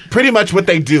 That's pretty much what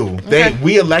they do.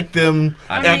 We elect them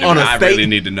on a I state really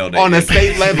need to know that. on a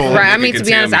state level. Right. I You mean, can to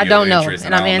be tell honest, me I your don't know, interests,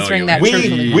 and I'm I don't know answering your that We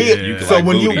truthfully. You can so like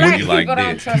when you booty, when you like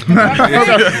dick.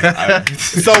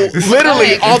 so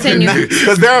literally Go ahead, continue.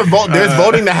 because there's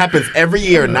voting that happens every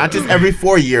year, not just every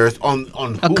 4 years on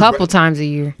A who couple times a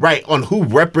year. right on who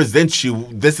represents you.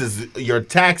 This is your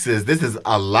taxes. This is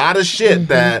a lot of shit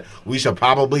that we should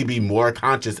probably be more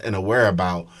conscious and aware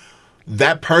about.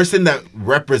 That person that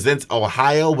represents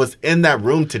Ohio was in that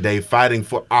room today fighting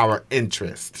for our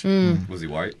interest. Was he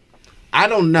white? I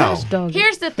don't know.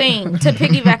 Here's the thing, to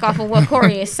piggyback off of what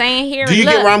Corey is saying here. Do you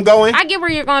get where I'm going? I get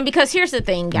where you're going because here's the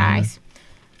thing, guys.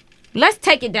 Let's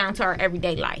take it down to our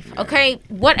everyday life, okay?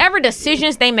 Whatever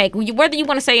decisions they make, whether you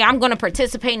want to say, I'm going to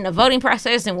participate in the voting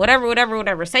process and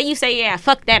whatever. Say you say, yeah,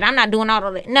 fuck that. I'm not doing all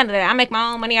of that. None of that. I make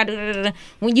my own money. I do.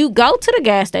 When you go to the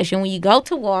gas station, when you go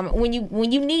to Walmart,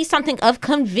 when you need something of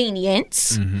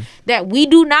convenience that we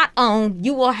do not own,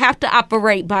 you will have to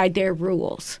operate by their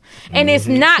rules. And it's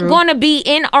not going to be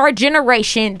in our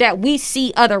generation that we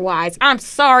see otherwise. I'm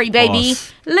sorry, baby.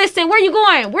 False. Listen, where you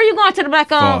going? Where you going to the black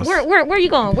False. Where you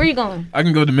going? Where you going? I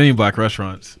can go to many black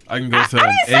restaurants. I can go to. I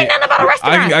didn't say nothing about a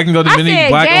restaurant. I can go to I many said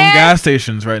black-owned gas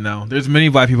stations right now. There's many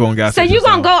black people on gas So stations. you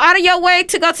gonna now. go out of your way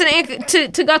to go to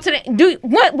the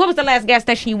what was the last gas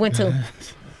station you went to?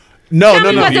 No,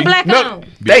 Tell me was it black owned?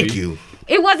 Thank you.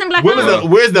 It wasn't black Where owned.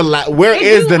 where If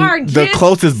is you are the just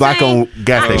closest black owned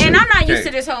gas saying- station? And I'm not used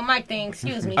to this whole mic thing.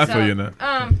 Excuse me. I so, feel you in that.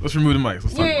 Let's remove the mics.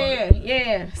 Let's talk about it.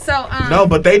 Yeah. So No,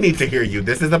 but they need to hear you.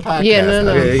 This is a podcast. Yeah,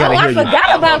 no. Yeah, you gotta Oh, I hear you.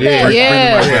 forgot about that.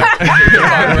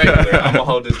 Yeah. I'm gonna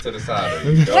hold this to the side.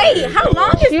 Wait, how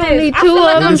long is You this? don't need I two feel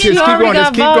like of I'm them. Just She keep already going. Just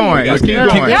got keep voted. going. Just keep Keep going.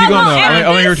 going Y'all now. gonna I edit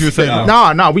want to hear what you were saying.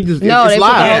 No, we just No, it's they put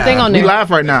the live. whole thing on We there. live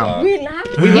right now. We live.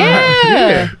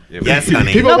 Yeah. Yes,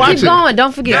 honey. People No, watching. keep going.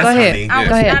 Don't forget. Yes, Go honey. ahead. I was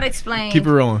Go ahead. not explaining. Keep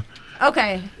it rolling.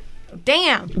 Okay.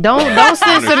 damn. Don't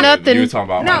censor nothing. You were talking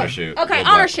about No. ownership. Okay,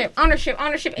 ownership,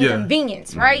 and Yeah.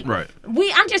 convenience, right? Right.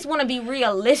 I just want to be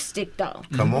realistic, though.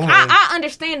 Come on. I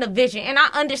understand the vision, and I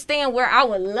understand where I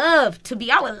would love to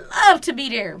be. I would love to be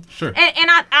there. Sure. And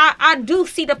I do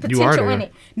see the potential in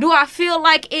it. Do I feel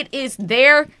like it is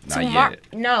there tomorrow? yet.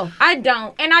 No, I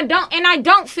don't. And I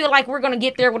don't feel like we're gonna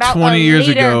get there without 20 a years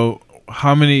leader. ago,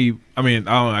 how many? I mean,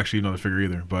 I don't actually know the figure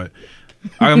either, but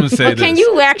I'm gonna say Well, this. can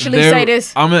you actually say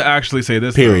this? I'm gonna actually say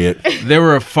this. Period. There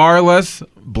were far less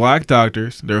black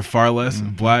doctors. There were far less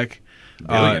black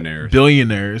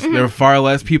billionaires. Mm-hmm. There were far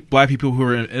less black people who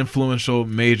were in influential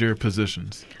major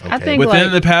positions. I think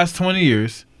Within the past 20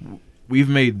 years, we've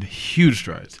made huge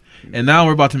strides. And now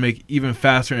we're about to make even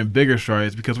faster and bigger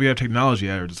strides because we have technology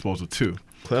at our disposal too.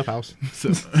 Clubhouse.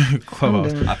 So,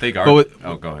 Clubhouse. I think But with-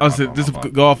 go ahead. I was saying, just to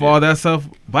go off all that stuff.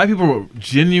 Black people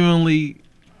genuinely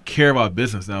care about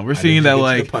business now. We're seeing that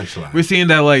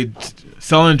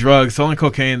selling drugs, selling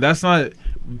cocaine. That's not.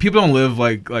 People don't live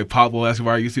like Pablo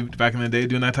Escobar used to back in the day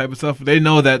doing that type of stuff. They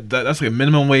know that's like a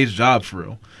minimum wage job for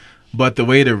real. But the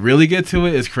way to really get to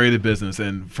it is create a business,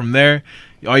 and from there,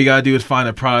 all you gotta do is find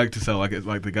a product to sell, like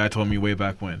the guy told me way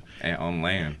back when. And own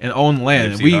land.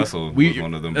 Nipsey Hussle was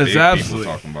one of them big people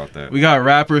talking about that. We got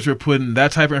rappers who are putting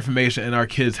that type of information in our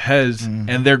kids' heads,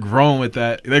 and they're growing with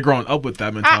that. They're growing up with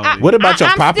that mentality. What about your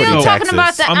property still taxes? talking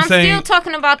about that. I'm still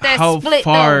talking about that split.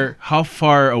 How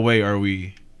far away are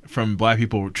we from black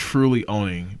people truly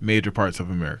owning major parts of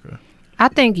America? I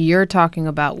think you're talking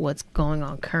about what's going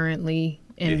on currently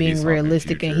and being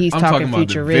realistic, and he's talking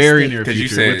futuristic. The very near Because you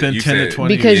future, said- within you 10 to said-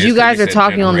 20 Because years. you guys are said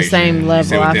talking on the generation. same You level.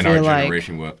 said I within our feel like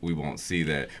generation, we won't see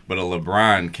that. But a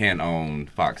LeBron can't own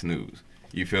Fox News.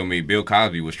 You feel me? Bill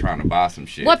Cosby was trying to buy some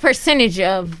shit. What percentage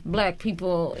of black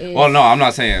people is? Well, no, I'm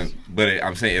not saying, but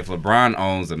I'm saying if LeBron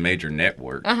owns a major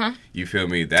network, you feel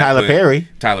me? That Tyler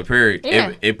Perry.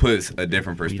 Yeah. it puts a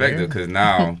different perspective because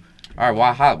now, all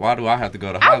right, why do I have to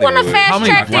go to Hollywood? wanna fast How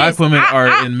many track black this. women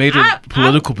are in major I-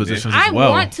 political positions as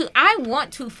well? I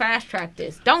want to fast track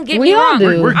this. Don't get We me all wrong.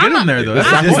 do. We're getting there though. That's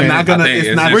It's the just point. not gonna. I think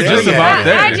It's not. We're just there about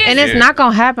yet. there. and it's not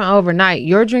gonna happen overnight.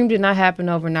 Your dream did not happen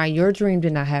overnight. Your dream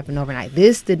did not happen overnight.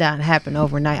 This did not happen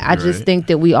overnight. I just think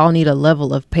that we all need a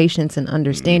level of patience and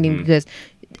understanding because.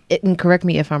 And correct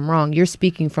me if I'm wrong. You're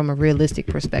speaking from a realistic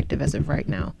perspective as of right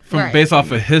now, Based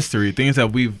off of history, things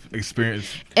that we've experienced,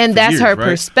 and for that's years, her right?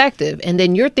 perspective. And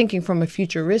then you're thinking from a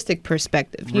futuristic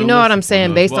perspective. You know what I'm Realistic saying,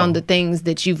 one as based well. on the things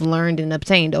that you've learned and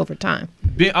obtained over time.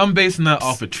 I'm basing that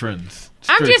off of trends.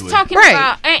 I'm just strictly. talking Right.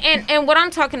 about, and what I'm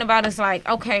talking about is like,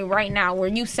 okay, right now, where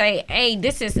you say, hey,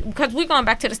 this is, because we're going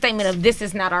back to the statement of this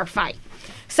is not our fight.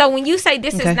 So when you say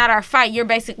this is not our fight, you're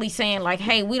basically saying like,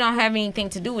 hey, we don't have anything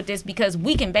to do with this because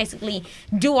we can basically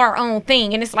do our own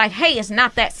thing. And it's like, hey, it's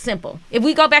not that simple. If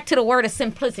we go back to the word of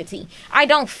simplicity, I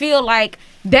don't feel like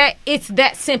that it's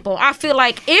that simple. I feel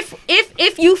like if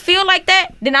you feel like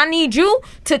that, then I need you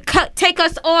to take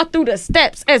us all through the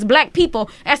steps as black people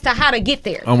as to how to get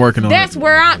there. I'm working on That's it.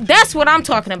 that's what I'm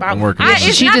talking about. I'm working on it.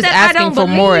 It's She not just that I asking don't for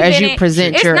more believe as in you it.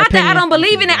 present it's your not opinion. that I don't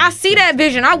believe in it. I see that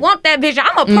vision. I want that vision.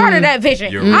 I'm a part of that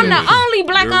vision. You're I'm the realist. only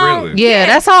black You're owned. realist. Yeah,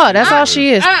 that's all. That's all she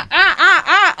is.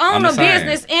 I own I'm a just saying.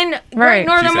 business in Right. Great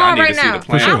Northern She said, I Mall need right to see now. the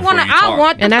plan I want before you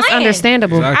talk. the And that's plan.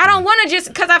 understandable. Exactly. I don't want to just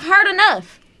because I've heard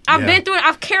enough. I've Yeah. been through it.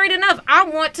 I've carried enough. I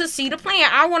want to see the plan.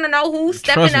 I want to know who's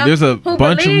stepping Trust me, up. there's a who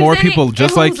bunch of believes more in it, people and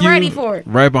just like who's ready you for it.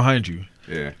 right behind you.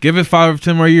 Yeah. Give it 5 or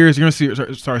 10 more years, you're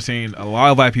gonna start seeing a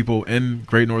lot of black people in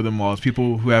Great Northern Malls,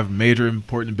 people who have major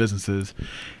important businesses,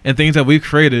 and things that we've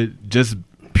created just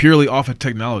purely off of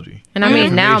technology. And I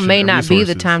mean, now Information may and not be the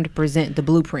resources. time to present the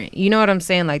blueprint. You know what I'm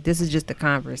saying? Like, this is just a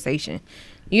conversation.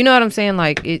 You know what I'm saying?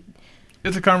 Like, it.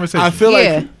 It's a conversation. I feel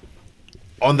Yeah. like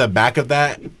on the back of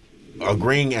that,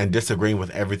 agreeing and disagreeing with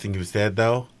everything you said,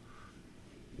 though,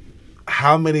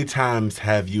 how many times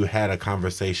have you had a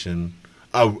conversation,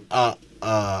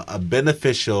 a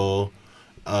beneficial,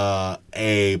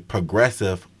 a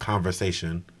progressive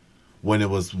conversation when it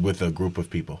was with a group of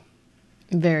people?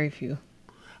 Very few.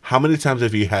 How many times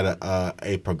have you had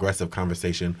a progressive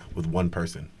conversation with one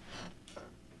person?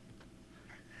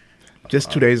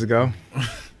 Just 2 days ago.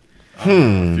 So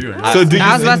do you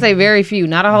I was about to say very few,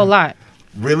 not a whole lot.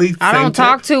 really? I Same don't tip?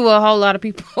 talk to a whole lot of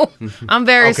people. I'm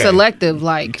very Okay. selective.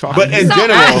 Like, But in So,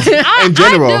 general, I do.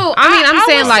 I mean, I'm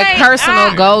saying would like say,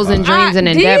 personal goals and dreams and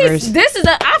endeavors. This is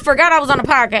I forgot I was on a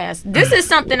podcast. This is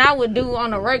something I would do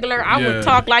on a regular. I Yeah. would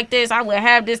talk like this. I would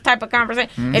have this type of conversation.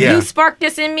 If Yeah. you spark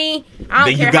this in me, I Then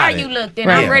don't you care got how it. you look. Then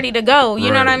Right. I'm ready to go.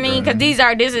 You know what I Right, mean? Because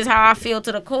this is how I feel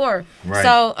to the core. Right.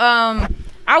 So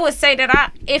I would say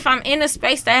that if I'm in a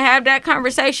space to have that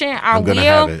conversation, I'm gonna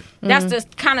will. have it. That's the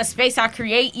kind of space I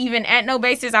create, even at no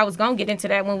basis. I was gonna get into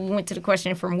that when we went to the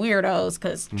question from weirdos,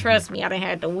 because trust me, I done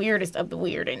had the weirdest of the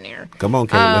weird in there. Come on,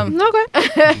 Caitlin.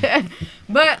 Okay.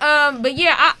 But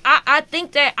yeah, I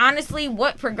think that honestly,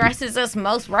 what progresses us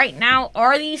most right now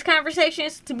are these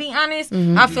conversations. To be honest,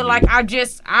 I feel like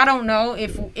I don't know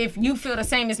if you feel the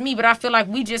same as me, but I feel like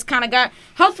we just kind of got.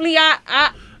 Hopefully,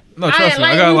 No, trust me.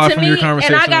 I got a lot from your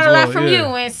conversation, and I got a lot as from well. you.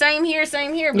 And same here.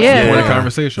 Yeah. More the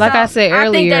conversation. Like I said I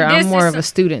think earlier, that this I'm more is of a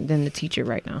student than the teacher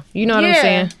right now. You know what I'm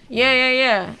saying?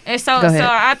 Yeah. And so Go ahead.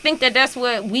 I think that that's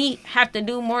what we have to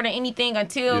do more than anything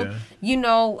until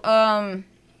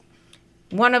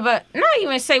one of us, not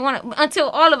even say one, until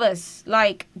all of us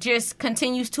like just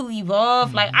continues to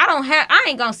evolve. Like I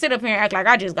ain't gonna sit up here and act like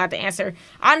I just got the answer.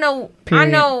 I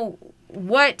know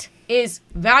what is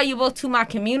valuable to my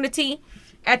community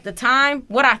at the time.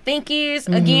 What I think is,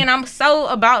 again, I'm so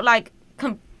about like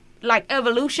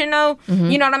evolution though.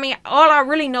 You know what I mean? All I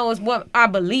really know is what I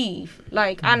believe.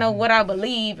 Like I know what I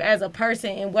believe as a person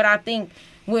and what I think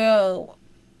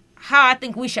how I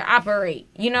think we should operate.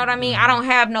 You know what I mean? I don't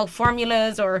have no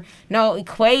formulas or no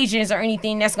equations or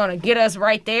anything that's gonna get us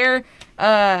right there.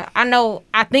 I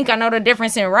think I know the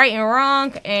difference in right and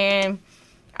wrong, and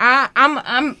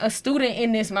I'm a student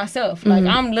in this myself. Like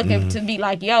I'm looking to be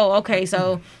like, yo, okay,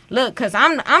 so look, cause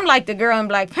I'm like the girl in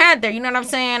Black Panther. You know what I'm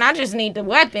saying? I just need the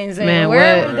weapons and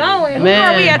where are we going? Man,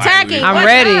 who are we attacking? I'm What's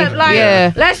ready. up? Like,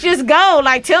 Yeah. let's just go.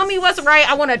 Like, tell me what's right.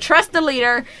 I want to trust the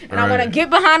leader, and I want to get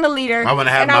behind the leader. I want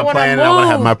to have and my plan, and I want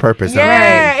to have my purpose.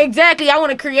 Yeah, exactly. I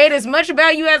want to create as much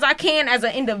value as I can as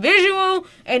an individual,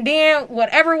 and then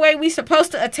whatever way we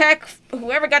supposed to attack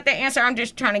whoever got the answer, I'm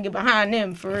just trying to get behind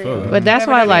them for real. But that's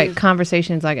Whatever why that like is.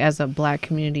 conversations like as a Black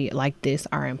community like this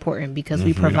are important because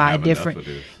we provide have different enough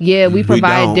of this. we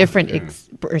provide don't.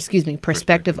 different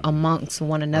perspective amongst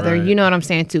one another. Right. You know what I'm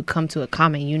saying? To come to a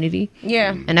common unity.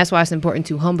 Yeah. And that's why it's important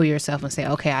to humble yourself and say,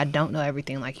 okay, I don't know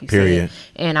everything like you Period. said.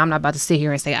 And I'm not about to sit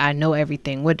here and say, I know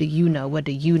everything. What do you know? What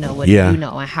do you know? What Yeah. do you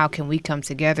know? And how can we come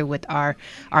together with our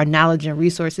knowledge and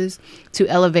resources to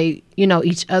elevate, you know,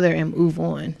 each other and move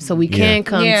on. So we can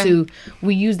come to,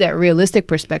 we use that realistic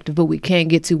perspective, but we can't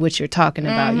get to what you're talking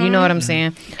about. You know what I'm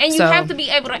saying? And you So- have to be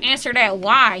able to answer that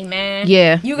why, man.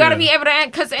 Yeah. You got to be able to,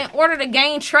 because in order to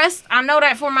gain trust, I know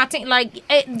that for my team, like,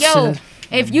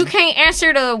 if you can't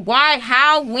answer the why,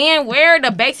 how, when, where,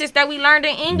 the basics that we learned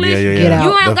in English, Get out.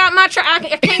 you ain't got my trust. I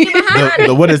can't get behind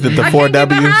it. What is it? The I four can't get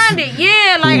W's? behind it.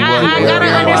 Yeah, like Who, what, I where, gotta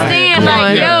why. understand. Come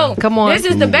Like, on. yo, Come on. this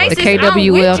is the The basics. KWL I'm with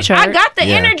you. I chart. got the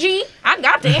Yeah. energy. I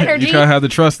got the energy. You gotta have the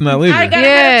trust in that leader. I gotta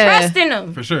Yeah. have trust in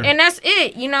them For sure. and that's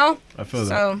it. You know. I feel that.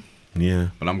 So Yeah.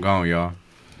 But I'm gone, y'all.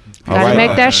 Gotta right.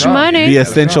 make that shmoney. Be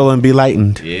essential and be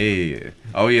lightened. Yeah.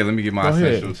 Oh, yeah. Let me get my Go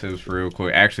ahead. essential tips real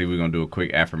quick. Actually, we're going to do a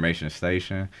quick affirmation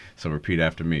station. So repeat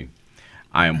after me.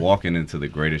 I am walking into the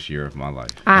greatest year of my life.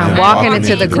 I'm Yeah. walking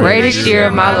into the greatest year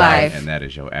of my life. And that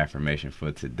is your affirmation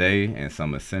for today and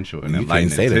some essential and You can't enlightening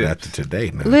say that tips. after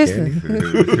today. Now, Listen.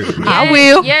 can I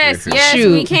will. Yes,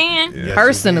 Shoot. we can. you? Yes,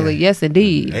 Personally, yes,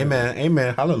 indeed. you can. Amen.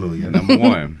 Amen. Hallelujah. Number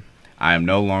one, I am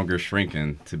no longer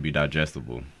shrinking to be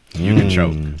digestible. You can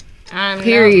choke.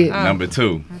 Period. Number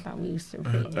two, I thought we used to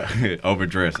read.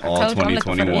 overdress all Told you I'm looking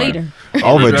for the 2021. leader.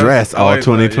 Overdressed all Always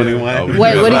like, 2021. yeah.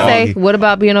 What did he all- say? What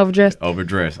about being overdressed?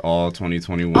 Overdress all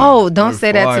 2021. Oh, don't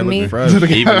say that to me.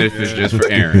 Even if it's just for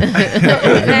Aaron.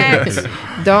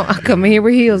 Don't come in here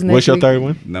with heels next What's your week. third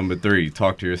one? Number three,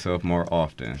 talk to yourself more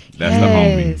often. That's the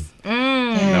homie.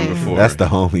 Yes. Number four, That's the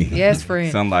homie. Yes,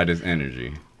 friend. sunlight is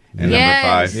energy. And Yes.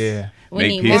 number five, Yeah. We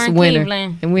make need peace. more It's in winter,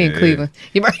 Cleveland. and we in Yeah. Cleveland.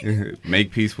 You right?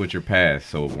 Make peace with your past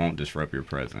so it won't disrupt your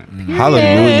present.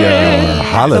 Hallelujah. word.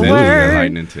 Hallelujah.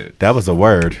 Enlightening tip. That was a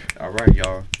word. All right,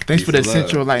 y'all. Thanks for the Peace and love.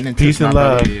 essential lightning. Peace tips, and my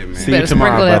love. brother. Yeah, man. See you Better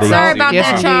tomorrow, sprinkle that buddy. Sorry about Yes,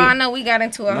 that, y'all. indeed. I know we got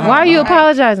into a Why are you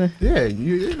apologizing? Yeah,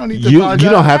 you don't need to You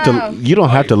apologize. don't have to. You don't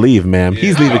have to leave, ma'am.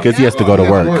 He's leaving because he has to go to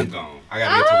work. I'm gone. I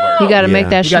gotta get to work. You got to Yeah. make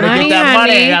that You gotta shmoney, get that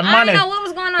money. honey. That I money. didn't know what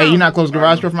was going on. Hey, you not close the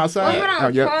garage door from Oh, outside? hold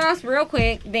on. yep. Pause real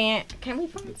quick. Then can we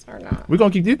pause or not? We're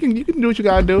gonna keep. You can do what you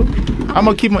gotta do. I'm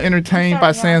gonna keep them entertained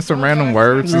by saying some random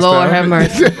words. and Lord stuff. have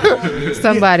mercy.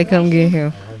 Somebody come get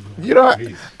him. You know,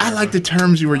 I like the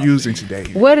terms you were using today.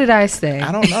 What did I say?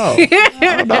 I don't know.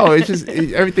 I don't know. It's just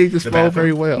everything just flowed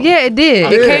very well. Yeah, it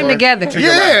did. It Yeah. came together.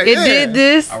 Yeah, It yeah. did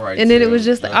this, All right, and then it chill. was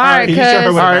just all right, Can you show her cuz.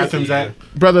 where the Alright. bathroom's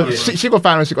at? Brother, she gonna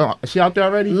find her. She out there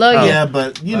already? Love you. Yeah,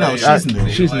 but you know Uh, she's new.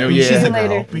 she's new, yeah. She's a Later.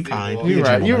 girl. Be kind. Be You a right.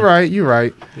 gentleman. You right. You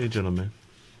right. Be a gentleman.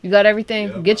 You got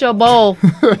everything? Get your bowl.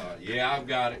 Yeah, I've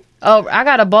got it. Oh, I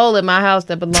got a bowl at my house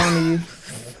that belonged to you.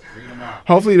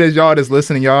 hopefully that y'all that's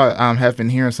listening, y'all have been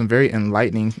hearing some very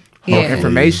enlightening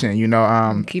information. You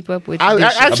know, keep up with about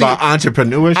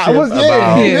entrepreneurship,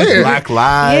 about Black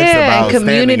lives, about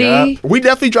community. We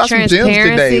definitely dropped some gems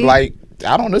today. Like,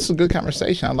 I don't know, this is a good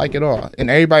conversation. I like it all. And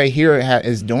everybody here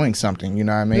is doing something, you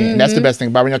know what I mean? And that's the best thing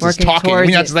about it. We're not just talking. We're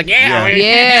not just like,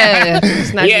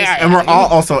 It's not just, and we're all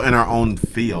also in our own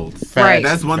fields. Right.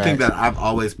 That's one thing that I've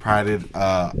always prided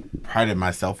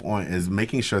myself on, is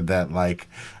making sure that, like,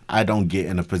 I don't get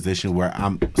in a position where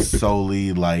I'm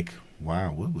solely like,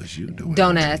 wow, what was you doing?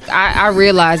 Don't ask. I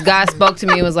realized God spoke to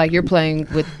me and was like, you're playing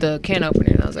with the can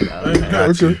opener. And I was like, oh,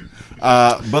 okay.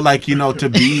 But like, you know, to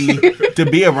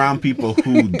be around people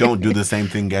who don't do the same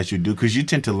thing as you do, because you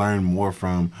tend to learn more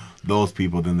from those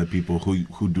people than the people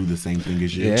who do the same thing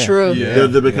as you. Yeah. True. Yeah.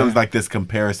 There becomes like this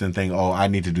comparison thing. Oh, I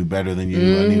need to do better than you.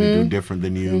 I need to do different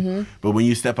than you. But when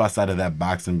you step outside of that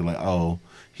box and be like, oh,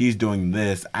 he's doing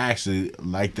this, I actually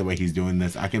like the way he's doing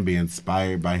this. I can be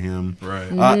inspired by him.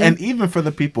 Right. And even for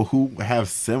the people who have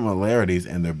similarities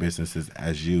in their businesses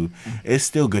as you, it's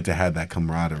still good to have that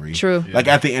camaraderie. True. Like,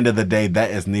 at the end of the day,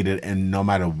 that is needed, and no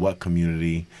matter what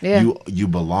community you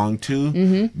belong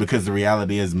to, because the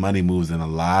reality is money moves in a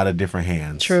lot of different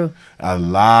hands. True. A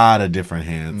lot of different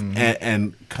hands.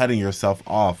 And cutting yourself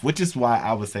off, which is why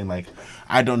I was saying, like,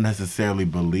 I don't necessarily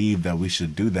believe that we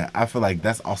should do that. I feel like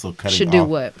that's also cutting off. Should do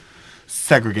what?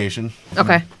 Segregation.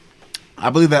 Okay. I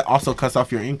believe that also cuts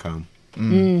off your income.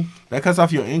 That cuts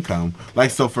off your income.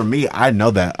 Like, so for me, I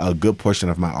know that a good portion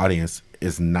of my audience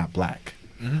is not Black.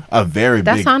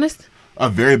 That's honest. A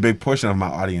very big portion of my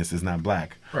audience is not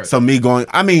Black. Right. So me going,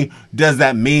 I mean, does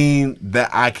that mean that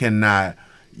I cannot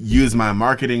use my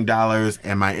marketing dollars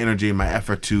and my energy and my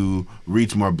effort to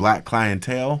reach more Black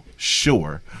clientele?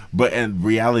 Sure. But in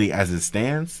reality, as it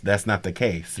stands, that's not the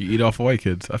case. You eat off of white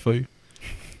kids. I feel you.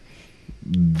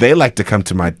 They like to come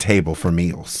to my table for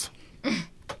meals.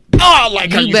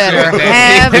 You better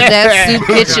have that soup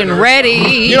kitchen ready.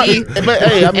 You know, but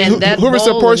hey, I mean, whoever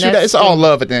supports you, it's all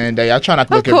love at the end of the day. I try not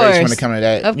to look at race when it comes to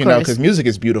that, you know, because music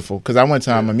is beautiful. Because I went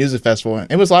to a music festival,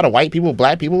 and it was a lot of white people,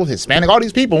 Black people, Hispanic, all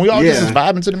these people. And we all just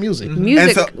vibing to the music.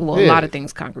 Music, a lot of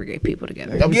things congregate people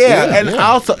together.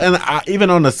 Even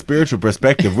on a spiritual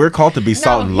perspective, we're called to be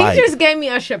salt and light. He just gave me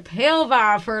a Chappelle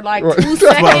vibe for like 2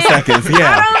 seconds. 12 seconds,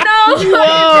 yeah. I don't know.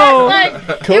 Whoa.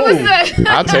 Like, Cool. It was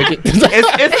I'll take it.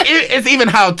 It's even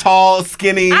how tall,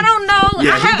 skinny. I don't know.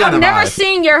 Yeah, I've never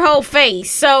seen your whole face,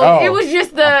 so it was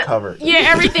just the covered. Yeah,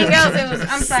 everything else. It was.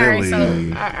 I'm sorry. So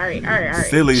Silly. all right.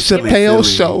 Silly Chappelle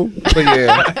show. But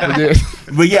yeah.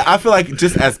 But yeah, I feel like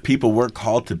just as people, we're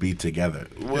called to be together.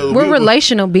 We're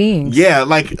relational beings. Yeah,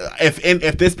 like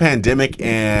if this pandemic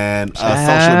and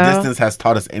social distance has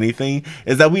taught us anything,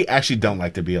 is that we actually don't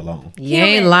like to be alone. You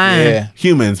ain't lying. Yeah.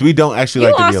 Humans, we don't actually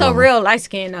You like to be alone. also real light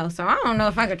skinned though, so I don't know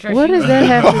if I could trust What you. does that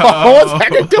have to What's that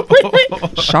to do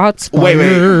with it? Shots fired.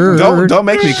 Wait. Don't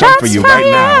make me come for you right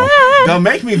now. Don't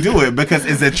make me do it, because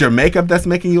is it your makeup that's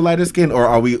making you lighter skin, or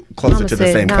are we closer to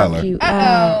the same color?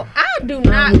 Uh-oh. I do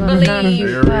not believe.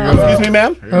 Excuse me,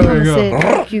 ma'am? There you go.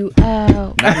 Knock you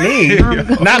out. Not me.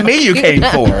 Not me you came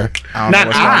for. Not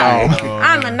I.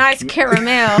 I'm a nice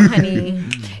caramel, honey.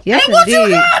 Yes,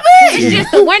 indeed. It's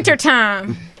just the winter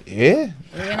time. Yeah.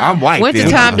 I'm white.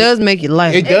 Wintertime does make you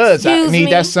light. It does. I Excuse need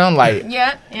me. that sunlight.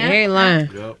 Yeah. You ain't lying.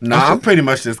 No, I'm pretty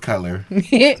much this color. You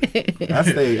I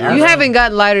stay. haven't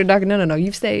gotten lighter, Doctor. No.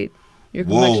 You've stayed. Your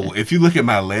complexion. Whoa! If you look at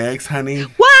my legs, honey.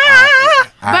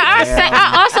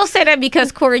 I also say that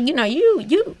because Corey, you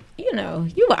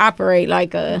will operate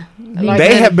like a.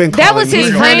 They have been. That was his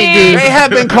friend. friend. They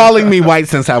have been calling me white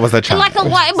since I was a child. Like a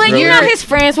white, but you know his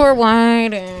friends were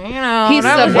white, and He's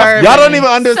that was suburban. Y'all don't even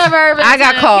understand. suburban. I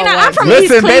got called I'm white. from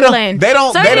Listen, East Cleveland. they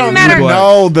don't even matter.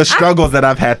 know the struggles that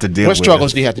I've had to deal What with.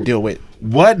 struggles do you have to deal with?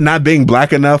 What? Not being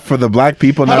Black enough for the Black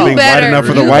people, not You being better- white enough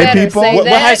for the you white better people. say What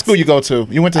that. high school you go to?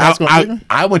 You went to high school in Cleveland?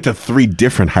 I went to 3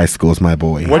 different high schools, my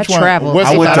boy. Which one? traveled. What's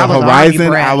I the went to best? was an Horizon.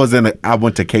 Army brat. I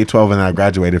went to K-12, and I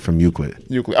graduated from Euclid.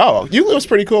 Euclid. Oh, Euclid was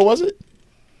pretty cool, was it?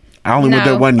 I only went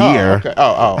there 1 Oh, year. okay.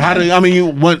 Oh. How do I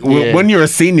mean? When you're a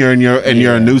senior and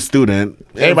you're a new student,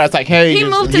 Everybody's like, hey. He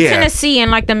moved to Tennessee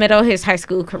in like the middle of his high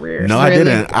school career. No, I Really?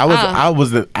 didn't. I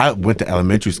went to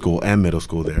elementary school and middle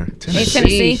school there. In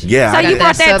Tennessee. Yeah, So I you did.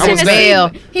 brought that Southern Tennessee.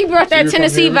 Belle. He brought that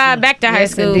Tennessee vibe back to high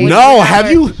school. indeed. No, have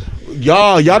you?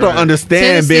 Y'all don't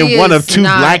understand Tennessee being one of is 2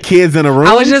 not- Black kids in a room.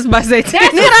 I was just about to say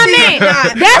That's what I meant.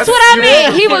 That's what I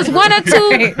meant. He was one of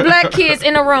 2 Black kids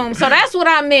in a room. So that's what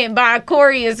I meant by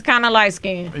Corey is kind of light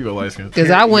skinned. You go light skin.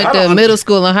 because I went to middle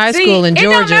school and high school in It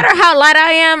Georgia. don't matter how light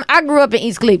I am. I grew up in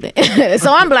East Cleveland,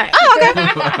 so I'm Black. Oh,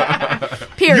 okay.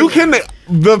 Period. You can.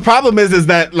 The problem is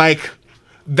that like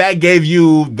that gave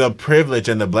you the privilege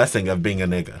and the blessing of being a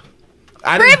nigga?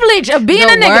 Privilege of being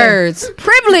a nigga. Words.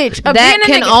 Privilege of that being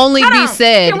a nigga. Can only be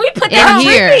said. Can we put that on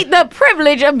repeat? The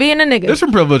privilege of being a nigga. There's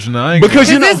some privilege now. Because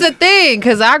you know, this is the thing.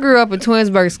 Because I grew up in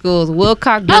Twinsburg schools,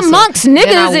 Wilcox, amongst niggas.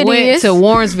 Then I went to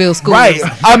Warrensville schools. Right.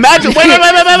 Imagine. Wait.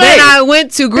 Then I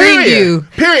went to Greenview.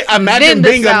 Period. Imagine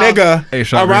being a nigga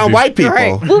around white people.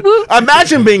 Right.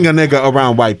 Imagine being a nigga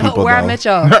around white people. Where I met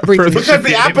y'all. Because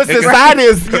the opposite side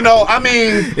is, you know, I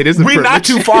mean, we're not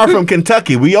too far from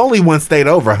Kentucky. We only one state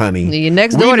over, honey.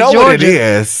 Next door to Georgia. What it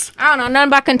is. I don't know nothing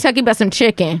about Kentucky but some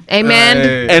chicken.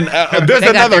 Amen. And there's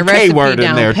another K word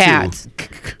in there too.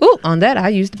 Ooh, on that I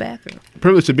used the bathroom.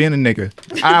 Privilege of being a nigga.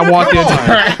 I walked in.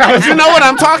 But you know what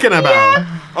I'm talking about.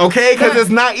 Yeah. Okay, because it's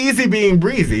not easy being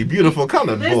breezy, beautiful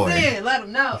colored boy. Let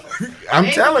them know. I'm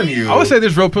telling you. I would say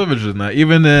there's real privilege in that,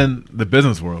 even in the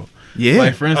business world. Yeah.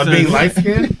 Like, for instance, being light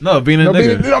skinned? No, being a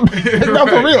nigga. No,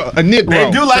 for real. A nigga.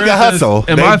 They do like a hustle.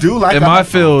 In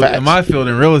my field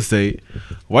in real estate,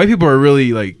 white people are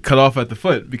really like cut off at the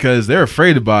foot because they're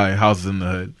afraid to buy houses in the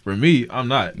hood. For me, I'm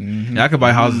not. And I could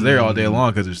buy houses there all day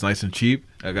long because it's nice and cheap.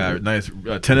 I got nice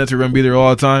tenants who are gonna be there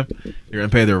all the time. You're gonna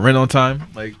pay their rent on time,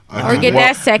 like or get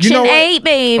that Section 8,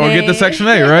 baby. Or get the Section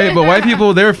 8, right? But white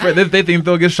people, they're afraid, they think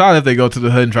they'll get shot if they go to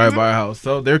the hood and try to buy a house.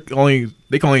 So they can only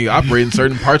operate in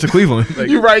certain parts of Cleveland. Like,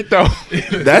 you're right though.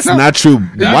 That's not true.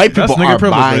 White people are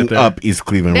buying up East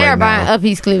Cleveland right now. They're buying up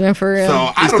East Cleveland for real.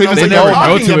 So I don't know what they're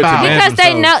talking about. Because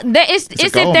they know it's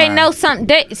if they know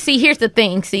something. See, here's the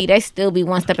thing. See, they still be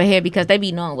one step ahead because they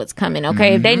be knowing what's coming.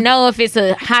 Okay, if they know if it's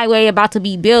a highway about to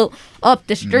be built up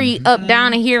the street, up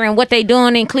down in here, and what they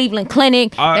doing in Cleveland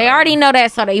Clinic, they already know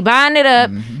that, so they buying it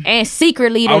up, and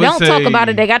secretly they don't talk about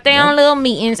it. They got their own little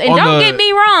meetings, and don't get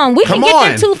me wrong, we can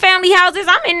get them 2-family houses.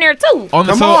 I'm in there too. On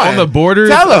the borders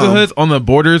of the hoods, on the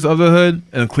borders of the hood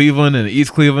in Cleveland and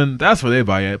East Cleveland, that's where they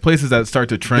buy at. Places that start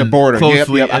to trend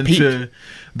closely into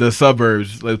the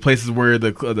suburbs, like places where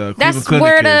the Cleveland that's Clinic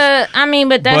where is.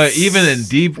 But even in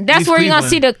deep, that's East where you're gonna Cleveland,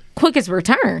 see the quickest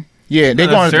return. Yeah, they're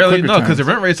going to because the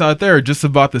rent rates out there are just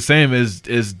about the same as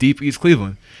deep East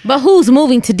Cleveland. But who's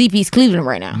moving to deep East Cleveland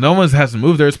right now? No one has to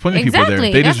move there. There's plenty of people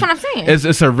there. That's what I'm saying.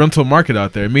 It's a rental market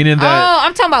out there, meaning that. Oh,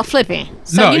 I'm talking about flipping.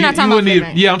 So you're not talking about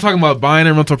flipping. Yeah, I'm talking about buying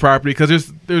a rental property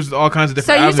because there's all kinds of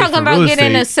different. So you're talking about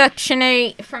getting a Section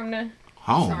 8 from the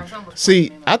home.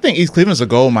 See, I think East Cleveland's a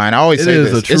gold mine. I always say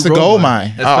this. It's a gold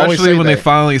mine. Especially when they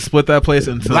finally split that place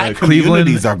into Black Cleveland.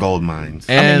 These are gold mines.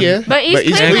 And, but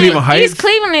East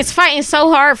Cleveland is fighting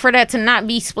so hard for that to not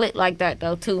be split like that,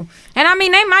 though, too. And I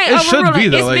mean, they might overrule it. It should be,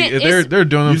 though. Like, they're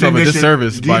doing themselves a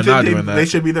disservice by not doing that. They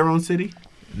should be their own city?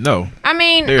 No. I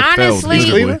mean,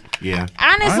 honestly, yeah.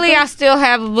 Honestly, I still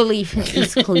have a belief in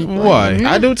East Cleveland. Why?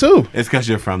 I do too. It's because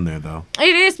you're from there, though.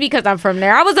 It is because I'm from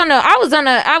there. I was on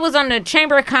the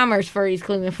Chamber of Commerce for East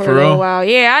Cleveland for a little while.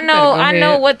 Yeah, I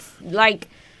know what's like.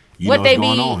 What they be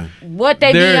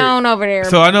on over there.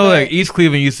 So I know like East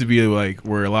Cleveland used to be like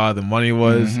where a lot of the money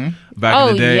was back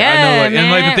in the day. Yeah, I know like, man.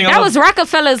 And like the thing that was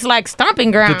Rockefeller's like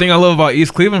stomping ground. The thing I love about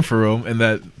East Cleveland for real, and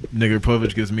that nigger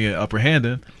privilege gives me an upper hand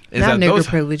in. Not nigger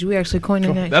privilege. We actually coined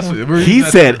that. That's what he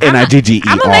said. NIGGER.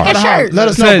 I'm gonna make a shirt. Let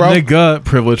us know, bro. Nigga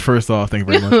privilege. First off, thank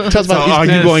you very much. So are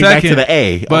you going back to the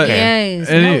A? But yes,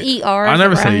 no ER. I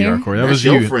never say ER, Corey. That was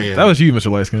you. That was you, Mr.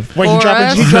 Lightskin. Wait, you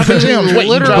dropping gems.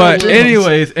 But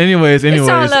anyways.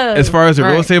 As far as the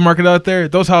real estate market out there,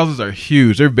 those houses are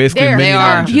huge. They're basically they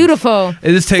are beautiful.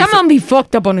 It just takes some of them be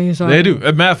fucked up on the inside. They do.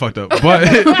 Mad fucked up. But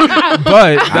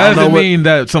that doesn't mean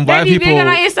that some black people. Big on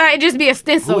the inside, it just be a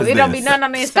stencil. It don't be nothing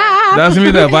on the inside. That doesn't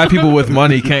mean that black people with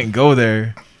money can't go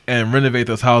there and renovate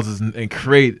those houses and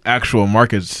create actual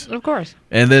markets. Of course.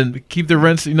 And then keep the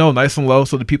rents, nice and low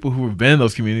so the people who have been in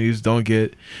those communities don't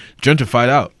get gentrified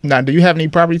out. Now, do you have any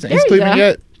properties in East Cleveland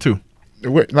yet? 2.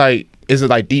 Like, is it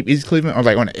like deep East Cleveland or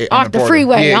like off the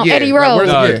freeway on Eddie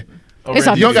Road? It's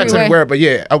you don't got to where, but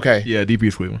okay. Yeah, deep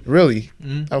East Cleveland. Really?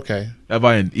 Mm-hmm. Okay. I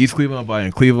buy in East Cleveland. I buy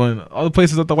in Cleveland. All the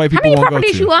places that the white people won't go to. How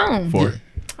many properties you own? 4.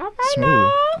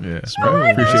 Smooth. Yeah,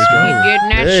 smooth. Appreciate you. Getting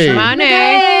that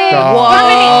money.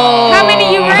 How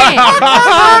many you rent?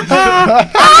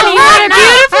 You got a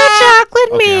beautiful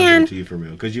chocolate man. I'll give it to you for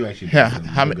real, because you actually. Yeah.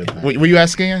 How many? Were you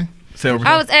asking?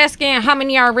 I was asking how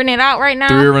many are rented out right now.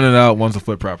 3 are rented out. 1's a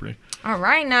flip property. All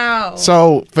right now.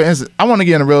 So, for instance, I want to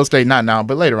get into real estate, not now,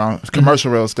 but later on,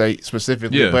 commercial real estate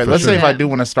specifically. Yeah, but let's say if I do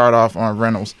want to start off on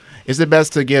rentals, is it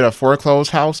best to get a foreclosed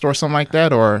house or something like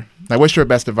that, or like what's your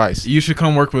best advice? You should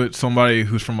come work with somebody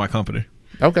who's from my company.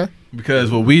 Okay. Because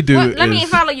what we do Let me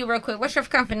follow you real quick. What's your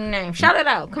company name? Shout it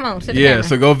out. Come on.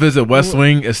 So go visit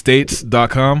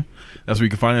westwingestates.com. That's where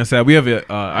you can find us at. We have an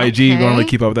IG. We don't really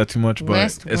keep up with that too much,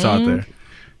 but it's out there.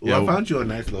 Well, I found you a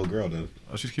nice little girl, though.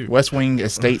 Oh, she's cute.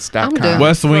 WestWingEstates.com.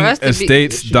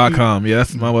 WestWingEstates.com. Yeah,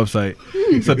 that's my website.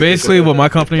 So basically, what my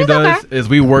company does is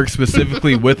we work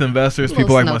specifically with investors,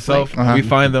 people like myself. We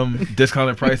find them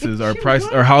discounted prices.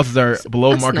 Our houses are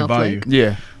below market value.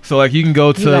 Yeah. So like you can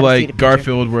go to like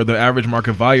Garfield, where the average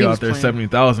market value out there is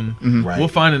 70,000. Right. We'll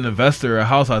find an investor a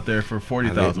house out there for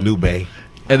 40,000. New Bay.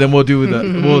 And then we'll do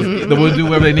we'll do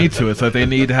whatever they need to it. So if they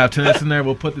need to have tenants in there,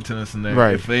 we'll put the tenants in there.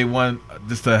 Right. If they want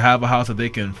just to have a house that they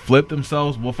can flip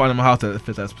themselves, we'll find them a house that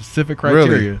fits that specific criteria.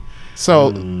 Really? So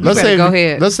let's say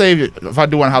if I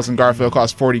do one house in Garfield, it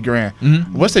costs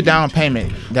 $40,000. What's the down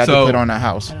payment that to put on that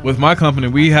house? With my company,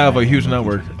 we have a huge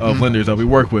network of lenders that we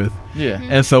work with. Yeah.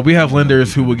 And so we have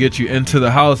lenders who will get you into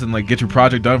the house and like get your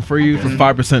project done for you for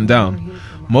 5% down.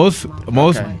 Most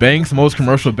banks, most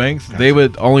commercial banks, they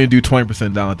would only do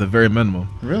 20% down at the very minimum.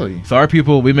 Really? So our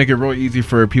people, we make it real easy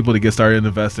for people to get started in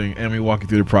investing, and we walk you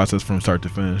through the process from start to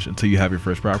finish until you have your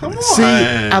first property. See,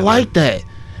 I like that.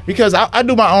 Because I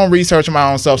do my own research on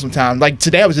my own self sometimes. Like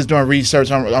today I was just doing research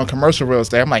on commercial real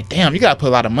estate. I'm like, damn, you got to put a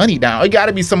lot of money down. It got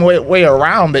to be some way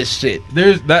around this shit.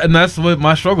 There's that, and that's what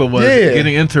my struggle was,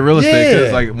 getting into real estate.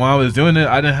 Because like when I was doing it,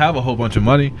 I didn't have a whole bunch of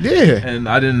money. Yeah. And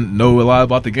I didn't know a lot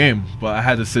about the game. But I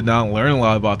had to sit down and learn a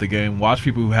lot about the game, watch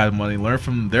people who had money, learn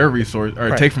from their resource,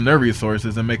 or take from their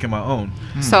resources and make it my own.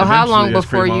 So how long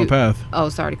before you... path. Oh,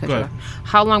 sorry to cut you off.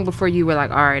 How long before you were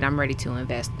like, all right, I'm ready to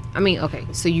invest? I mean, okay,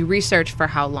 so you researched for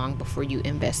how long before you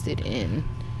invested in?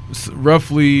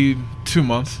 Roughly 2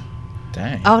 months.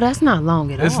 Dang. Oh, that's not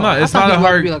long at all. It's not a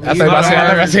hard. It's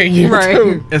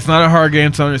not a hard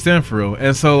game to understand for real.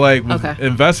 And so, like with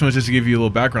investments, just to give you a little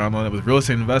background on it, with real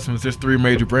estate investments, there's 3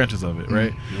 major branches of it,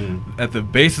 right? At the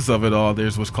basis of it all,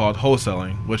 there's what's called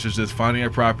wholesaling, which is just finding a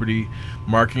property,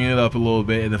 marking it up a little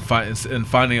bit, and then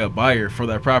finding a buyer for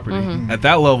that property. At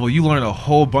that level, you learn a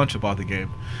whole bunch about the game.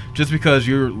 Just because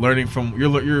you're learning from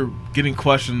you're getting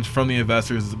questions from the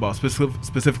investors about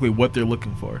specifically what they're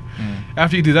looking for.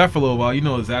 After you do that for a little while, you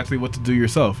know exactly what to do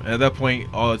yourself. And at that point,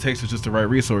 all it takes is just the right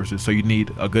resources. So you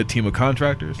need a good team of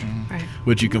contractors,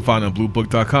 which you can find on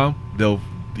bluebook.com.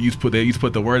 You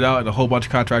put the word out, and a whole bunch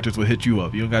of contractors will hit you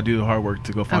up. You don't got to do the hard work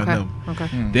to go find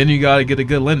them. Then you got to get a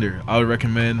good lender. I would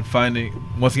recommend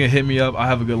once again, hit me up. I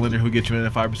have a good lender who gets you in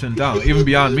at 5% down. Even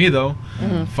beyond me though,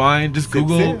 just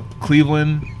Google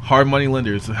Cleveland hard money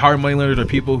lenders. Hard money lenders are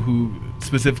people who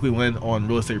specifically lend on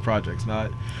real estate projects,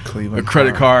 not Cleveland a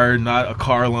credit card, not a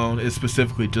car loan. It's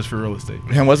specifically just for real estate.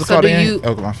 And what's it called again?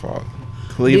 Oh, my fault.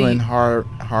 Cleveland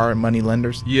hard money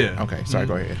lenders. Yeah. Okay. Sorry.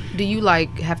 Go ahead. Do you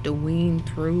like have to wean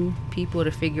through people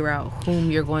to figure out whom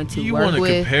you're going to work with? You want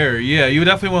to compare. Yeah. You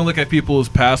definitely want to look at people's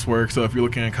past work. So if you're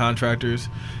looking at contractors,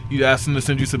 you ask them to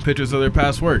send you some pictures of their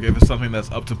past work. If it's something that's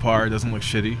up to par, doesn't look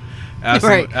shitty,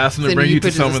 ask them to bring you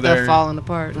to some of their falling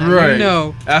apart.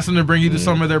 Ask them to bring you to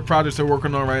some of their projects they're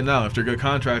working on right now. If they're good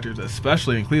contractors,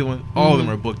 especially in Cleveland, all of them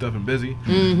are booked up and busy.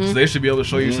 So they should be able to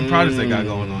show you some projects they got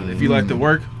going on. If you like the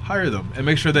work, hire them and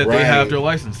make sure that they have their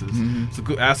licenses. So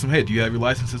ask them, hey, do you have your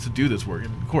licenses to do this work?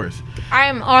 And of course, I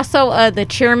am also the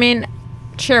chairwoman,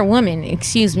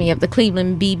 of the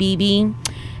Cleveland BBB.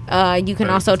 You can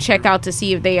also check out to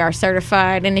see if they are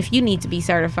certified, and if you need to be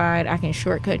certified, I can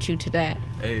shortcut you to that.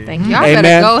 Thank you. Y'all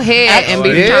better go ahead and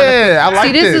be I like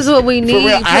see, this is what we need.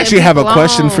 I actually have a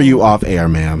question for you off air,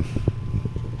 ma'am.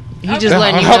 He just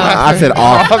letting you know. I said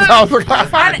off.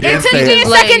 It took me a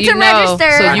second to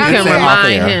register. So you can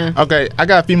remind him. Okay, I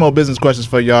got a few more business questions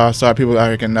for y'all, so people out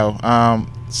here can know.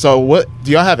 So what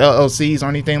do y'all have LLCs or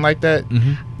anything like that?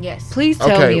 Yes. Please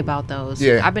tell me about those.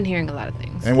 Yeah. I've been hearing a lot of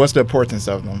things. And what's the importance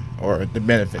of them or the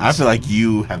benefits? I feel like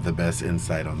you have the best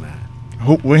insight on that.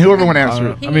 Whoever want to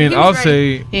answer it. I mean, I'll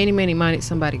say... Any, many, money,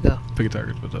 somebody go. Pick a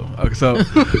target. Okay, so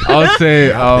I'll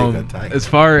say as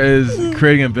far as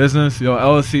creating a business,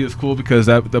 LLC is cool because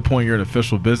at that point you're an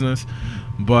official business.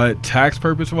 But tax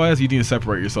purpose-wise, you need to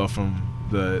separate yourself from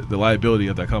the liability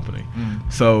of that company.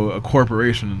 So a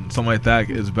corporation, something like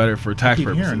that, is better for tax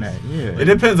purposes. Hearing that. Yeah. It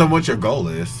depends on what your goal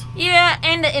is. Yeah,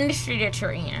 and the industry that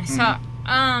you're in. So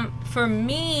for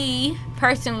me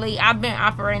personally, I've been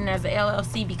operating as an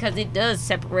LLC because it does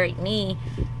separate me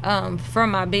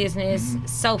from my business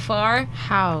so far.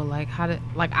 How?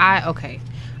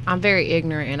 I'm very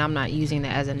ignorant, and I'm not using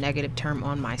that as a negative term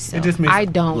on myself. It just means I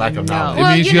don't lack of know.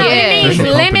 knowledge. Well, it means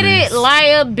limited companies.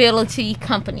 liability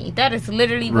company. That is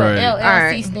literally what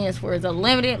LLC stands for. It's a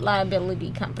limited liability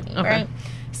company, right?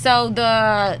 So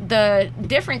the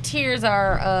different tiers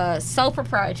are sole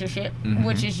proprietorship,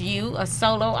 which is you, a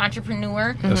solo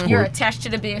entrepreneur. You're attached to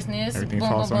the business. Everything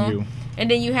falls on you. and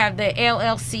then you have the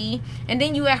LLC, and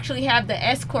then you actually have the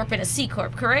S Corp and a C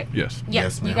Corp, correct? Yes.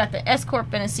 Yes, you got the S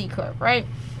Corp and a C Corp, right?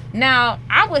 Now,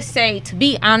 I would say, to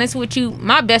be honest with you,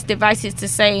 my best advice is to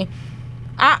say,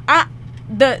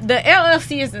 the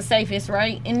LLC is the safest,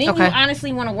 right? And then you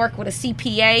honestly want to work with a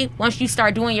CPA once you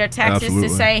start doing your taxes to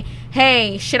say,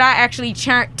 hey, should I actually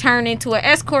turn into an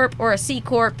S Corp or a C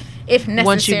Corp if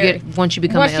necessary? Once you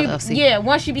become an LLC. Yeah,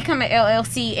 once you become an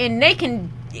LLC, and they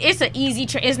can. It's an easy.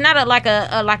 It's not like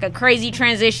a crazy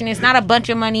transition. It's not a bunch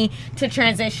of money to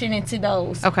transition into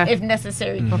those. If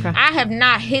necessary. I have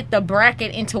not hit the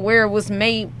bracket into where it was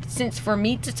made sense for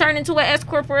me to turn into an S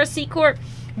Corp or a C Corp,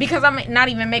 because I'm not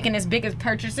even making as big as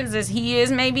purchases as he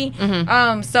is, maybe.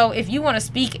 So if you want to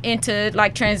speak into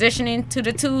like transitioning to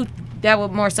the two, that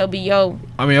would more so be yo.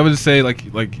 I mean, I would just say like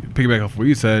piggyback off what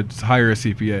you said, just hire a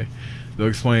CPA. They'll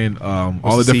explain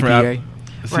all the different.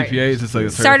 CPA is just like a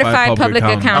certified public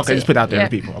accountant. Okay, just put it out there to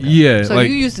people. Yeah. So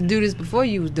you used to do this before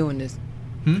you was doing this.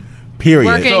 Period.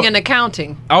 Working in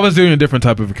accounting. I was doing a different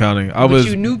type of accounting. But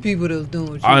you knew people that was doing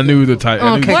what you I knew the type.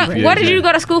 What did you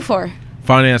go to school for?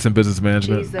 Finance and business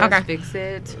management. Jesus, fix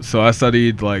it. So I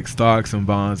studied like stocks and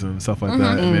bonds and stuff like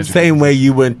that. Same way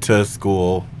you went to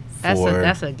school.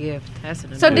 That's a gift. That's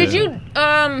an did you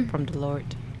from the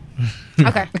Lord?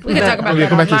 Okay, we can talk about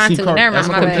that online too. Never mind,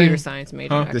 my computer science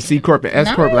major. The C Corp and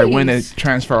S Corp, like when they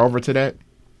transfer over to that.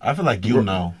 I feel like you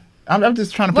know. I'm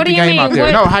just trying to put the game out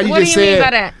there. How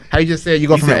you just said you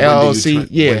go from an LLC.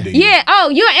 Yeah. Oh,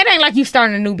 it ain't like you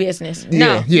starting a new business.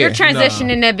 No, you're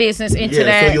transitioning that business into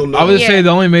that. So I would say the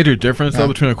only major difference though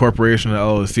between a corporation and an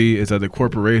LLC is that the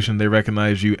corporation, they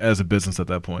recognize you as a business at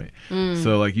that point.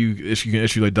 So like you can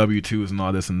issue like W-2s and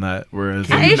all this and that. Whereas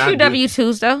I issue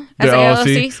W-2s though as an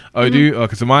LLC. Oh, you do?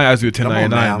 Okay, so mine I do a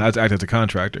 1099. I just act as a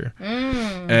contractor.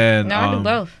 And I do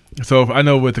both. So if I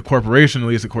know with the corporation, at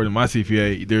least according to my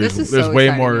CPA, there's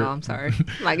way more. Now, I'm sorry.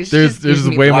 Like it's there's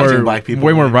way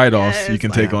more write-offs you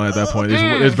can take on at that point.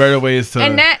 There's better ways to.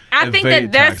 And I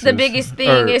think that's the biggest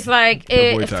thing. Is like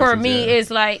for me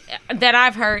is like that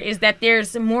I've heard is that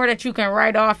there's more that you can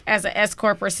write off as a S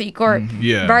Corp or C Corp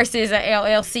versus a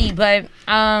LLC, but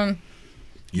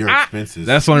your expenses.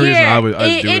 That's the only reason I would.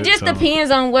 It just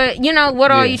depends on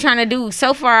what all you trying to do.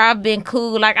 So far, I've been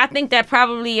cool. Like I think that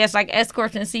probably as like S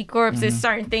Corps and C Corps, is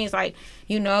certain things like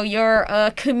your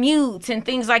commutes and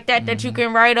things like that you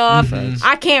can write off.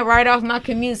 I can't write off my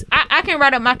commutes. I can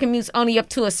write off my commutes only up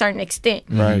to a certain extent,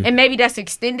 and maybe that's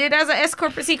extended as a S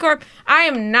Corp or C Corp. I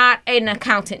am not an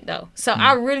accountant though, so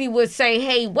I really would say,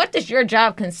 hey, what does your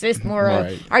job consist more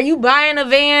of? Are you buying a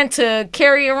van to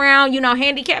carry around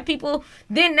handicapped people?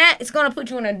 Then that is going to put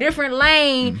you in a different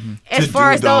lane as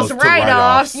far as those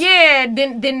write-offs.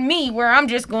 Than me, where I'm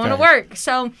just going to work.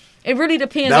 So it really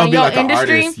depends on your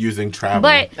industry. Using travel,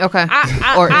 but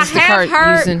I have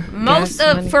heard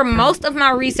most of my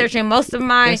research and most of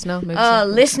my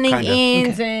listening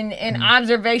ins and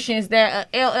observations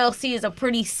that LLC is a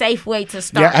pretty safe way to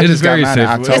start. Yeah, it is very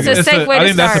safe. It's a safe way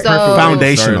to start. That's the perfect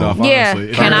foundational.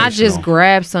 Can I just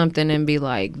grab something and be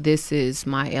like, "This is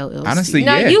my LLC"? Honestly,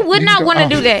 no, you would not want to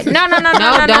do that. No,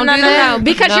 don't do that.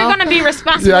 Because you're going to be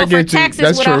responsible for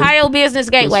taxes with Ohio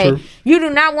Business Gateway. You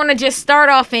do not want to just start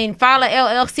off and file a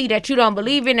LLC that you don't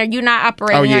believe in or you're not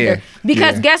operating under.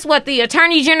 Because guess what? The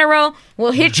Attorney General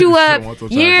will hit you up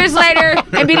years later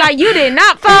and be like, you did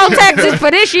not file taxes for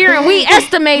this year, and we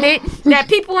estimated that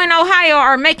people in Ohio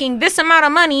are making this amount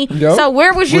of money. So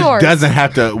where was yours?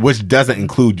 Which doesn't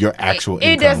include your actual income.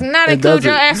 It does not include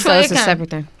your actual income. It's a separate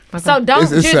thing. Okay. So don't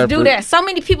just do that. So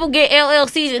many people get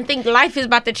LLCs and think life is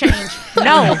about to change.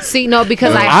 No.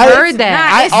 Because I heard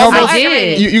that. I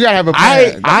did. You gotta have a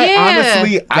plan.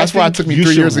 Honestly, that's why it took me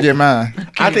 3 years to get mine.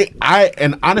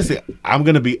 Honestly, I'm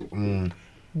gonna be.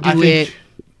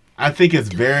 I think it's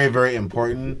very, very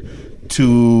important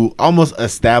to almost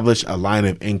establish a line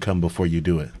of income before you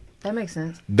do it. That makes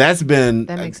sense. That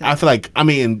makes sense. I feel like,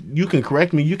 you can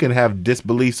correct me, you can have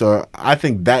disbeliefs, or I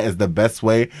think that is the best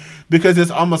way, because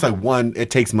it's almost like, one, it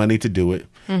takes money to do it.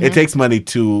 It takes money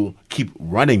to keep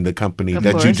running the company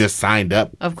that you just signed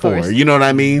up for. You know what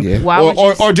I mean? Yeah.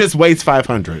 Or just waste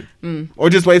 $500.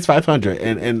 Or just waste $500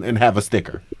 and have a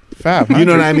sticker. You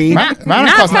know what I mean? Mine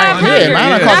cost $900.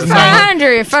 Mine cost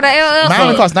 $500 for the LLC.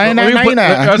 Mine cost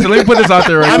 $99.99. So let me put this out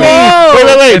there right now.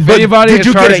 Wait. If anybody did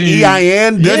you get an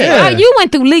EIN? Yeah. You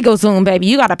went through LegalZoom, baby.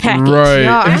 You got a package. Right.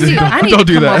 I need Don't to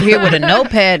do come that. over here with a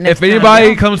notepad. If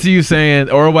anybody comes to you saying,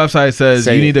 or a website says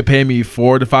you need to pay me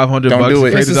 $400 to $500 to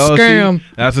create the LLC,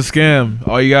 that's a scam.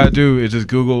 All you gotta do is just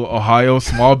Google Ohio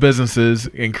small businesses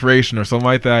in creation or something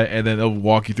like that, and then it'll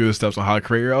walk you through the steps on how to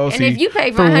create your LLC. And if you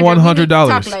pay for $100,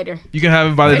 $100. later. You can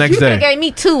have it by the next day. You gave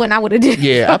me 2 and I would have did.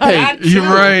 Yeah, I paid. You're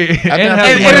right. And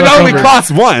it only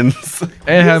costs once.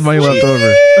 And have money left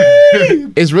over.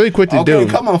 It's really quick to do.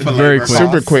 Come on, for very quick.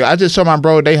 Super quick. I just showed my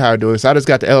bro they how to do it. So I just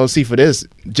got the LLC for this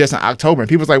just in October. And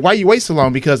people was like, "Why you wait so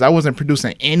long?" Because I wasn't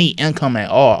producing any income at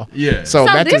all. Yeah. So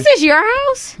this is your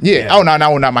house? Yeah. Oh no,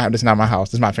 not my house. This is not my house.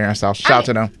 This is my parents' house. Shout out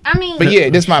to them. I mean, but yeah,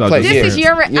 this is my place. This is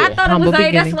your. Yeah. I thought it was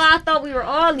like that's why I thought we were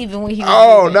all leaving when he was.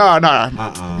 Oh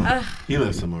no. He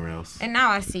lives somewhere else. And now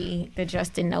I see the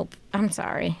Justin. Nope. I'm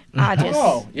sorry. I just.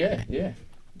 Oh yeah.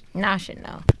 Now I should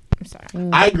know. I'm sorry.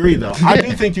 I agree though. I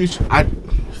do think you should.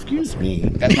 Excuse me.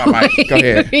 That's my mic. Go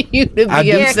ahead. You to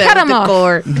be upset cut him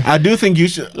off. I do think you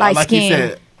should. Like skin. you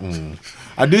said.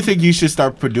 I do think you should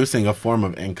start producing a form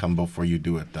of income before you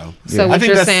do it, though. So what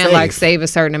you're saying, safe. Like save a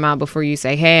certain amount before you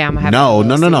say, "Hey, I'm gonna have."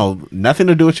 No. Nothing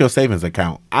to do with your savings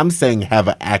account. I'm saying have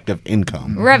an active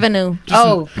income, revenue.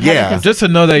 Just to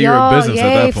know that you're a business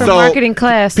at that point. For marketing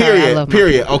class.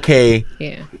 Period. Okay.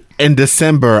 Yeah. In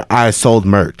December, I sold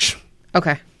merch.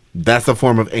 Okay. That's a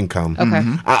form of income. Okay.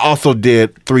 I also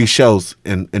did 3 shows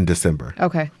in December.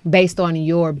 Okay. Based on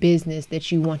your business that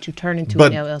you want to turn into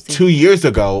an LLC. 2 years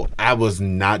ago, I was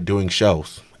not doing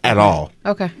shows at all.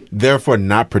 Okay. Therefore,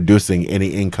 not producing any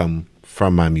income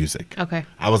from my music. Okay.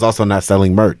 I was also not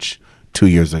selling merch 2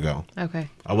 years ago. Okay.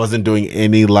 I wasn't doing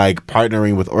any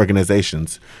partnering with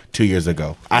organizations 2 years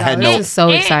ago. This is so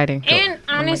exciting. And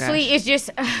honestly, it's just...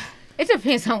 it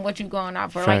depends on what you're going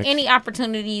out for. Like any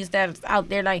opportunities that's out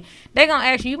there, like they're gonna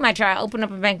ask you. You might try to open up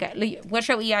a bank. What's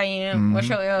your EIN? What's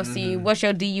your LLC? What's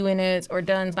your DUNS or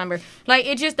DUNS number? Like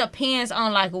it just depends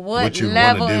on like what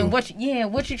level and what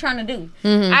you're trying to do.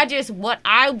 What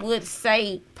I would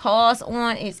say pause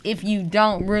on is if you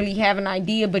don't really have an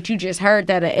idea, but you just heard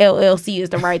that an LLC is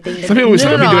the right thing to do.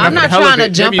 No, I'm not trying to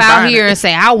jump out here and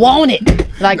say I want it.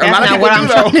 Like that's not what I'm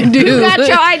trying to do. You got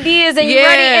your ideas and you're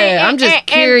ready. I'm just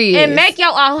curious. And make your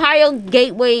Ohio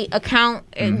Gateway account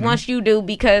once you do,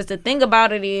 because the thing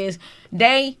about it is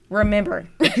they remember.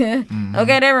 Okay,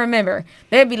 they remember.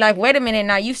 They'd be like, wait a minute,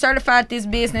 now you certified this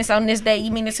business on this day.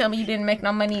 You mean to tell me you didn't make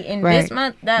no money in this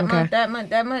month, that month, that month,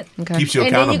 that month? Okay. Keeps you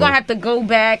accountable. And then you're going to have to go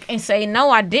back and say,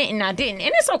 no, I didn't. And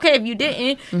it's okay if you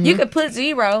didn't. You could put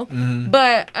 0,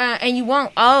 but and you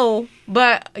won't owe.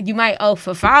 But you might owe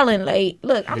for filing late.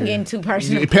 Look, I'm getting too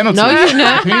personal. Penalty. No, you're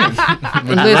not.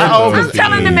 I'm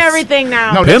telling them everything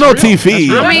now. No, penalty fee.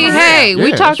 I mean, hey,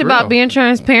 we talked about being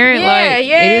transparent. It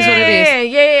is what it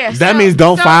is. Yeah. That means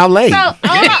don't file late. So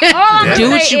all do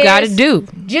what you got to do.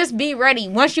 Just be ready.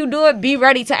 Once you do it, be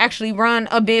ready to actually run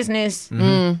a business,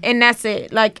 and that's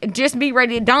it. Like, just be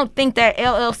ready. Don't think that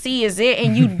LLC is it,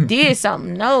 and you did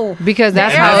something. No, because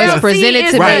that's how it's presented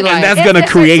to me. Right, and that's gonna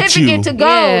create you. To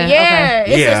go.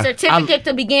 It's a certificate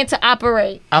to begin to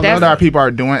operate. I love that our people are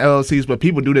doing LLCs, but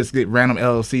people do this, get random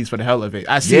LLCs for the hell of it.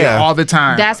 I see it all the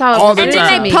time. That's how it's all the and time.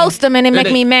 then they post them and it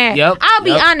make me mad. Yep, I'll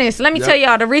be honest. Let me tell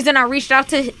y'all, the reason I reached out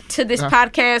to this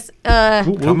podcast.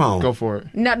 Come on. Go for it.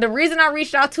 No, the reason I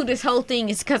reached out to this whole thing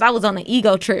is because I was on an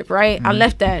ego trip, right? I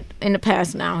left that in the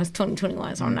past now. It's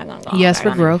 2021, so I'm not going to go. Yes,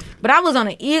 for growth. But I was on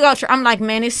an ego trip. I'm like,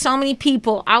 man, there's so many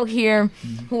people out here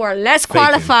who are less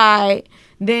qualified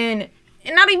than...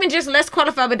 And not even just less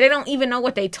qualified, but they don't even know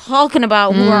what they talking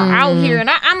about who are out here. And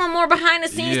I'm a more behind the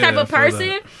scenes type of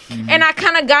person. And I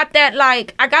kind of got that,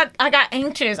 like, I got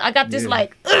anxious. I got this,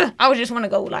 like, I would just want to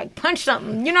go, like, punch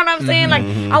something. You know what I'm saying? Like,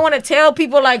 I want to tell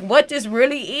people, like, what this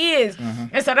really is.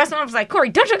 And so that's when I was like, Corey,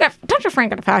 don't your friend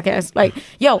got a podcast? Like,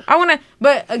 yo, I want to,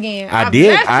 but again. I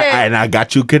did. And I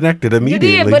got you connected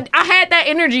immediately. You did, but I had that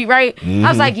energy, right? I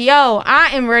was like, yo, I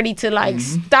am ready to, like,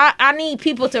 stop. I need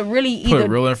people to really put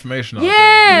real information on.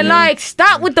 Yeah, like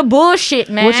stop with the bullshit,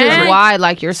 man. Which is why,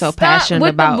 like, you're so passionate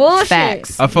about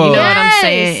facts. I feel you know what I'm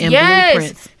saying? And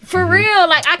blueprints. For real,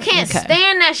 like I can't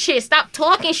stand that shit. Stop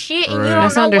talking shit, and you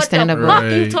don't know what the fuck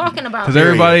you talking about. Because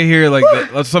everybody here, like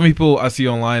some people I see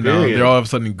online now, they're all of a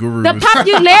sudden gurus. The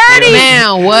popularity,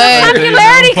 man, what? The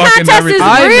popularity contest is real.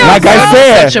 Like I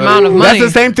said, such amount of money.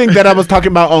 That's the same thing that I was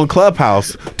talking about on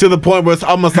Clubhouse. To the point where it's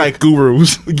almost like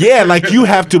gurus. Yeah, like you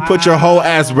have to put your whole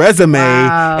ass resume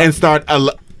and start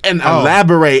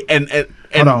elaborate and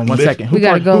hold on 1 second.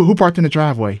 Who parked in the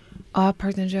driveway? Oh, I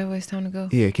parked in the driveway. It's time to go.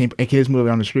 Yeah, can you just move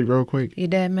on the street real quick? Your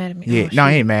dad mad at me? Yeah, no,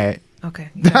 I ain't mad. Okay.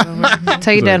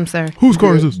 Tell your dad I'm sorry. Whose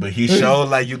car is this? But he showed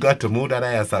like you got to move that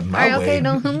ass out my way. Okay,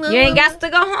 you ain't got to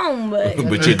go home,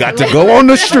 but you got to go on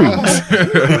the streets.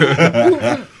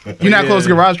 You're not close the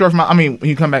garage door when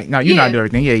you come back. No, you're not doing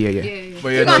everything. Yeah. But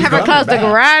you're gonna have her close the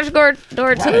garage door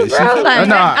too, bro.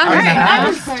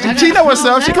 Like, she know what's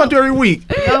up. She come through every week.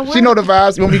 She know the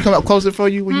vibes. You want me to come up closer for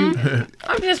you?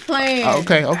 I'm just playing.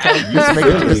 Okay.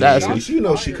 Just asking. You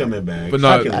know she coming back. But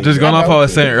no, just going off what I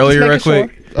was saying earlier, real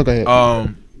quick. Okay.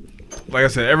 Like I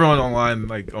said, everyone online,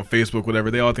 like on Facebook,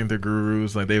 whatever, they all think they're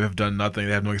gurus. Like they have done nothing.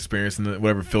 They have no experience in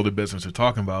whatever field of business they're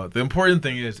talking about. The important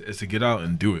thing is to get out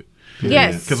and do it.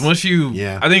 Yes. Because once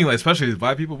I think, like, especially as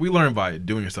Black people, we learn by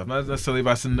doing stuff, not necessarily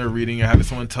by sitting there reading or having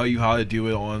someone tell you how to do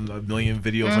it on a million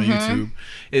videos on YouTube.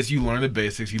 It's you learn the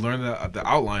basics, you learn the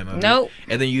outline of it,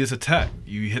 and then you just attack.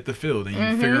 You hit the field and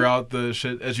you figure out the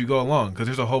shit as you go along. Because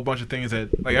there's a whole bunch of things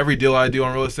that, like, every deal I do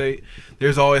on real estate,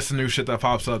 there's always some new shit that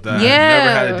pops up that I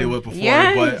never had to deal with before.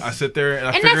 But I sit there and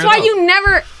I figure it out. And that's why you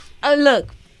never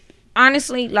look.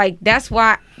 Honestly, like, that's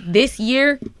why this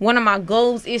year one of my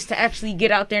goals is to actually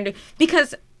get out there and do,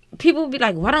 because people will be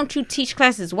like, why don't you teach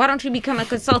classes? Why don't you become a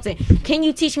consultant? Can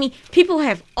you teach me? People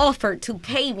have offered to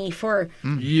pay me for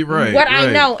what I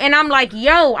know. And I'm like,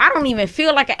 yo, I don't even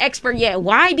feel like an expert yet.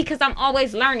 Why? Because I'm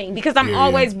always learning. Because I'm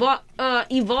always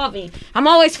evolving. I'm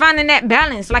always finding that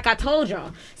balance, like I told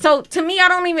y'all. So to me, I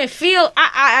don't even feel,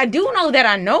 I do know that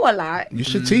I know a lot. You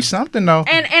should teach something, though.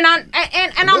 And I'm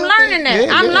learning that.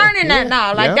 I'm learning that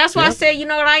now. Like, that's why I said, you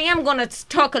know what, I am going to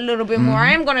talk a little bit more.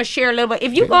 I am going to share a little bit.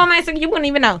 If you go on my Instagram, you wouldn't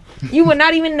even know. You would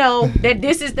not even know that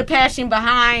this is the passion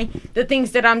behind the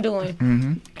things that I'm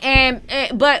doing.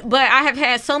 But I have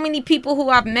had so many people who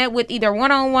I've met with either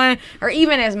one-on-one or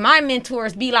even as my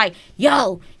mentors be like,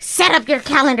 yo, set up your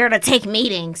calendar to take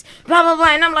meetings, blah, blah, blah.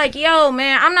 And I'm like, yo,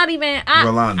 man, I'm not even,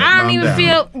 I don't even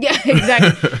feel,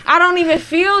 exactly. I don't even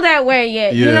feel that way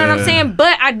yet. You know what I'm saying?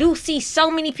 But I do see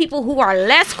so many people who are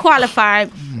less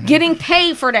qualified getting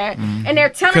paid for that. And they're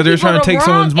telling people trying to take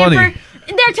someone's money.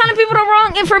 They're telling people the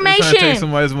wrong information,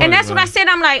 money, and that's what I said.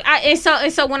 I'm like, and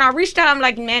so when I reached out, I'm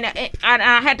like, man,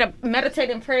 I had to meditate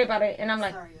and pray about it, and I'm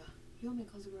like, you want me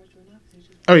to close the garage door now?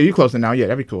 Oh, yeah, you close it now? Yeah,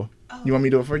 that'd be cool. You want me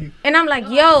to do it for you? And I'm like,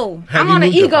 yo, I'm on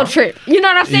an ego trip. You know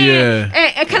what I'm saying?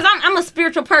 Yeah. Because I'm a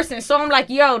spiritual person, so I'm like,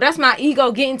 yo, that's my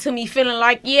ego getting to me, feeling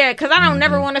like, because I don't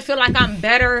never want to feel like I'm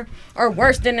better or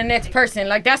worse than the next person.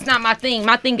 Like, that's not my thing.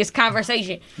 My thing is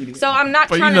conversation. So I'm not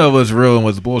trying to... But you know what's real and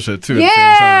what's bullshit, too.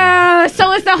 Yeah.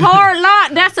 So it's a hard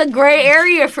lot. That's a gray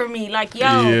area for me. Like, yo,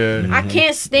 I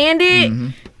can't stand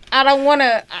it. I don't want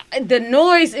to. The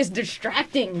noise is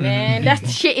distracting, man. That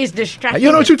shit is distracting. You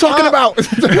know what you're talking about. You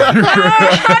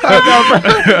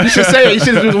should say it. You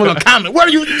should just want to comment. What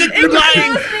are you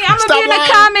lying? I'm going to be in the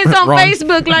comments on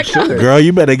Facebook. Like, girl,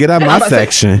 you better get out my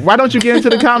section. Why don't you get into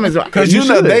the comments? Because you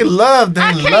know they love to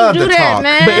talk.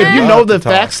 Man. But if you know the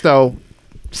facts, though,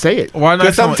 say it. Why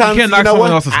not? Sometimes you can't knock someone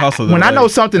else's hustle. When I know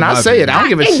something, I say it. I don't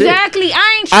give a shit. Exactly.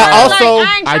 I ain't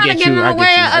trying to get in the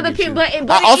way of other people. But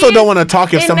I also don't want to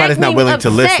talk if somebody's not willing to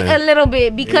listen. A little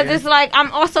bit because it's like I'm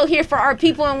also here for our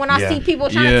people, and when I see people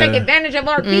trying to take advantage of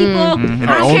our people,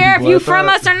 I don't care if you from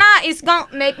us or not. It's gonna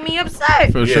make me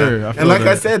upset. For sure. And like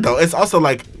I said though, it's also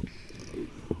like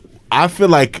I feel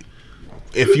like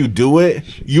if you do it,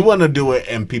 you want to do it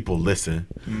and people listen.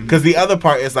 Because the other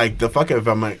part is like the fuck if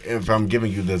I'm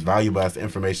giving you this valuable ass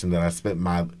information that I spent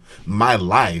my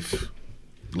life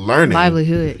learning,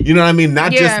 livelihood. You know what I mean?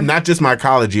 Not just my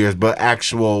college years, but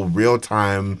actual real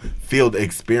time field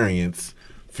experience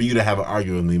for you to have an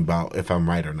argument with me about if I'm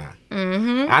right or not.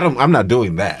 I'm not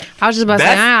doing that. I was just about to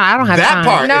say I don't have time.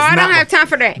 I don't have time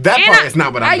for that. That part is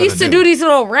not what I used to do. These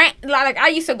little like I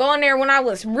used to go in there when I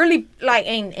was really like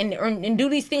and do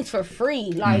these things for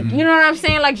free. Like you know what I'm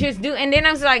saying? Like just do. And then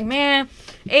I was like, man,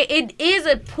 it is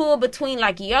a pull between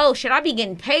like, yo, should I be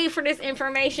getting paid for this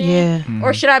information? Yeah.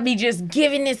 Or should I be just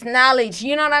giving this knowledge?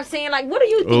 You know what I'm saying? Like, what do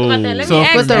you think about that? Let me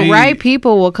ask you. But the right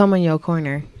people will come in your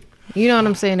corner. You know what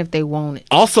I'm saying? If they want it.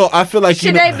 Also, I feel like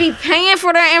should they be paying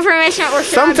for that information or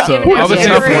should sometimes I be giving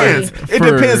it depends. It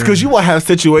depends because you will have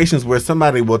situations where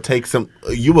somebody will take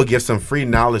you will give some free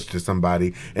knowledge to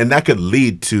somebody, and that could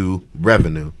lead to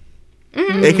revenue.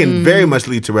 It can very much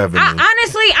lead to revenue.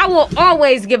 Honestly, I will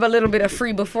always give a little bit of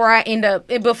free before I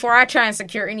try and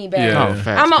secure any bag.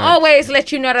 I'm gonna always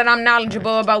let you know that I'm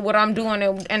knowledgeable about what I'm doing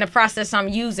and the process I'm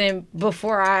using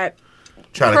before I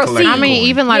try to collect. I mean,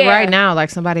 even like right now, like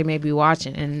somebody may be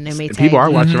watching and they may people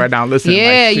are watching right now, listening.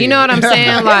 Yeah, like, you know what I'm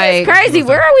saying? Like, it's crazy.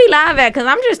 Where are we live at? Because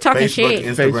I'm just talking Facebook, shit.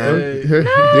 Instagram.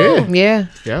 No. Yeah.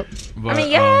 Yep. But, I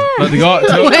mean,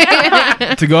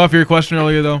 but to go off your question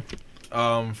earlier though,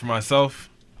 for myself,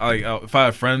 if I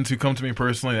have friends who come to me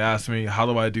personally and ask me how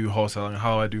do I do wholesaling,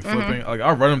 how do I do flipping, like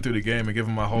I'll run them through the game and give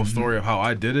them my whole story of how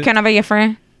I did it. Can I be your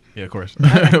friend? Yeah, of course.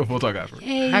 We'll talk after.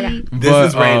 Okay. This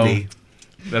is Randy.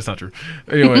 That's not true.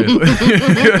 Anyways.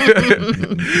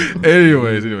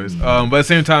 anyways. But at the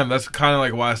same time, that's kind of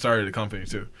like why I started the company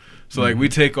too. So like we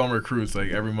take on recruits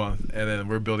like every month, and then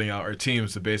we're building out our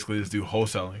teams to basically just do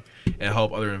wholesaling and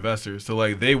help other investors. So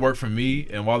like they work for me,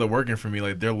 and while they're working for me,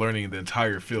 like they're learning the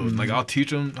entire field. Like I'll teach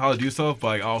them how to do stuff, but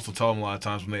like I also tell them a lot of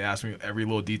times when they ask me every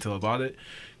little detail about it,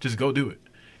 just go do it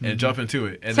and jump into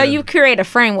it. And so you create a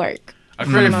framework. I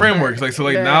created frameworks, like so,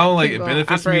 like now, like it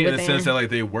benefits me in the sense that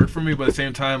like they work for me, but at the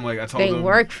same time, like I told them they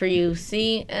work for you.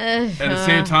 See, at the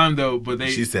same time though, but they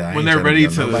said, when they're ready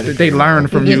to, they learn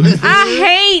from you.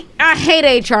 I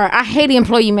hate HR. I hate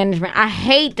employee management. I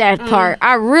hate that part.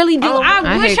 I really do.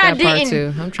 I wish I didn't.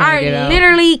 Too. I'm trying to get out. I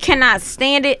literally cannot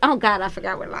stand it. Oh God, I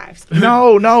forgot we're live.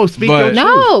 No, speak your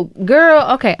truth. Girl.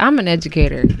 Okay, I'm an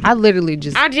educator. I literally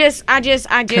I just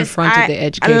confronted the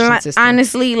education system.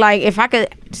 Honestly, like if I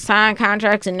could sign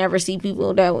contracts and never see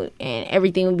people and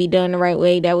everything would be done the right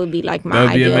way, that would be like my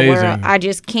ideal world. I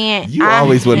just can't. You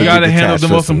always want to gotta handle the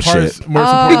most important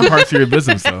parts of your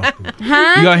business though. You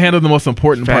gotta handle the most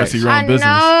important parts of your own business.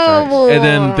 And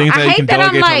then things that you can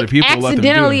delegate to other people.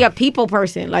 Accidentally a people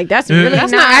person. Like that's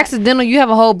not accidental. You have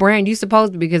a whole brand. You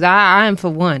supposed to, because I am for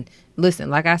one. Listen,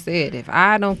 like I said, if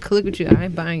I don't click with you, I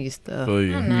ain't buying your stuff.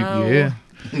 Yeah.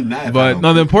 But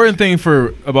no, the important thing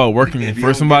about working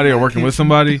for somebody or working with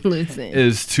somebody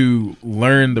is to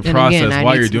learn the process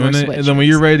while you're doing it, and then when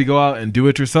you're ready to go out and do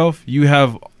it yourself, you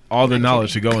have all the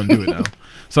knowledge to go and do it now.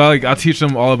 So I teach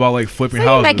them all about like flipping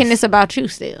houses. You're making this about you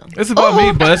still. It's about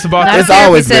me, but it's about. It's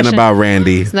always been about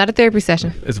Randy. It's not a therapy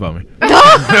session. It's about me. All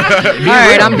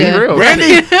right, I'm done.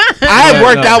 Randy, I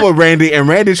worked out with Randy, and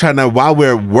Randy while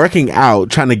we're working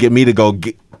out, trying to get me to go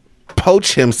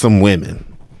poach him some women.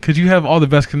 Because you have all the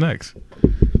best connects.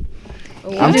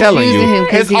 I'm telling you,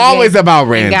 it's always about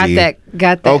Randy.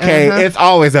 Got that. Okay, it's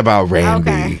always about Randy.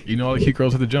 Okay. You know all the cute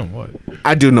girls at the gym. What?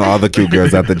 I do know all the cute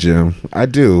girls at the gym. I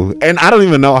do, and I don't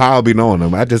even know how I'll be knowing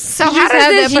them. I just. So how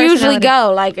does this usually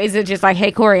go? Like, is it just like,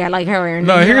 hey Corey, I like her?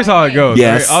 No, here's how it goes.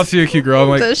 Yes. Right? I'll see a cute girl.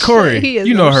 I'm like, Corey,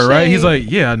 you know her, right? He's like,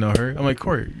 yeah, I know her. I'm like,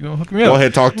 Corey, hook me up. Go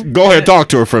ahead, talk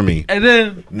to her for me. And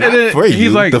then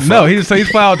he's like, no, he's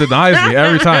flat out denies me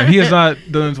every time. He has not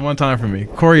done this one time for me.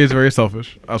 Corey is very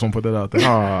selfish. I just want to put that out there.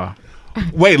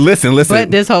 Wait, listen.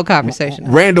 But this whole conversation,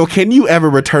 Randall, can you ever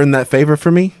return that favor for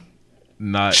me?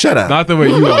 Shut up. Not the way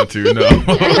you want to. No.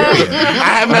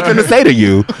 I have nothing to say to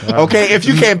you. Okay, if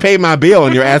you can't pay my bill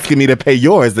and you're asking me to pay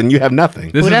yours, then you have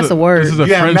nothing. That's a word. This is a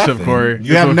friendship, Corey.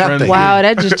 You have nothing. Wow,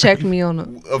 that just checked me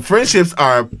on. Friendships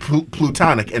are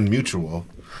plutonic and mutual.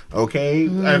 Okay,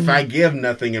 if I give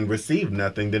nothing and receive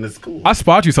nothing, then it's cool. I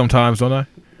spot you sometimes, don't I?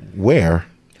 Where?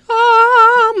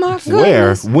 Oh my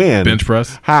goodness. Where? When? Bench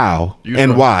press. How?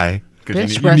 And why?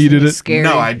 Bench you needed it. Scary.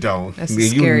 No, I don't. That's a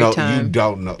scary time. You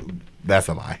don't know. That's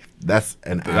a lie. That's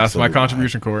my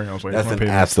contribution, Corey. I was waiting That's an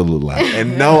absolute lie.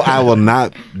 And no, I will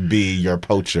not be your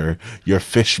poacher, your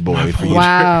fish boy for you.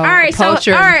 Wow. All right,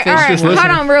 poacher all right. Hold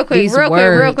on, real quick,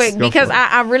 Go because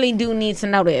I really do need to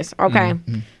know this. Okay,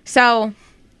 so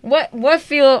what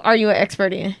field are you an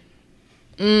expert in?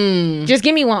 Just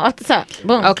give me one off the top.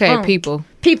 Boom. Okay, boom.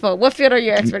 People. What field are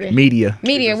you expert in? Media.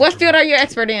 What field are you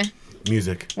expert in?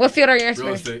 Music. What field are you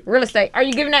expert in? Real estate. Are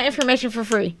you giving that information for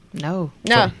free? No.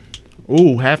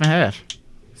 Ooh, half and half.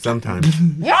 Sometimes.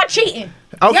 Y'all cheating.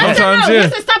 Okay. Sometimes, yeah.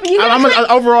 Listen, stop it.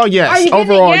 Overall, yes. Are you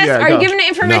Overall, giving, yes? yeah. Are you giving the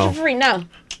information for free? No.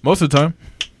 Most of the time.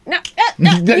 No.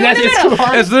 That's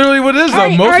It's literally what it is, though.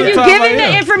 Most of the time. Are you giving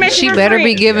the information She for better free?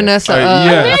 be giving us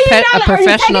Yeah. a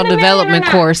professional development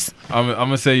course. I'm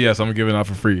gonna say yes. I'm giving out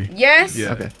for free. Yes.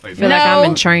 Yeah. Okay. Like, I feel like I'm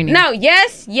in training. No.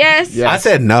 Yes. I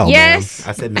said no. Yes. Ma'am.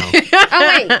 I said no.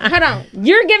 Oh wait, hold on.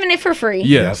 You're giving it for free.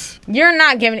 Yes. You're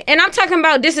not giving it, and I'm talking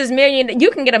about this is million.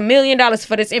 You can get $1 million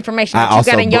for this information that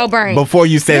you got in your brain. Before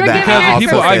you said that, because the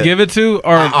people I give it to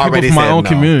are people from my own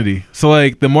community. So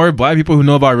like, the more black people who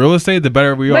know about real estate, the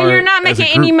better we are. But you're not making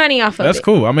any money off of it. That's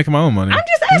cool. I'm making my own money. I'm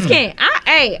just asking.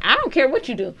 I don't care what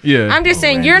you do. Yeah. I'm just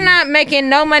saying you're not making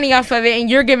no money off of it, and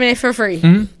you're giving it for free.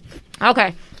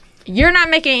 Okay. You're not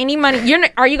making any money.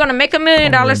 Are you going to make $1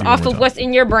 million off of what's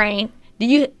in your brain? Do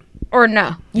you or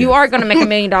no? You are going to make $1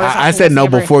 million. I said no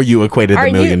before you equated the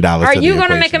 $1 million. Are you going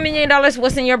to make $1 million?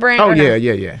 What's in your brain? Oh or no?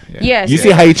 yeah. Yes. You see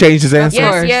how he changed his answer?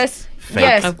 Yes.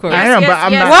 Yes. Of course. I am, but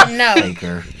I'm not. No.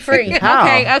 Faker. Free. How?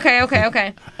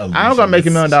 Okay. I'm gonna make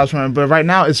 $1 million from it, but right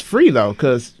now it's free though,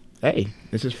 cause hey,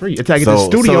 this is free. It's like the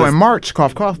studio in March,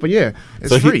 cough, but yeah,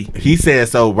 it's free. He said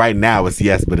so. Right now it's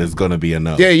yes, but it's gonna be a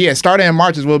no. Yeah. Starting in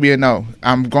March, it will be a no.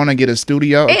 I'm gonna get a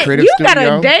studio, a creative studio. You got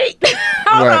a date?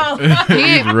 Hold on.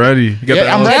 He's ready. You got the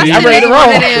I'm LLC. ready. I'm ready to roll.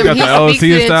 You got the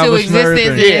LLC established and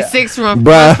everything. In 6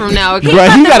 months from now. Okay?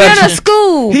 Bruh, he got a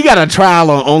school. He got a trial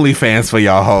on OnlyFans for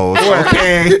y'all hoes.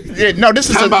 Okay. Yeah, no, this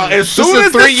is about as this soon is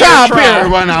as the 3-year child trial.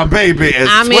 period run out, baby. It's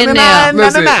I'm in now.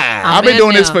 Listen, $29.99. I've been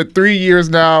doing this for 3 years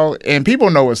now, and people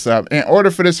know what's up. In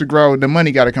order for this to grow, the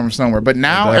money got to come from somewhere. But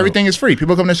now everything is free.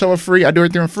 People come to the show for free. I do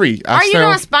everything for free. Are you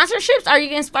doing sponsorships? Are you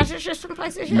getting sponsorships from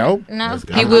places? Nope. No.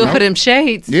 He will for them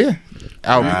shades. Yeah.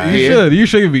 You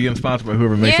should be getting sponsored by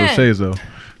whoever makes those shades though.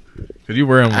 Cause you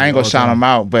wear them. I ain't gonna shout them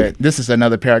out, but this is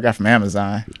another paragraph from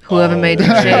Amazon. Whoever made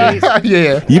them shades.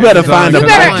 Yeah. You better find them.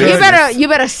 You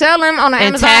better sell them on the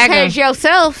Amazon page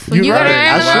yourself. You better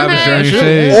Amazon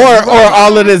page. Or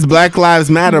all of this Black Lives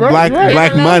Matter,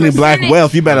 black money, black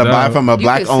wealth. You better buy from a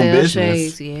black-owned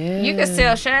business. You can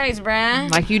sell shades,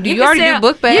 bruh. Like you do. You already do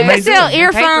book bags. You can sell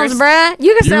earphones, bruh.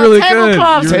 You can sell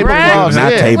tablecloths, bruh.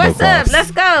 Not tablecloths. What's up?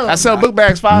 Let's go. I sell book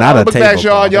bags. $5 book bags,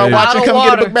 y'all. Y'all watch it. Come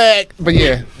get a book bag. But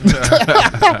yeah.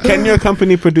 Can your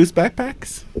company produce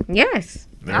backpacks? Yes.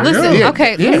 Listen,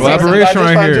 okay. Collaboration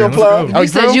right here. You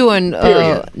said you in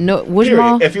which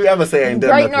mall? If you ever say I ain't done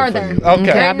Great nothing for Northern. you.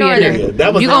 Okay. I'll be in there.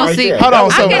 That was You gonna right see- there. Hold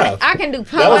on, so I can do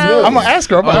polos. I'm gonna ask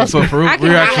her. So for I can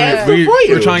we're hire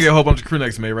we're trying to get a whole bunch of crew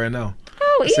necks made right now.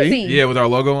 Oh, easy. See? Yeah, with our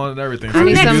logo on and everything. I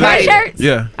need we can do somebody- that. Shirts?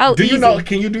 Yeah. Oh, Do you easy. know?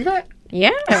 Can you do that?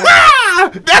 Yeah.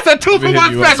 That's a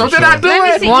 2-for-1 special. Did I do Let me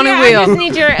it? see. One and I will. just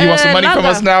need your You want some money from logo.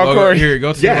 us now, Logo, Corey? here,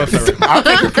 go to Yes. the website. I'll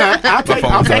take a cut.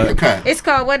 I'll take a cut. It's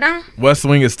called what now?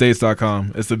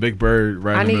 Westwingestates.com. It's the big bird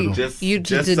right I in the need middle. you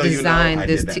to so you know, design I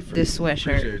this did that for this you.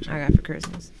 sweatshirt I got for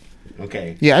Christmas.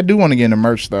 Okay. Yeah, I do want to get into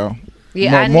merch though.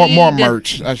 Yeah, more I more need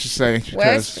merch, I should say.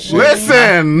 West-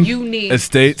 Listen. You need.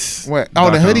 Estates. What?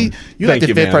 Oh, the hoodie. You like Thank the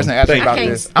you, fifth ma'am. person to ask me Thank about you.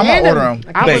 this. I'm gonna order them.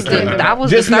 I was Thank you. the. I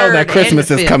was Just the know third that Christmas and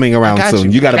the is fifth. coming around got soon.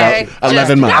 you. You got Okay, about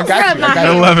 11 months. I got you. I got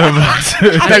you. 11 months. I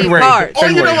need February. parts. Oh,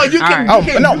 you know what? You can. All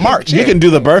Oh, no, March. You Yeah. can do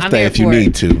the I'm birthday here if you for it.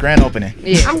 need to. Grand opening.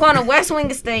 Yeah, I'm going to West Wing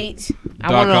Estates.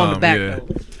 I want it on the back. yeah. Though.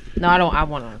 No, I don't. I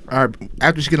want it on the front. All right.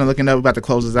 After she's gonna looking up, we about to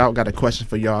close this out. Got a question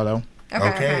for y'all though.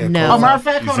 Okay. No. Oh, matter of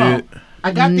fact, You hold see on. it?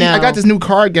 I got No. I got this new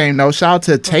card game though. Shout out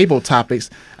to Table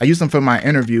Topics. I used them for my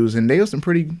interviews, and they were some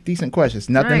pretty decent questions.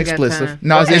 Nothing ain't got explicit. time.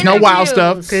 No, What there's no wild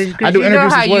interviews? stuff. 'Cause I do you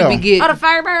interviews know how as well. You be getting, Oh, the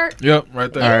Firebird? Yep,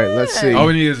 right there. All right, let's see. All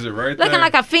we need is it right there. Looking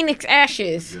like a phoenix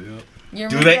ashes. You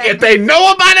Do remember they? that? If they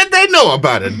know about it, they know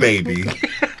about it, baby.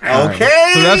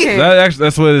 Okay. So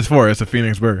that's what it's for. It's a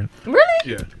phoenix bird. Really?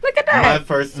 Yeah, Look at My that.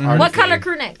 first. What color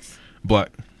crew necks? black.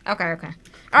 Okay.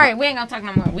 All right, we ain't gonna talk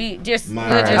no more. We just, My-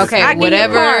 we'll just okay, I give you a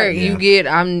whatever card. you get,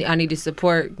 I need to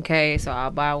support. Okay, so I'll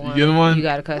buy one. You get one? You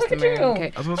got a customer. you.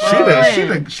 Okay. That's what's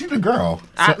up. She the girl.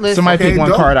 Listen, Somebody Okay, pick one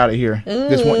don't- card out of here.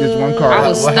 This one card. I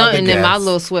was We'll have to stunting in my guess.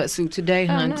 little sweatsuit today,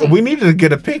 honey. We needed to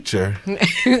get a picture.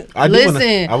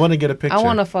 Listen, I want to get a picture. I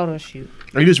want a photo shoot.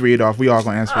 Or you just read it off. We all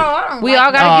gonna answer it. I don't We like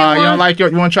all that. gotta You get don't one. like your?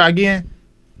 You want to try again?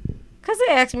 Cause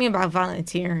they asked me about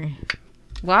volunteering.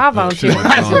 Well, I volunteer. She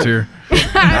like volunteer.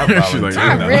 She's like,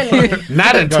 Not yeah, Really?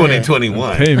 Not in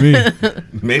 2021. pay me.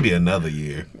 Maybe another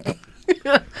year.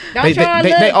 Don't They y'all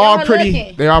look, all y'all pretty.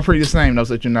 looking. They all pretty the same though,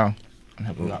 so that you know.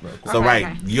 So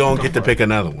Okay. you don't get to pick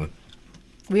another one.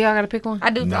 We all gotta pick one. I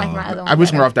do No, like my other one. I wish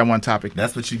we better. were off that one topic.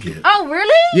 That's what you get. Oh,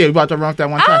 really? Yeah, we about to run off that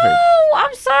one topic. Oh,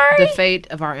 I'm sorry. The fate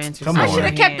of our answers. Come I on. should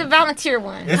have kept the volunteer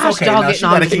one. It's Gosh, okay. y'all Now getting she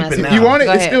all gotta this keep it messy. now. You want it?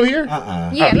 Go It's ahead. still here.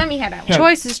 Yeah, let me have that one.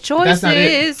 Choices, That's not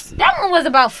it. choices. That one was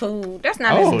about food. That's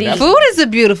not Oh, as deep. that's- Food is a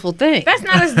beautiful thing. That's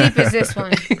not as deep as this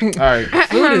one. All right.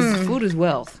 Food is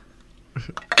wealth.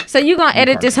 So you gonna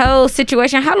edit this whole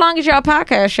situation? How long is y'all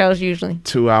podcast shows usually?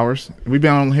 2 hours. We've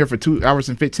been on here for 2 hours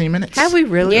and 15 minutes. Have we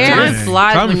really? Yeah. Time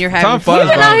flies when you're having flies You've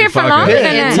been by out on here the for podcast. longer than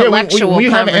that. Intellectual we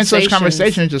having intellectual conversations.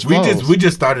 conversation. It just We flows.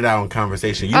 just started out on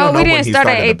conversation. You Oh, don't know we when didn't he start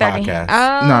at started the 8:30.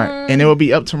 podcast. No, and it will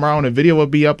be up tomorrow, and the video will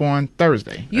be up on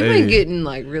Thursday. You've Hey. been getting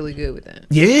like really good with that.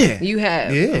 Yeah. You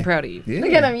have. Yeah. I'm proud of you. Yeah.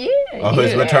 Look at him, yeah. Oh,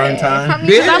 his return time.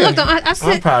 Because I looked on. I said,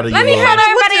 I'm proud of you. Let me Lord. follow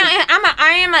everybody on.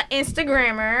 I am an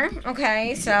Instagrammer.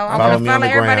 Okay, so I Follow want me to on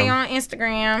follow the everybody gram. on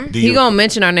Instagram. Do he you- gonna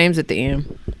mention our names at the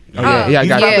end. Yeah, I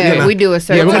got Yeah, it. we do a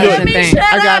certain we're gonna do it. Let me thing. shut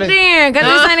I got up it. then, because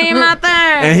this ain't even my And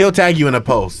thing. he'll tag you in a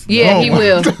post. Yeah, Oh he my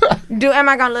will. Am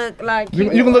I gonna look like You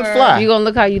can look fly. You gonna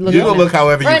look how you look. You gonna look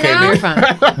however you Right came now? You're in. fine.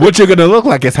 What you're gonna look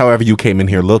like is however you came in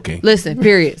here looking. Listen.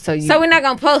 Period. So you. So we're not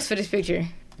gonna post for this picture.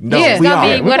 No, Yeah, we It's gonna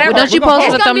are. be whatever. Don't you We're gonna post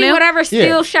It's with a gonna be thumbnail? whatever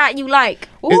still Yeah. shot you like.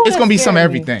 It's gonna be some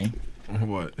scared me. everything.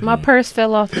 What? My purse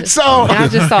fell off. So And I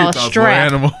just saw a Thought for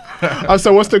strap. animal.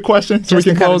 So what's the question? So we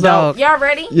can close out. Y'all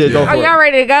ready? Yeah, go for it. Are y'all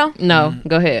ready to go? No,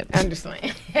 go ahead. I'm just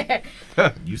saying.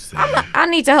 You said. I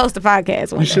need to host a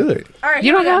podcast one You day. should. All right,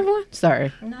 You here don't we go. have one?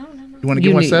 Sorry. No. You want to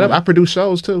get one set up? I produce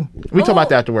shows too. We talk about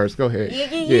that afterwards. Go ahead.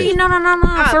 Yeah.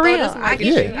 No. For real. I get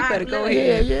you. You better go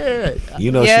ahead. Yeah.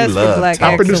 You know Yes, she for loves. Black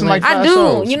I'm producing like 5 I do.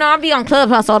 shows. You know, I be on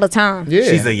Clubhouse all the time. Yeah.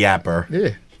 She's a yapper. Yeah.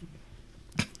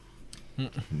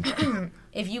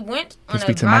 If you went on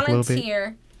speak a to Mike a little bit?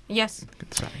 volunteer, yes.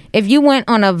 Sorry. If you went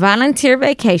on a volunteer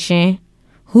vacation,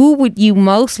 who would you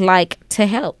most like to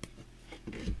help?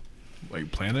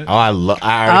 Like Planet? Oh,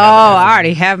 I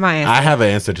already have my answer. I have an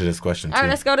answer to this question too. All right,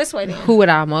 let's go this way then. Who would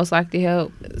I most like to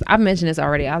help? I mentioned this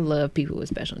already. I love people with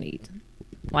special needs.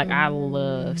 Like, I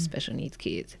love special needs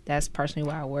kids. That's personally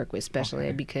why I work with special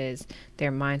ed, because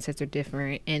their mindsets are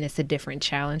different, and it's a different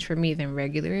challenge for me than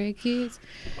regular ed kids.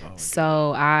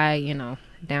 So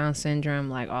Down syndrome,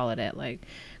 like all of that. Like,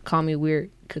 call me weird,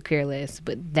 could care less,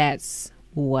 but that's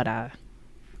what I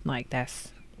like.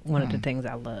 That's one of the things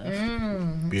I love.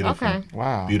 Beautiful. Okay.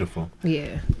 Wow. Beautiful.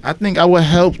 Yeah. I think I would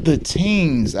help the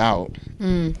teens out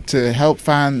to help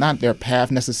find not their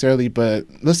path necessarily, but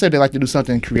let's say they like to do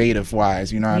something creative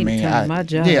wise. You know what I mean? My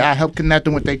job. Yeah, I help connect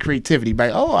them with their creativity.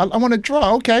 Like, I want to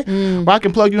draw. Okay, well, I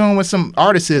can plug you in with some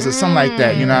artists or something like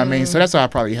that. You know what I mean? So that's how I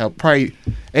probably help. Probably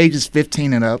ages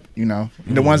 15 and up. You know,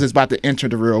 the ones that's about to enter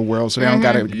the real world, so they don't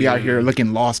gotta be out here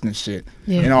looking lost and shit.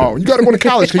 Yeah. You know, you gotta go to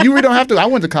college because you really don't have to. I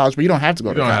went to college, but you don't have to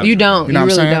go to college. You don't. You know You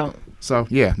what I'm really saying? don't. So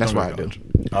yeah, that's what I do.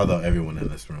 Although everyone in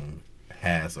this room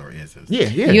has or is. Yeah.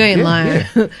 You ain't lying.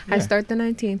 Yeah. I start the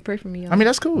 19th. Pray for me, y'all. I mean,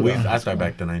 that's cool. I start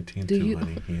back to 19 Do too, you?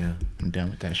 honey. Yeah. I'm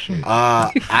done with that shit.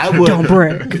 I would. Don't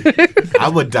brag. I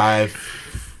would dive.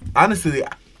 Honestly,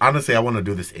 I want to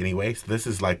do this anyway. So this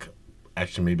is like,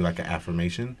 actually maybe like an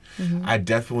affirmation. I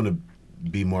definitely want to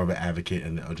be more of an advocate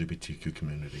in the LGBTQ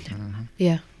community.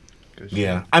 Yeah.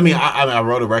 Yeah, I mean, I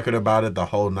wrote a record about it, the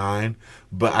whole 9.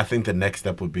 But I think the next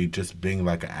step would be just being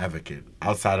like an advocate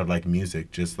outside of like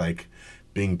music, just like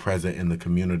being present in the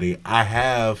community. I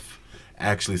have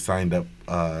actually signed up.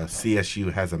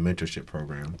 CSU has a mentorship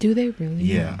program. Do they really?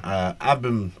 Yeah, I've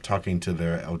been talking to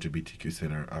their LGBTQ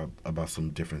center about some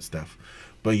different stuff.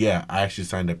 But yeah, I actually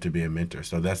signed up to be a mentor.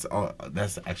 So that's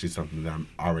actually something that I'm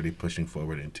already pushing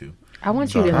forward into. I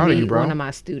want you to Proud of meet you, bro. one of my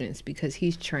students because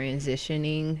he's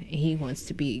transitioning. He wants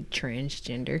to be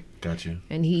transgender. Got you.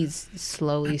 And he's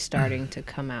slowly starting to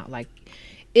come out. Like,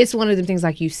 it's one of the things,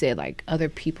 like you said, like other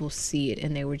people see it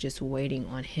and they were just waiting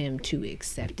on him to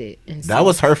accept it. And That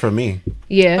was her for me.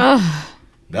 Yeah.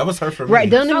 That was her for me. Right.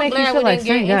 Doesn't it So make you glad feel we like,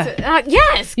 didn't get thank God. into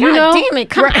yes. You God know? damn it.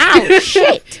 Come Right. out.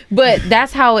 Shit. But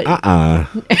that's how it. I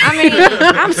mean,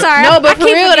 I'm sorry. No, but I for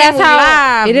keep real, forgetting that's we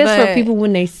how live, it is for but- people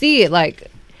when they see it. Like,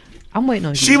 I'm waiting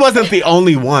on you. She wasn't the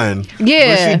only one.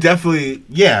 Yeah. But she definitely,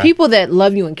 yeah. People that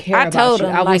love you and care I about told you.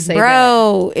 him, I will like, say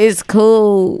bro, it's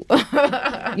cool.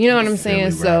 that. You know what I'm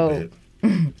saying? Silly So,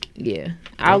 rabbit. yeah,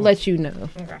 I'll let you know.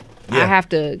 Okay. Yeah. I have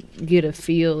to get a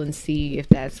feel and see if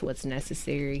that's what's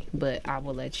necessary, but I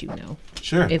will let you know.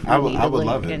 Sure. If we I would need to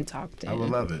love link it. and talk to I would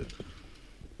him. love it.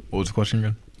 What was the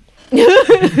question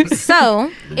again?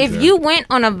 So, if you went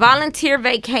on a volunteer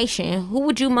vacation, who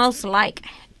would you most like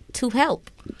to help?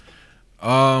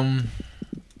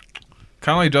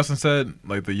 Kind of like Justin said,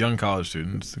 like the young college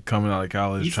students coming out of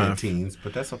college, You trying said to teens,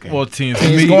 but that's okay. well, teens. For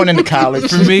He's me, going into college.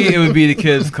 for me, it would be the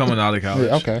kids coming out of college.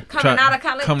 Yeah, okay. Coming out of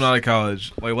college? Coming out of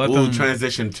college, like let we'll them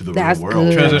transition to the That's real world.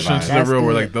 good. transition to the That's real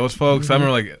world. good. Like those folks, I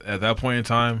remember like at that point in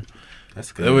time,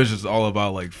 That's good. it was just all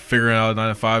about like figuring out a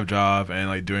 9-to-5 job and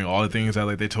like doing all the things that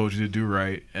like they told you to do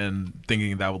right and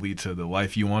thinking that would lead to the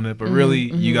life you wanted. But really,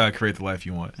 you gotta create the life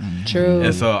you want. True.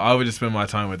 And so I would just spend my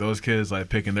time with those kids, like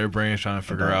picking their brains, trying to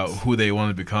figure out who they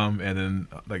want to become, and then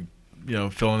like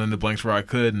filling in the blanks where I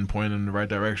could and pointing in the right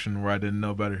direction where I didn't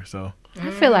know better. So I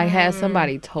feel like had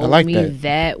somebody told like me that.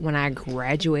 that when I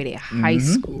graduated high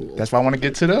school. That's why I want to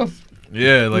get to them.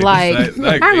 yeah, like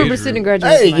that I remember age sitting in group.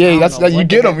 graduation. Hey, like, yeah, I don't that's know you what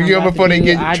get the them. heck You I'm get them about before to they do.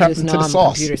 get I trapped just into know the I'm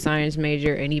sauce. a computer science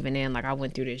major, and even then, like I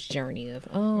went through this journey of,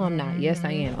 oh, I'm not. Yes,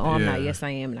 I am. Oh, I'm not. Yeah. Yes,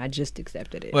 I am. And I just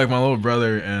accepted it. Like my little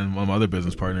brother and one of my other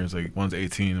business partners, like one's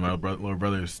 18, and my little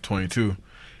brother is 22,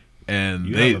 and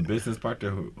You they have a business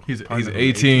partner who he's partner who's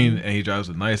 18 and he drives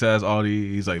a nice ass Audi.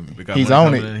 He's like got He's money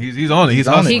on coming it. in. He's on it. He's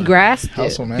on hustling. He grasped it.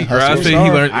 Hustle, man. He Hustle grasped it. He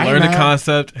hard. learned the know.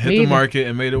 concept, hit Me the either. market,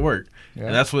 and made it work. Yeah.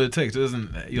 And that's what it takes. It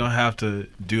doesn't. You don't have to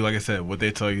do, like I said, what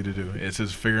they tell you to do. It's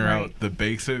just figuring Right. out the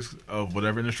basics of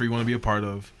whatever industry you want to be a part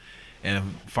of,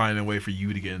 and finding a way for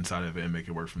you to get inside of it and make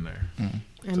it work from there.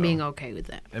 And being okay with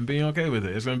that. And being okay with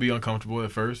it. It's going to be uncomfortable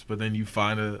at first, but then you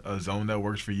find a zone that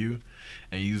works for you,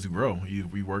 and you just grow. You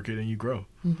rework it and you grow.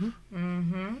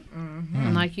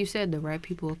 And like you said, the right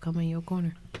people will come in your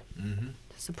corner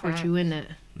to support you in that.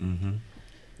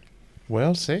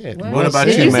 Well said. What about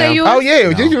you, man? Oh, yeah.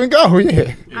 No. Did you go?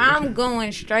 Yeah. I'm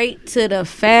going straight to the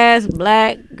fast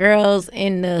black girls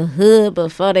in the hood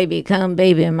before they become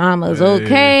baby mamas,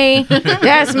 okay?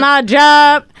 That's my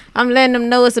job. I'm letting them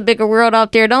know it's a bigger world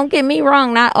out there. Don't get me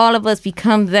wrong. Not all of us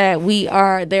become that.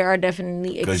 There are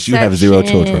definitely exceptions. Because you have 0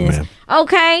 children, man.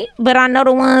 Okay, but I know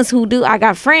the ones who do. I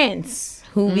got friends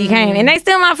who became, and they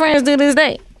still my friends to this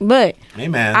day. But hey,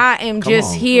 man, I am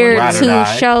just here to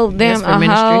show them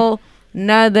a whole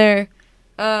another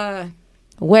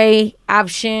way,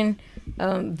 option,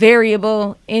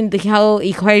 variable in the whole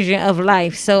equation of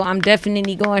life. So I'm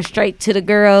definitely going straight to the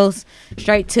girls,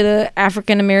 straight to the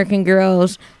African American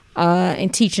girls,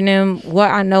 and teaching them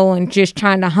what I know and just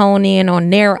trying to hone in on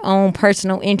their own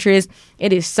personal interests.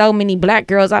 It is so many black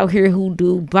girls out here who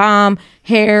do bomb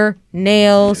hair,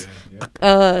 nails,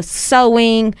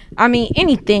 sewing, I mean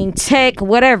anything, tech,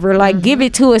 whatever. Like give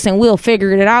it to us and we'll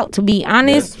figure it out. To be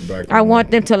honest, I want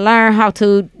them to learn how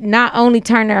to not only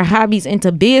turn their hobbies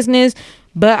into business,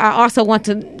 but I also want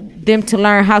them to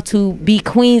learn how to be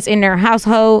queens in their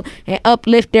household and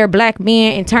uplift their black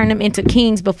men and turn them into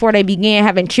kings before they begin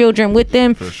having children with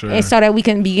them. For sure. And so that we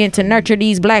can begin to nurture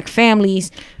these black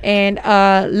families and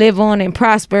live on and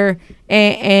prosper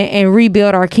and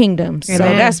rebuild our kingdoms. So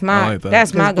that's my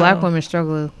that's my goal. Black women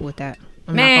struggle with that.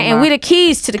 Man, and we the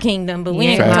keys to the kingdom, but we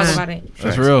ain't gonna talk about it.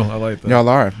 That's real. I like that. Y'all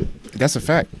are. That's a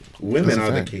fact. Women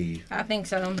are the key. I think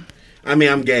so. I mean,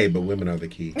 I'm gay, but women are the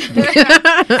key.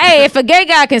 Hey, if a gay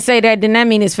guy can say that, then that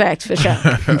means it's facts for sure.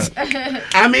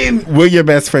 I mean, we're your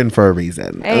best friend for a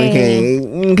reason. Hey.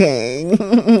 Okay.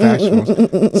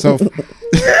 Factual. So,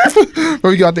 before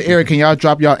we go out the air, can y'all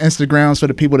drop y'all Instagrams for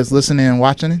the people that's listening and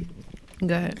watching it?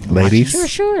 Go ahead. Ladies.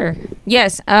 Sure.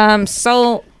 Yes.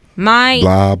 So my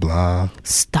blah blah.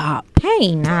 Stop.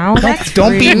 Hey, now that's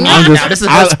don't be mad. This is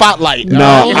the spotlight.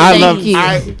 No, I love.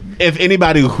 If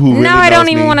anybody who really I don't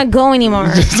even want to go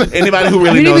anymore. Anybody who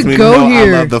really knows me know I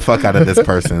love the fuck out of this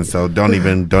person. So don't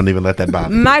even let that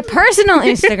bother me. My personal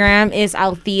Instagram is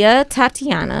Althea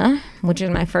Tatiana, which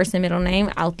is my first and middle name.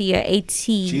 Althea AT.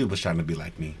 She was trying to be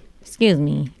like me. Excuse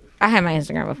me. I had my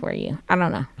Instagram before you. I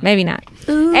don't know. Maybe not.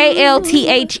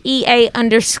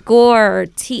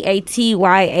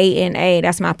 ALTHEA_TATYANA.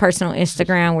 That's my personal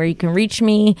Instagram where you can reach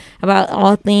me about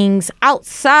all things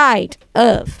outside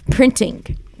of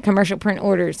printing, commercial print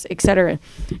orders, etc.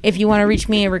 If you want to reach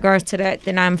me in regards to that,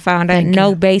 then I'm found at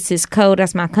No Basis Co.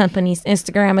 That's my company's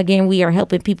Instagram. Again, we are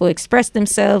helping people express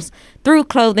themselves through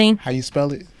clothing. How you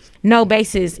spell it? No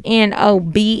Basis.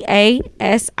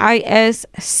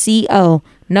 NOBASISCO.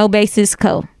 No Basis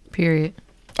Co. Period.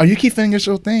 Oh, you keep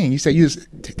finishing your thing. You said you just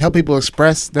help people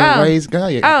express their ways.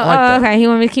 Okay. He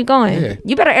want me to keep going. Yeah.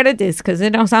 You better edit this because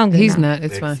it don't sound good. He's not.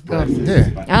 It's fine. Go.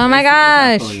 Yeah. Oh my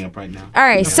gosh. All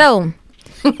right. So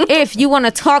if you want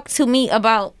to talk to me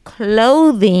about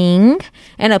clothing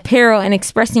and apparel and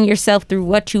expressing yourself through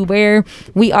what you wear,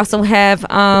 we also have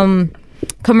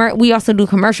we also do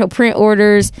commercial print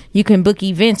orders. You can book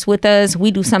events with us. We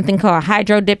do something called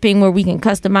hydro dipping where we can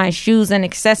customize shoes and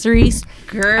accessories.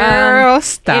 Girl,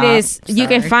 stop. It is. Sorry. You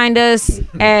can find us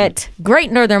at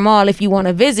Great Northern Mall if you want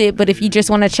to visit, but if you just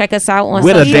want to check us out on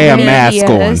with social a damn medias,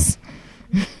 mask on.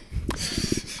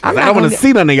 I don't want to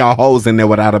see none of y'all hoes in there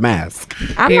without a mask.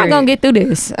 I'm not gonna get through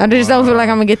this. I just don't feel like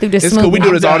I'm gonna get through this. It's cool. We do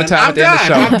this all the time at the end of the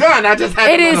show. I'm done. I just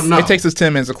had to let them know. It takes us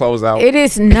 10 minutes to close out. It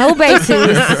is No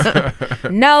Basis.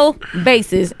 No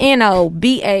Basis.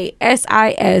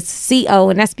 NOBASISCO,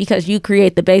 and that's because you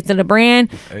create the base of the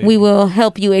brand. Hey. We will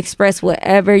help you express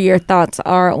whatever your thoughts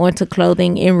are onto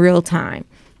clothing in real time.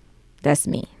 That's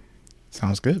me.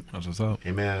 Sounds good. That's what's up.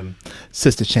 Amen.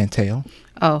 Sister Chantel.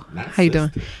 Oh, how you doing?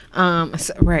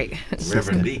 Right.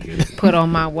 Reverend Deacon. Put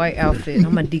on my white outfit.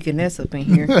 I'm a deaconess up in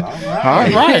here. All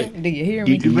right. Do you hear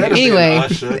me? Anyway,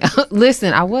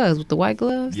 listen, I was with the white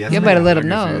gloves. Yes, you better let them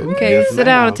know. Okay, yes, sit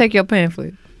down and take your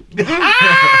pamphlet.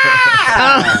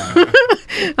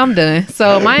 I'm done.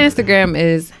 So my Instagram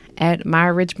is at My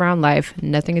Rich Brown Life.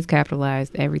 Nothing is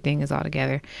capitalized. Everything is all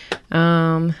together.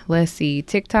 Let's see.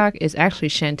 TikTok is actually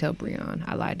Chantel Breon.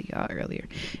 I lied to y'all earlier.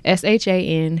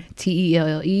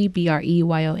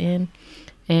 SHANTELLEBREYON.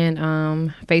 And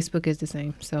Facebook is the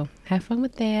same. So have fun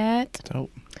with that. Dope.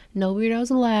 No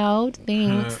weirdos allowed.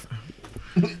 Thanks.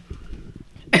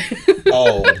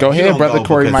 Oh, go ahead, brother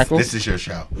Corey Michaels. This is your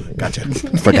show. Gotcha.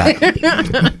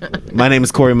 Forgot. My name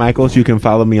is Corey Michaels. You can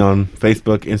follow me on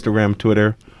Facebook, Instagram,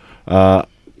 Twitter.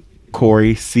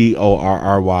 Corey,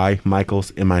 Corry,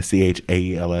 Michaels,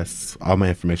 Michaels. All my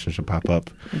information should pop up.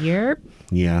 Yep.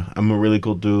 Yeah, I'm a really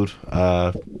cool dude.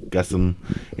 Got some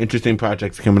interesting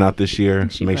projects coming out this year.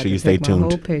 Make sure you stay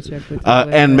tuned.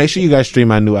 And make sure you guys stream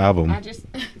my new album.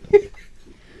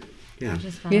 Yeah.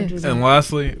 And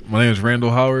lastly, my name is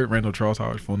Randall Howard, Randall Charles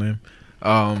Howard, full name.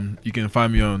 You can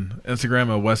find me on Instagram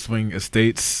at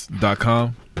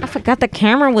westwingastates.com. I forgot the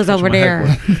camera was over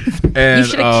there. And, you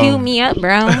should have queued me up,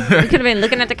 bro. You could have been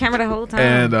looking at the camera the whole time.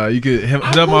 And you could hit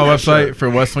up my website for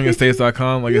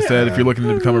westwingastates.com. Like I said, if you're looking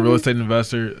to become a real estate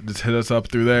investor, just hit us up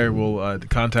through there. We'll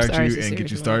contact you and get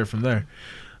you started from there.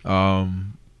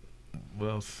 What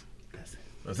else?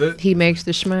 That's it. He makes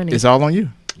the shmoney. It's all on you.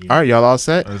 All right, y'all all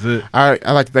set? That's it. All right,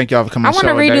 I'd like to thank y'all for coming on the show.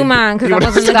 I want to redo mine because I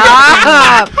wasn't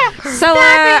Stop. So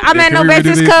I'm at No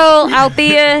Basis Code out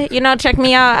there. Check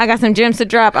me out. I got some gems to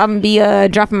drop. I'm going to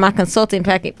be dropping my consulting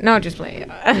package. No, just playing.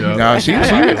 No, she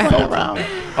around.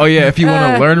 Oh, yeah. If you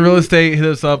want to learn real estate, hit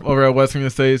us up over at West Wing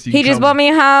Estates. He just bought me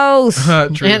a house.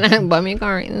 And bought me a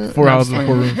car. 4 houses and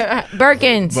 4 rooms.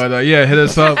 Birkins. But yeah, hit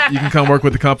us up. You can come work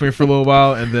with the company for a little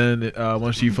while. And then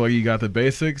once you feel like you got the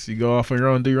basics, you go off on your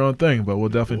own and do your own thing. But we'll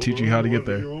definitely teach you how to get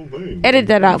there. Edit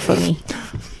that out for me.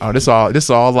 Oh, this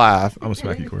all live. I'm gonna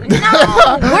smack you, Corey. No,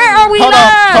 where are we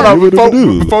live? Hold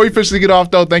on. Before we officially get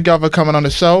off, though, thank y'all for coming on the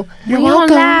show. You're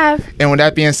welcome. Live. And with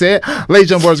that being said,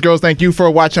 ladies and boys, girls, thank you for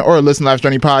watching or listening to Life's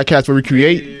Journey Podcast, where we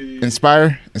create,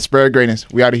 inspire, and spread greatness.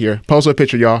 We out of here. Post a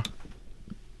picture, y'all.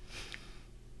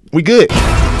 We good.